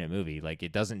 90-minute movie. Like,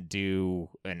 it doesn't do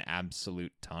an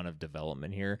absolute ton of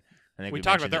development here. I think We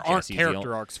talked about mentioned there aren't Jesse's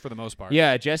character arcs for the most part.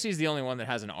 Yeah, Jesse's the only one that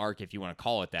has an arc, if you want to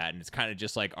call it that, and it's kind of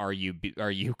just like, are you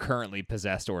currently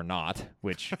possessed or not,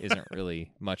 which isn't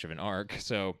really much of an arc.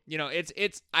 So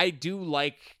it's I do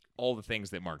like all the things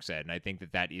that Mark said, and I think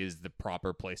that is the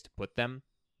proper place to put them,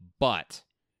 but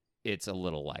it's a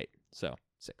little light. So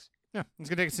 6. Yeah, it's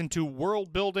going to take us into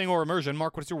world building or immersion.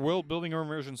 Mark, what's your world building or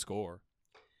immersion score?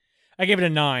 I gave it a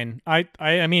 9.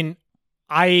 I mean,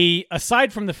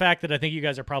 aside from the fact that I think you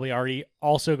guys are probably already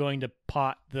also going to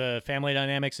pot the family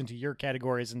dynamics into your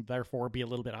categories and therefore be a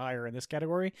little bit higher in this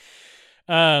category.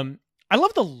 I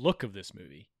love the look of this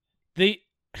movie. The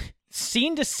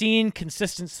scene-to-scene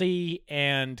consistency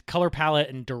and color palette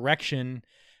and direction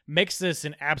makes this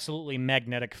an absolutely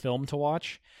magnetic film to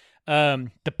watch.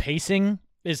 The pacing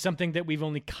is something that we've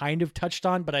only kind of touched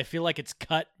on, but I feel like it's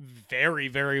cut very,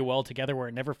 very well together where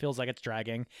it never feels like it's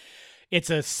dragging. It's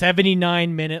a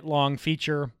 79-minute long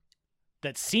feature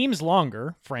that seems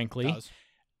longer, frankly.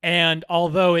 And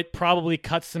although it probably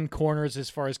cuts some corners as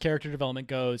far as character development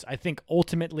goes, I think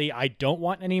ultimately I don't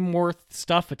want any more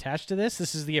stuff attached to this.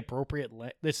 This is the appropriate...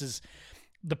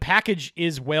 the package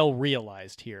is well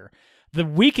realized here. The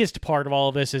weakest part of all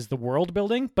of this is the world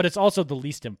building, but it's also the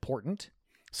least important.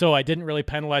 So I didn't really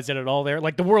penalize it at all there.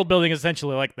 Like, the world building is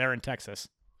essentially like they're in Texas.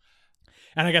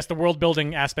 And I guess the world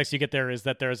building aspects you get there is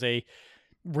that there's a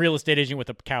real estate agent with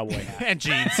a cowboy hat. And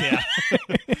jeans, yeah.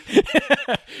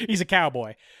 He's a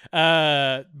cowboy.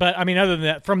 But, I mean, other than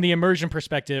that, from the immersion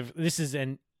perspective, this is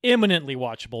an eminently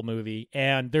watchable movie.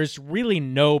 And there's really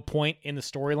no point in the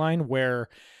storyline where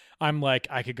I'm like,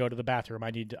 I could go to the bathroom.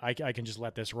 I can just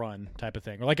let this run type of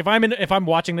thing. Or like if I'm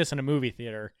watching this in a movie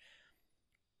theater,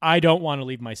 I don't want to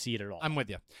leave my seat at all. I'm with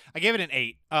you. I gave it an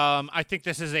 8. I think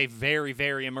this is a very,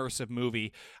 very immersive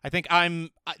movie. I think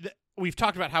we've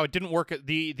talked about how it didn't work.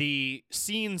 The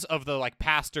scenes of the like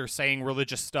pastor saying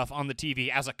religious stuff on the TV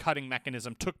as a cutting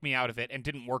mechanism took me out of it and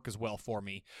didn't work as well for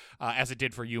me as it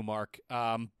did for you, Mark.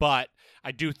 But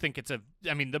I do think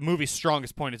the movie's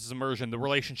strongest point is its immersion. The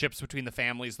relationships between the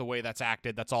families, the way that's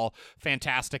acted, that's all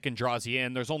fantastic and draws you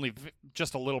in. There's only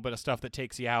just a little bit of stuff that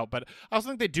takes you out. But I also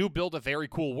think they do build a very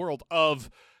cool world of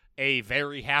a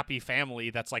very happy family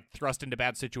that's like thrust into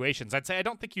bad situations. I'd say I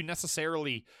don't think you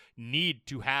necessarily need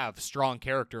to have strong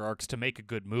character arcs to make a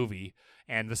good movie,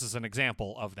 and this is an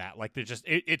example of that. Like they're just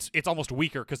it's almost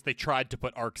weaker because they tried to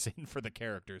put arcs in for the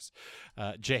characters.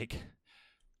 Jake,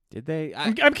 did they?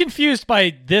 I'm confused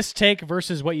by this take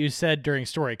versus what you said during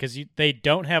story because they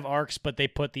don't have arcs, but they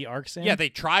put the arcs in. Yeah, they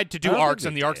tried to do arcs,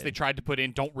 and the arcs they tried to put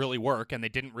in don't really work, and they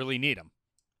didn't really need them.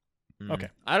 Okay,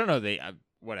 I don't know.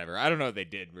 Whatever. I don't know if they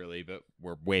did really, but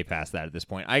we're way past that at this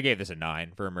point. I gave this a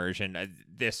 9 for immersion.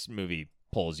 This movie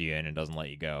pulls you in and doesn't let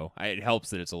you go. It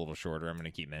helps that it's a little shorter. I'm going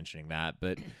to keep mentioning that,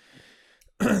 but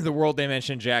the world they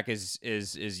mentioned, Jack, is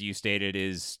you stated,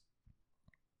 is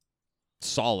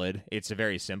solid. It's a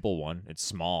very simple one. It's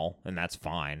small, and that's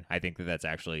fine. I think that's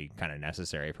actually kind of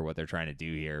necessary for what they're trying to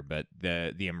do here. But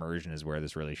the immersion is where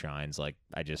this really shines. Like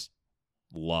I just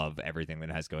love everything that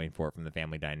it has going for it, from the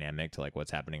family dynamic to like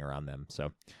what's happening around them.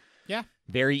 So yeah,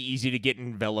 very easy to get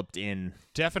enveloped in.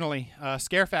 Definitely.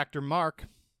 Scare factor, Mark.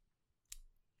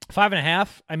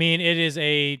 5.5. I mean, it is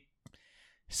a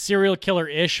serial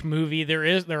killer-ish movie.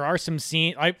 There are some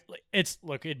scenes.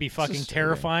 It'd be fucking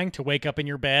terrifying to wake up in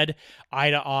your bed eye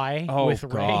to eye with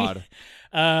God.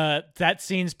 Ray. That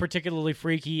scene's particularly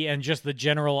freaky, and just the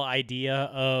general idea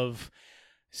of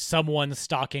someone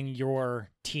stalking your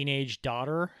teenage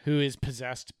daughter who is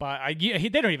possessed by they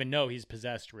don't even know he's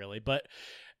possessed really, but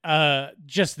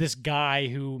just this guy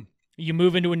who you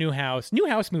move into a new house. New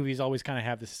house movies always kind of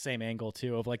have the same angle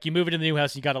too, of like you move into the new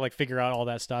house, you got to like figure out all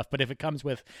that stuff. But if it comes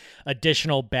with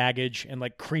additional baggage and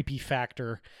like creepy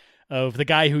factor of the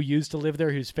guy who used to live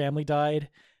there whose family died,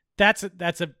 that's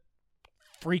a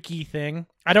freaky thing.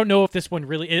 I don't know if this one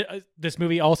really this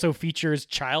movie also features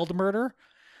child murder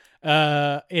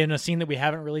in a scene that we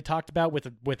haven't really talked about with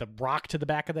a rock to the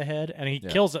back of the head, and he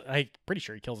kills it. I'm pretty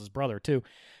sure he kills his brother too,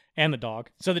 and the dog.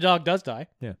 So the dog does die.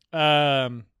 Yeah.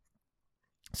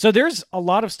 So there's a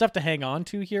lot of stuff to hang on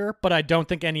to here, but I don't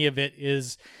think any of it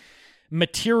is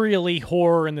materially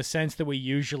horror in the sense that we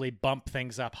usually bump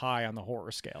things up high on the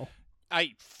horror scale.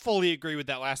 I fully agree with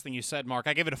that last thing you said, Mark.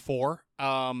 I give it a 4.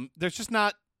 There's just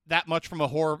not that much from a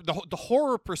horror. The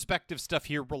horror perspective stuff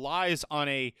here relies on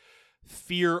a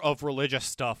fear of religious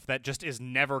stuff that just is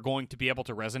never going to be able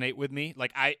to resonate with me.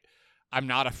 Like I'm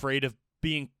not afraid of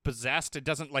being possessed. It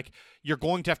doesn't, like, you're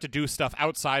going to have to do stuff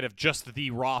outside of just the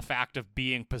raw fact of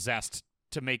being possessed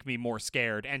to make me more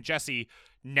scared. And Jesse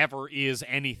never is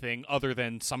anything other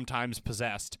than sometimes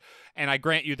possessed. And I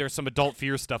grant you there's some adult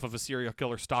fear stuff of a serial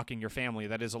killer stalking your family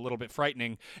that is a little bit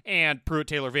frightening. And Pruitt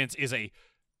Taylor Vince is a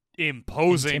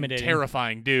imposing,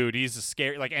 terrifying dude. He's a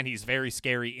scary, like, and he's very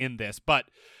scary in this. But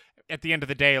at the end of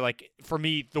the day, like, for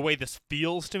me, the way this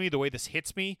feels to me, the way this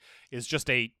hits me is just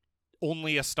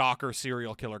only a stalker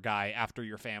serial killer guy after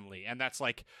your family. And that's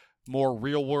like more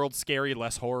real world scary,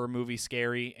 less horror movie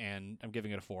scary. And I'm giving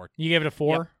it a 4. You gave it a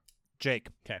 4? Yep. Jake.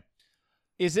 Okay.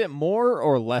 Is it more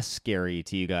or less scary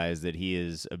to you guys that he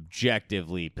is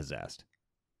objectively possessed?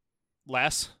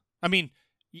 Less. I mean,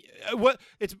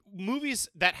 it's movies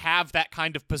that have that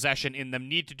kind of possession in them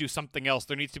need to do something else.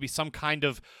 There needs to be some kind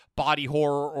of body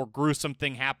horror or gruesome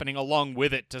thing happening along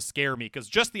with it to scare me. Because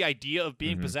just the idea of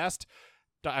being possessed,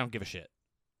 I don't give a shit.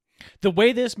 The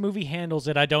way this movie handles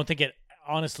it, I don't think it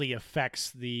honestly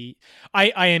affects the.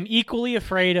 I am equally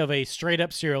afraid of a straight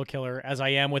up serial killer as I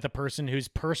am with a person who's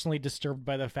personally disturbed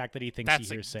by the fact that he thinks he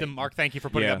hears Satan. Mark, thank you for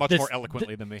putting Yeah. that much This- more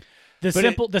eloquently than me.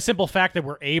 The simple fact that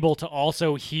we're able to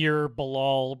also hear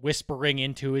Bilal whispering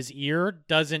into his ear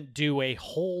doesn't do a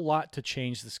whole lot to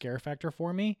change the scare factor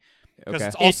for me. Because Okay.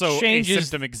 it's also it changes, a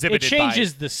symptom exhibited It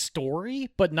changes the story,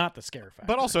 but not the scare factor.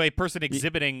 But also, a person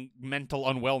exhibiting mental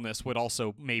unwellness would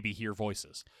also maybe hear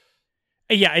voices.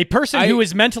 Yeah, a person who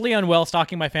is mentally unwell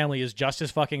stalking my family is just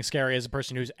as fucking scary as a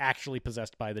person who's actually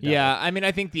possessed by the devil. Yeah, I mean,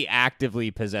 I think the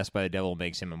actively possessed by the devil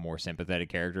makes him a more sympathetic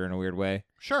character in a weird way.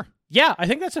 Sure. Yeah, I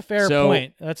think that's a fair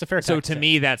point. That's a fair. So to tactic.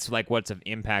 me, that's like what's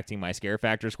impacting my scare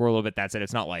factor score a little bit. That said,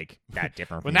 it's not like that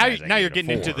different. Well, from now you guys. I now gave you're it a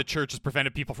getting into 4. the church has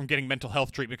prevented people from getting mental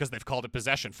health treatment because they've called it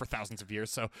possession for thousands of years.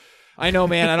 So I know,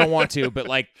 man. I don't want to, but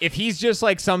like, if he's just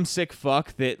like some sick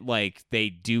fuck that like they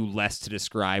do less to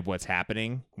describe what's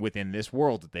happening within this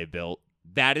world that they built,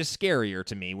 that is scarier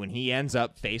to me when he ends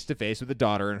up face to face with a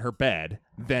daughter in her bed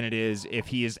than it is if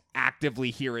he is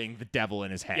actively hearing the devil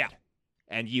in his head. Yeah.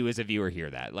 And you as a viewer hear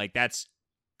that. Like, that's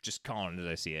just calling it as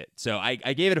I see it. So I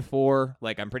gave it a 4.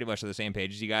 Like, I'm pretty much on the same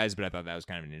page as you guys, but I thought that was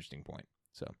kind of an interesting point.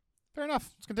 So fair enough.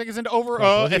 It's gonna take us into both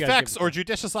of you guys effects give it or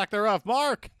judicious lack thereof.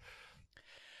 Mark.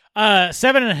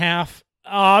 7.5.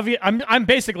 I'm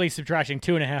basically subtracting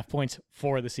 2.5 points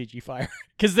for the CG fire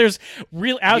because there's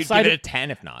real outside You'd give of it a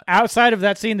 10 if not. outside of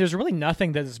that scene. There's really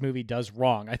nothing that this movie does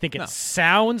wrong. I think it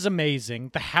sounds amazing.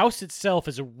 The house itself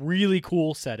is a really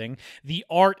cool setting. The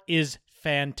art is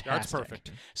fantastic. Art's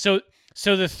perfect.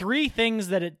 So the three things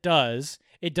that it does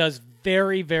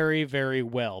very, very, very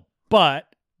well. But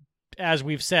as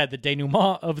we've said, the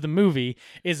denouement of the movie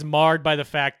is marred by the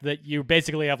fact that you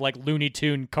basically have like Looney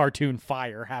Tune cartoon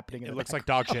fire happening. It looks like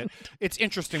dog shit. It's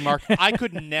interesting, Mark. I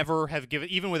could never have given,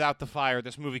 even without the fire,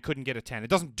 this movie couldn't get a 10. It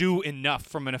doesn't do enough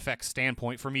from an effects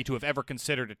standpoint for me to have ever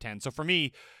considered a 10. So for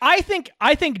me, I think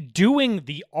doing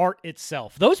the art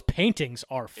itself, those paintings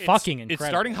are fucking incredible. It's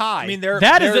starting high. I mean,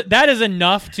 that is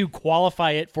enough to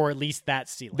qualify it for at least that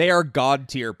ceiling. they are god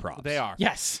tier props. they are.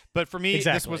 Yes. But for me, this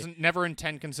Exactly. was never in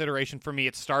 10 consideration for me.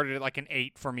 It started at like an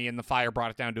 8 for me, and the fire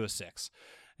brought it down to a 6.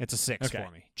 It's a 6 Okay.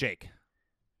 for me. Jake.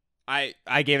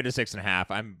 I gave it a 6.5.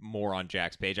 I'm more on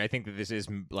Jack's page. I think that this is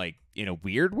like in a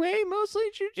weird way mostly.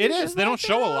 It is. They don't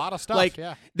show a lot of stuff. Like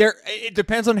yeah. it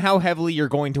depends on how heavily you're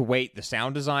going to weight the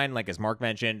sound design, like as Mark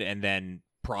mentioned, and then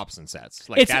props and sets.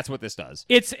 Like that's what this does.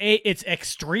 It's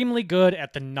extremely good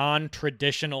at the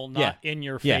non-traditional, not in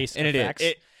your face and effects.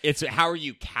 It's how are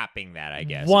you capping that? I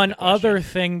guess One is the question. other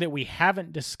thing that we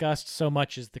haven't discussed so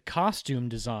much is the costume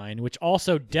design, which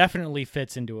also definitely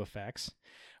fits into effects.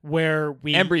 Where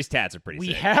Embry's tats are pretty we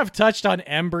sick. have touched on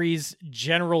Embry's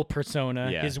general persona,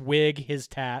 Yeah. his wig, his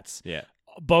tats. Yeah.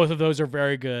 Both of those are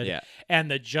very good. Yeah. And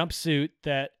the jumpsuit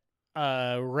that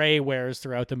Ray wears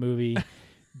throughout the movie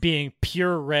being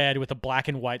pure red with a black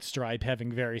and white stripe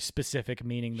having very specific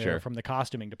meaning there Sure. from the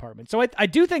costuming department. So I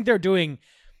do think they're doing.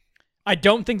 I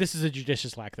don't think this is a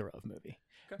judicious lack thereof movie.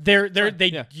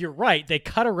 You're right. They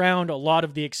cut around a lot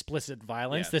of the explicit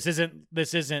violence. Yeah.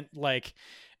 This isn't like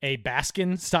a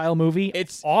Baskin style movie.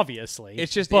 It's obviously.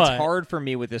 It's just but it's hard for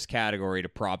me with this category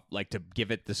to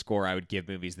give it the score I would give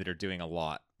movies that are doing a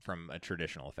lot from a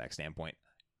traditional effect standpoint.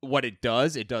 What it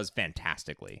does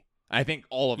fantastically. I think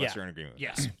all of us are in agreement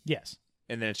with that. Yes.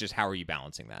 And then it's just how are you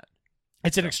balancing that?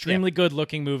 It's an extremely good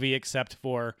looking movie, except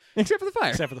for the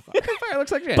fire. Except for the fire. The fire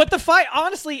looks like shit. But the fire,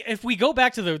 honestly, if we go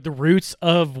back to the roots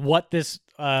of what this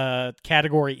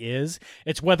category is,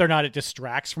 it's whether or not it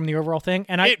distracts from the overall thing.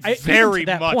 And It I very even to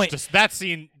that much. point, That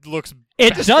scene looks.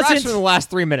 it Distracts doesn't. from the last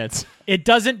 3 minutes. It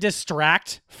doesn't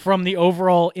distract from the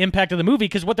overall impact of the movie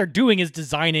because what they're doing is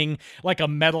designing like a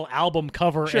metal album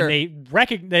cover, Sure. and they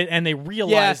recognize and they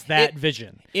realize that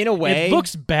vision. In a way, It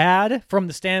looks bad from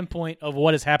the standpoint of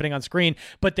what is happening on screen,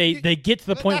 but they get to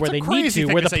the point That's where a they need crazy to,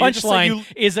 thing where to the say. You just say punchline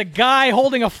is a guy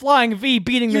holding a flying V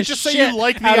beating You the just shit say you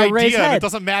like the out of Ray's idea, and head. it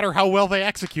doesn't matter how well they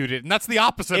execute it, and that's the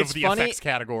opposite It's of the funny- effects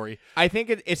category. I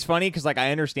think it's funny because like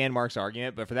I understand Mark's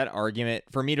argument, but for that argument,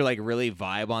 for me to like really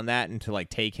vibe on that and to like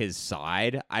take his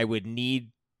side, I would need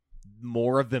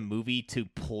more of the movie to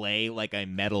play like a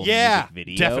metal music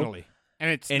video. definitely.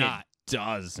 And it's And not. it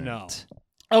doesn't. No.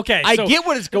 Okay, I so get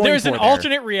what it's going there's for an there.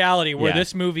 alternate reality where Yeah.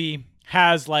 this movie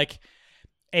has like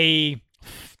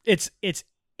it's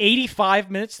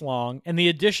 85 minutes long, and the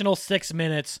additional 6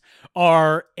 minutes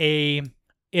are a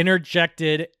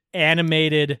interjected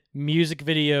animated music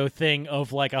video thing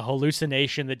of like a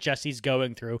hallucination that Jesse's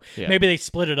going through. Yeah. Maybe they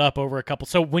split it up over a couple.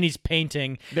 So when he's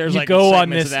painting, There's, you like, go on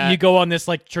segments of this that. you go on this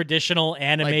like traditional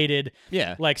animated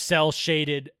Yeah. like cell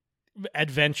shaded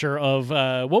adventure of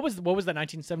what was the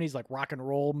 1970s like rock and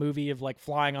roll movie of like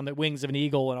flying on the wings of an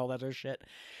eagle and all that other shit.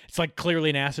 It's like clearly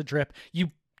an acid trip.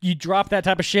 You drop that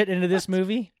type of shit into this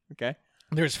movie. Okay.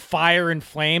 There's fire and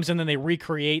flames, and then they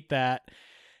recreate that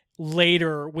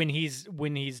later when he's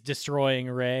destroying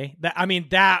Ray.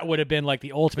 That would have been like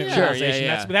the ultimate realization.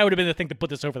 Yeah. That would have been the thing to put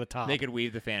this over the top. They could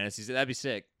weave the fantasies. That'd be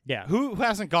sick. Yeah. Who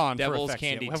hasn't gone Devil's for effects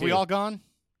Candy yet? Have 2. we all gone?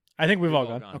 I think we've all all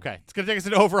gone. gone. Okay. It's going to take us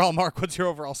to overall. Mark, what's your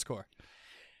overall score?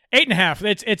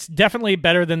 8.5. It's definitely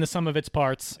better than the sum of its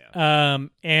parts.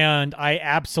 And I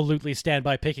absolutely stand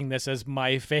by picking this as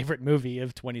my favorite movie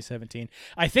of 2017.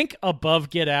 I think above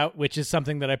Get Out, which is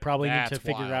something that I probably need to That's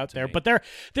figure wild out to there. me. But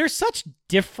they're such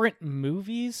different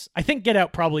movies. I think Get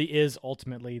Out probably is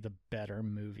ultimately the better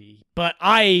movie. But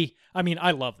I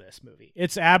love this movie.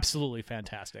 It's absolutely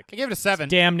fantastic. I gave it a 7.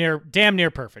 Damn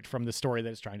near perfect from the story that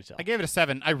it's trying to tell. I gave it a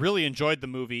 7. I really enjoyed the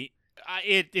movie.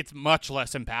 It's much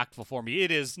less impactful for me.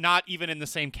 It is not even in the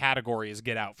same category as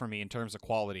Get Out for me in terms of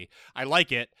quality. I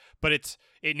like it, but it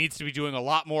needs to be doing a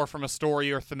lot more from a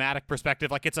story or thematic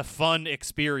perspective. Like, it's a fun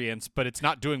experience, but it's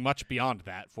not doing much beyond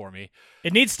that for me.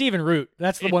 It needs Stephen Root.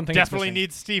 That's the one thing. Definitely it's missing.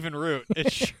 needs Stephen Root.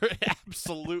 It sure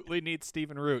absolutely needs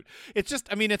Stephen Root. It's just,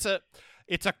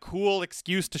 it's a cool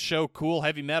excuse to show cool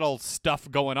heavy metal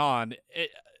stuff going on.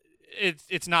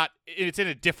 It's in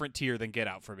a different tier than Get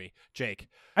Out for me, Jake.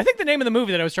 I think the name of the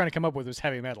movie that I was trying to come up with was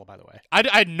Heavy Metal, by the way. I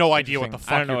had no idea what the I fuck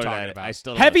don't know you're what talking that- about. I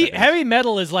still don't know what that is. Heavy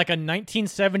Metal is like a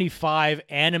 1975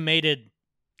 animated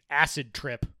acid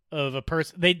trip of a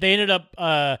person. They ended up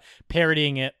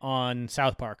parodying it on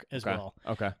South Park as well.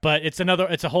 Okay. But it's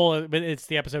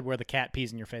the episode where the cat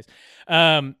pees in your face.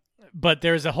 But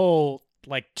there's a whole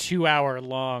like 2-hour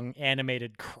long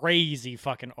animated crazy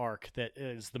fucking arc that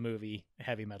is the movie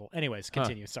Heavy Metal. Anyways,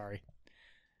 continue. Sorry.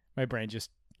 My brain just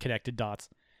connected dots.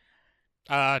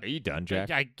 Are you done,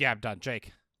 Jack? I'm done,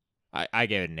 Jake. I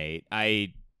gave it an 8.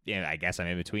 I guess I'm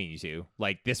in between you two.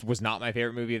 Like, this was not my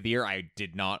favorite movie of the year. I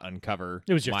did not uncover.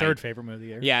 It was your third favorite movie of the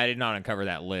year. Yeah, I did not uncover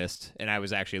that list, and I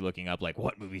was actually looking up like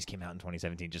what movies came out in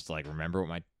 2017 just to like remember what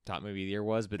my top movie of the year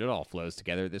was. But it all flows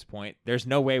together at this point. There's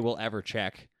no way we'll ever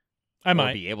check. I or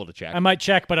might be able to check. I might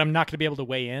check, but I'm not going to be able to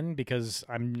weigh in because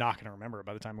I'm not going to remember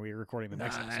by the time we're recording the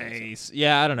next episode. Nice.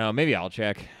 Yeah, I don't know. Maybe I'll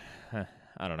check.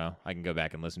 I don't know. I can go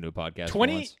back and listen to a podcast. for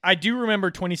once. I do remember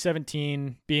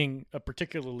 2017 being a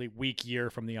particularly weak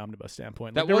year from the omnibus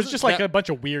standpoint. That Like, there was wasn't- just like that- a bunch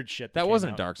of weird shit. That came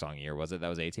wasn't out. a Dark Song year, was it? That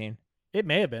was 18. It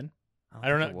may have been. I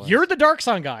don't think it know. was. You're the Dark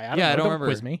Song guy. I don't know. I don't remember.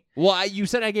 Quiz me. Well, you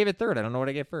said I gave it third. I don't know what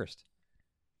I gave first.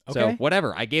 Okay. So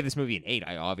whatever. I gave this movie an 8.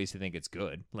 I obviously think it's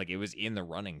good. Like, it was in the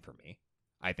running for me.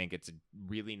 I think it's a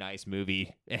really nice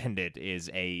movie, and it is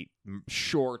a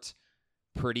short,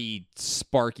 pretty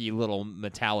sparky little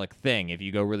metallic thing. If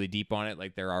you go really deep on it,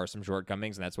 like, there are some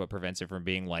shortcomings, and that's what prevents it from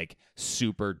being like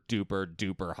super duper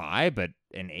duper high. But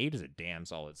an 8 is a damn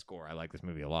solid score. I like this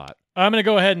movie a lot. I'm going to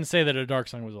go ahead and say that A Dark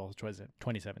Song was also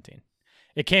 2017.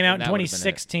 It came out in And that would've been it.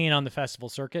 2016 on the festival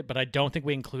circuit, but I don't think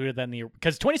we included that in the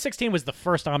because 2016 was the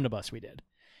first omnibus we did,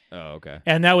 Oh, okay.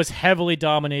 and that was heavily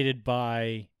dominated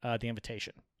by The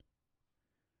Invitation.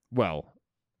 Well,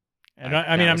 And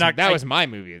I'm not. That was my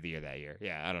movie of the year that year.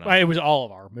 Yeah, I don't know. It was all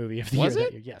of our movie of the Was year.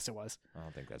 it? That year. Yes, it was. I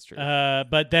don't think that's true.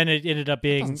 But then it ended up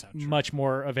being doesn't sound true. much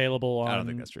more available I don't on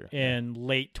think that's true. in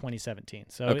late 2017.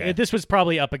 So Okay. this was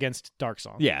probably up against Dark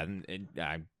Song. yeah,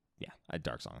 a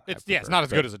Dark Song. It's not as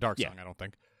good as a Dark Song, I don't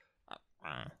think.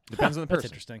 Depends on the That's person.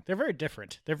 interesting. They're very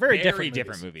different. They're very,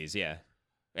 different movies. Yeah,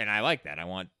 and I like that.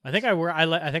 I think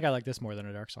I like this more than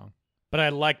A Dark Song, but I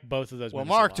like both of those. Well,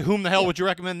 movies a Mark, lot. to whom the hell would you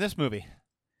recommend this movie?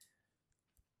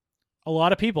 A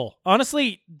lot of people.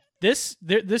 Honestly, this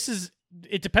is.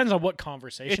 It depends on what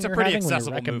conversation It's a you're pretty having when you're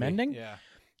accessible recommending. movie. Yeah.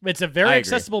 It's a I very agree.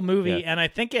 accessible movie, Yeah. and I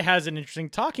think it has an interesting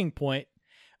talking point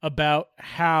about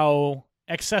how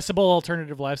accessible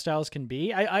alternative lifestyles can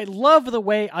be. I love the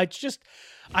way I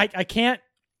can't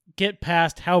get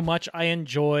past how much I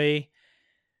enjoy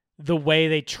the way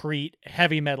they treat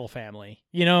Heavy Metal Family.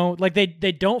 You know, like they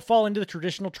don't fall into the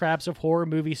traditional traps of horror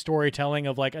movie storytelling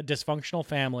of like a dysfunctional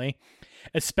family,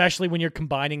 especially when you're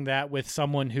combining that with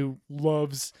someone who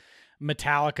loves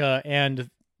Metallica and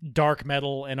dark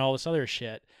metal and all this other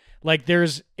shit. Like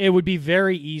it would be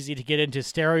very easy to get into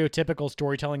stereotypical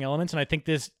storytelling elements, and I think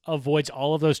this avoids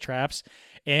all of those traps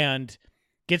and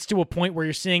gets to a point where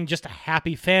you're seeing just a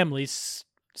happy family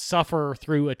suffer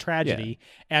through a tragedy,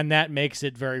 and that makes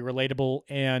it very relatable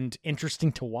and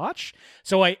interesting to watch.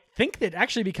 So I think that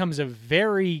actually becomes a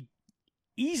very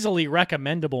easily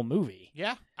recommendable movie.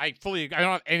 Yeah, I don't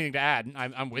have anything to add.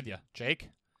 I'm with you, Jake.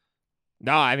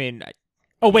 No, I mean,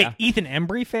 Oh wait, Yeah. Ethan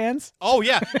Embry fans? Oh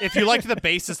yeah, if you liked the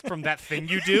bassist from That Thing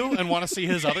You Do and want to see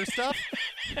his other stuff,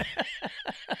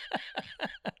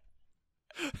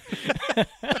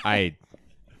 I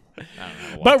don't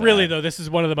know what But really, that- though, this is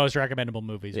one of the most recommendable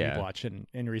movies Yeah. we've watched in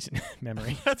recent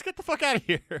memory. let's get the fuck out of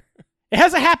here. It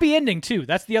has a happy ending too.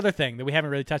 That's the other thing that we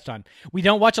haven't really touched on. We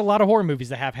don't watch a lot of horror movies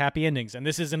that have happy endings, and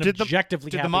this is an objectively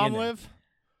Did happy the mom ending. live?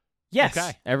 Yes.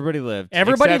 Okay. everybody lived.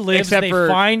 Everybody except, lives. Except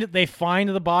for, They find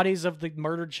the bodies of the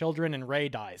murdered children, and Ray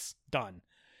dies. Done.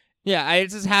 Yeah,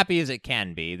 it's as happy as it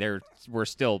can be. There were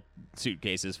still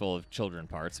suitcases full of children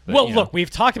parts. But, Well, you know. look, we've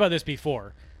talked about this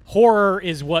before. Horror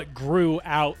is what grew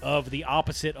out of the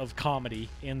opposite of comedy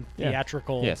in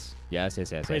theatrical Yes.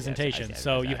 presentation. Yes.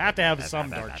 So you have to have some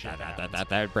dark shit. happens.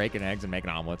 That breaking eggs and making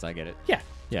omelets. I get it. Yeah.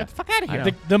 Yeah. Get the fuck out of I here.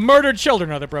 know. The murdered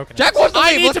children are the broken. Jack eggs. wants to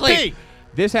I leave. need Let's to leave. pee.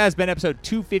 This has been episode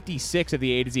 256 of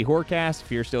the A to Z Horrorcast.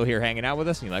 If you're still here hanging out with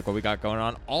us and you like what we got going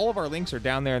on, all of our links are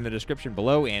down there in the description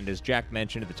below. And as Jack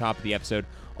mentioned at the top of the episode,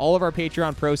 all of our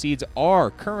Patreon proceeds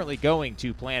are currently going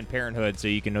to Planned Parenthood, so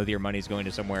you can know that your money's going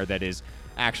to somewhere that is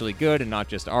actually good and not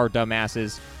just our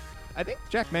dumbasses. I think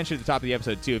Jack mentioned at the top of the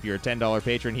episode, too, if you're a $10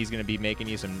 patron, he's going to be making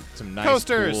you some nice,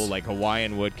 Coasters. cool, like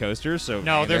Hawaiian wood coasters. So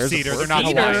No, man, they're there's a cedar. for They're not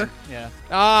cedar. Hawaiian. Yeah.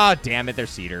 Ah, damn it, they're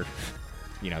cedar.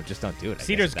 Just don't do it. I guess,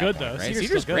 Cedar's at that good, point, though. Right? Cedar's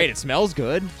Cedar's still great. good. It smells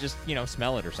good. Just,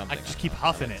 smell it or something. I just keep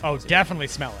huffing it. Oh, definitely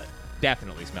smell it.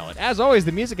 Definitely smell it. As always,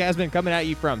 the music has been coming at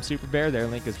you from Super Bear. Their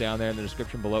link is down there in the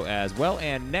description below as well.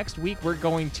 And next week, we're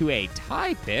going to a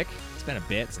tie pick. It's been a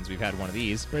bit since we've had one of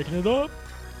these. Breaking it up.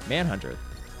 Manhunter.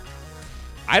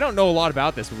 I don't know a lot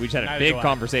about this, but we just had a Neither big do I.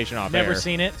 conversation off Never air.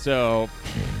 seen it. So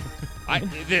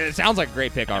it sounds like a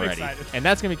great pick I'm already. excited. And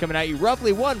that's going to be coming at you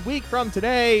roughly 1 week from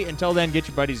today. Until then, get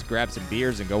your buddies, grab some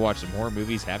beers, and go watch some horror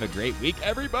movies. Have a great week,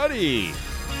 everybody.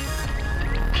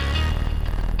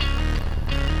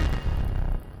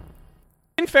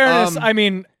 In fairness, I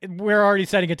mean, we're already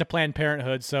setting it to Planned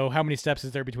Parenthood. So how many steps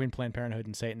is there between Planned Parenthood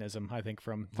and Satanism? I think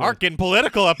from Mark getting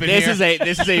political up in This here.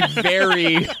 is a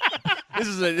very this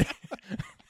is a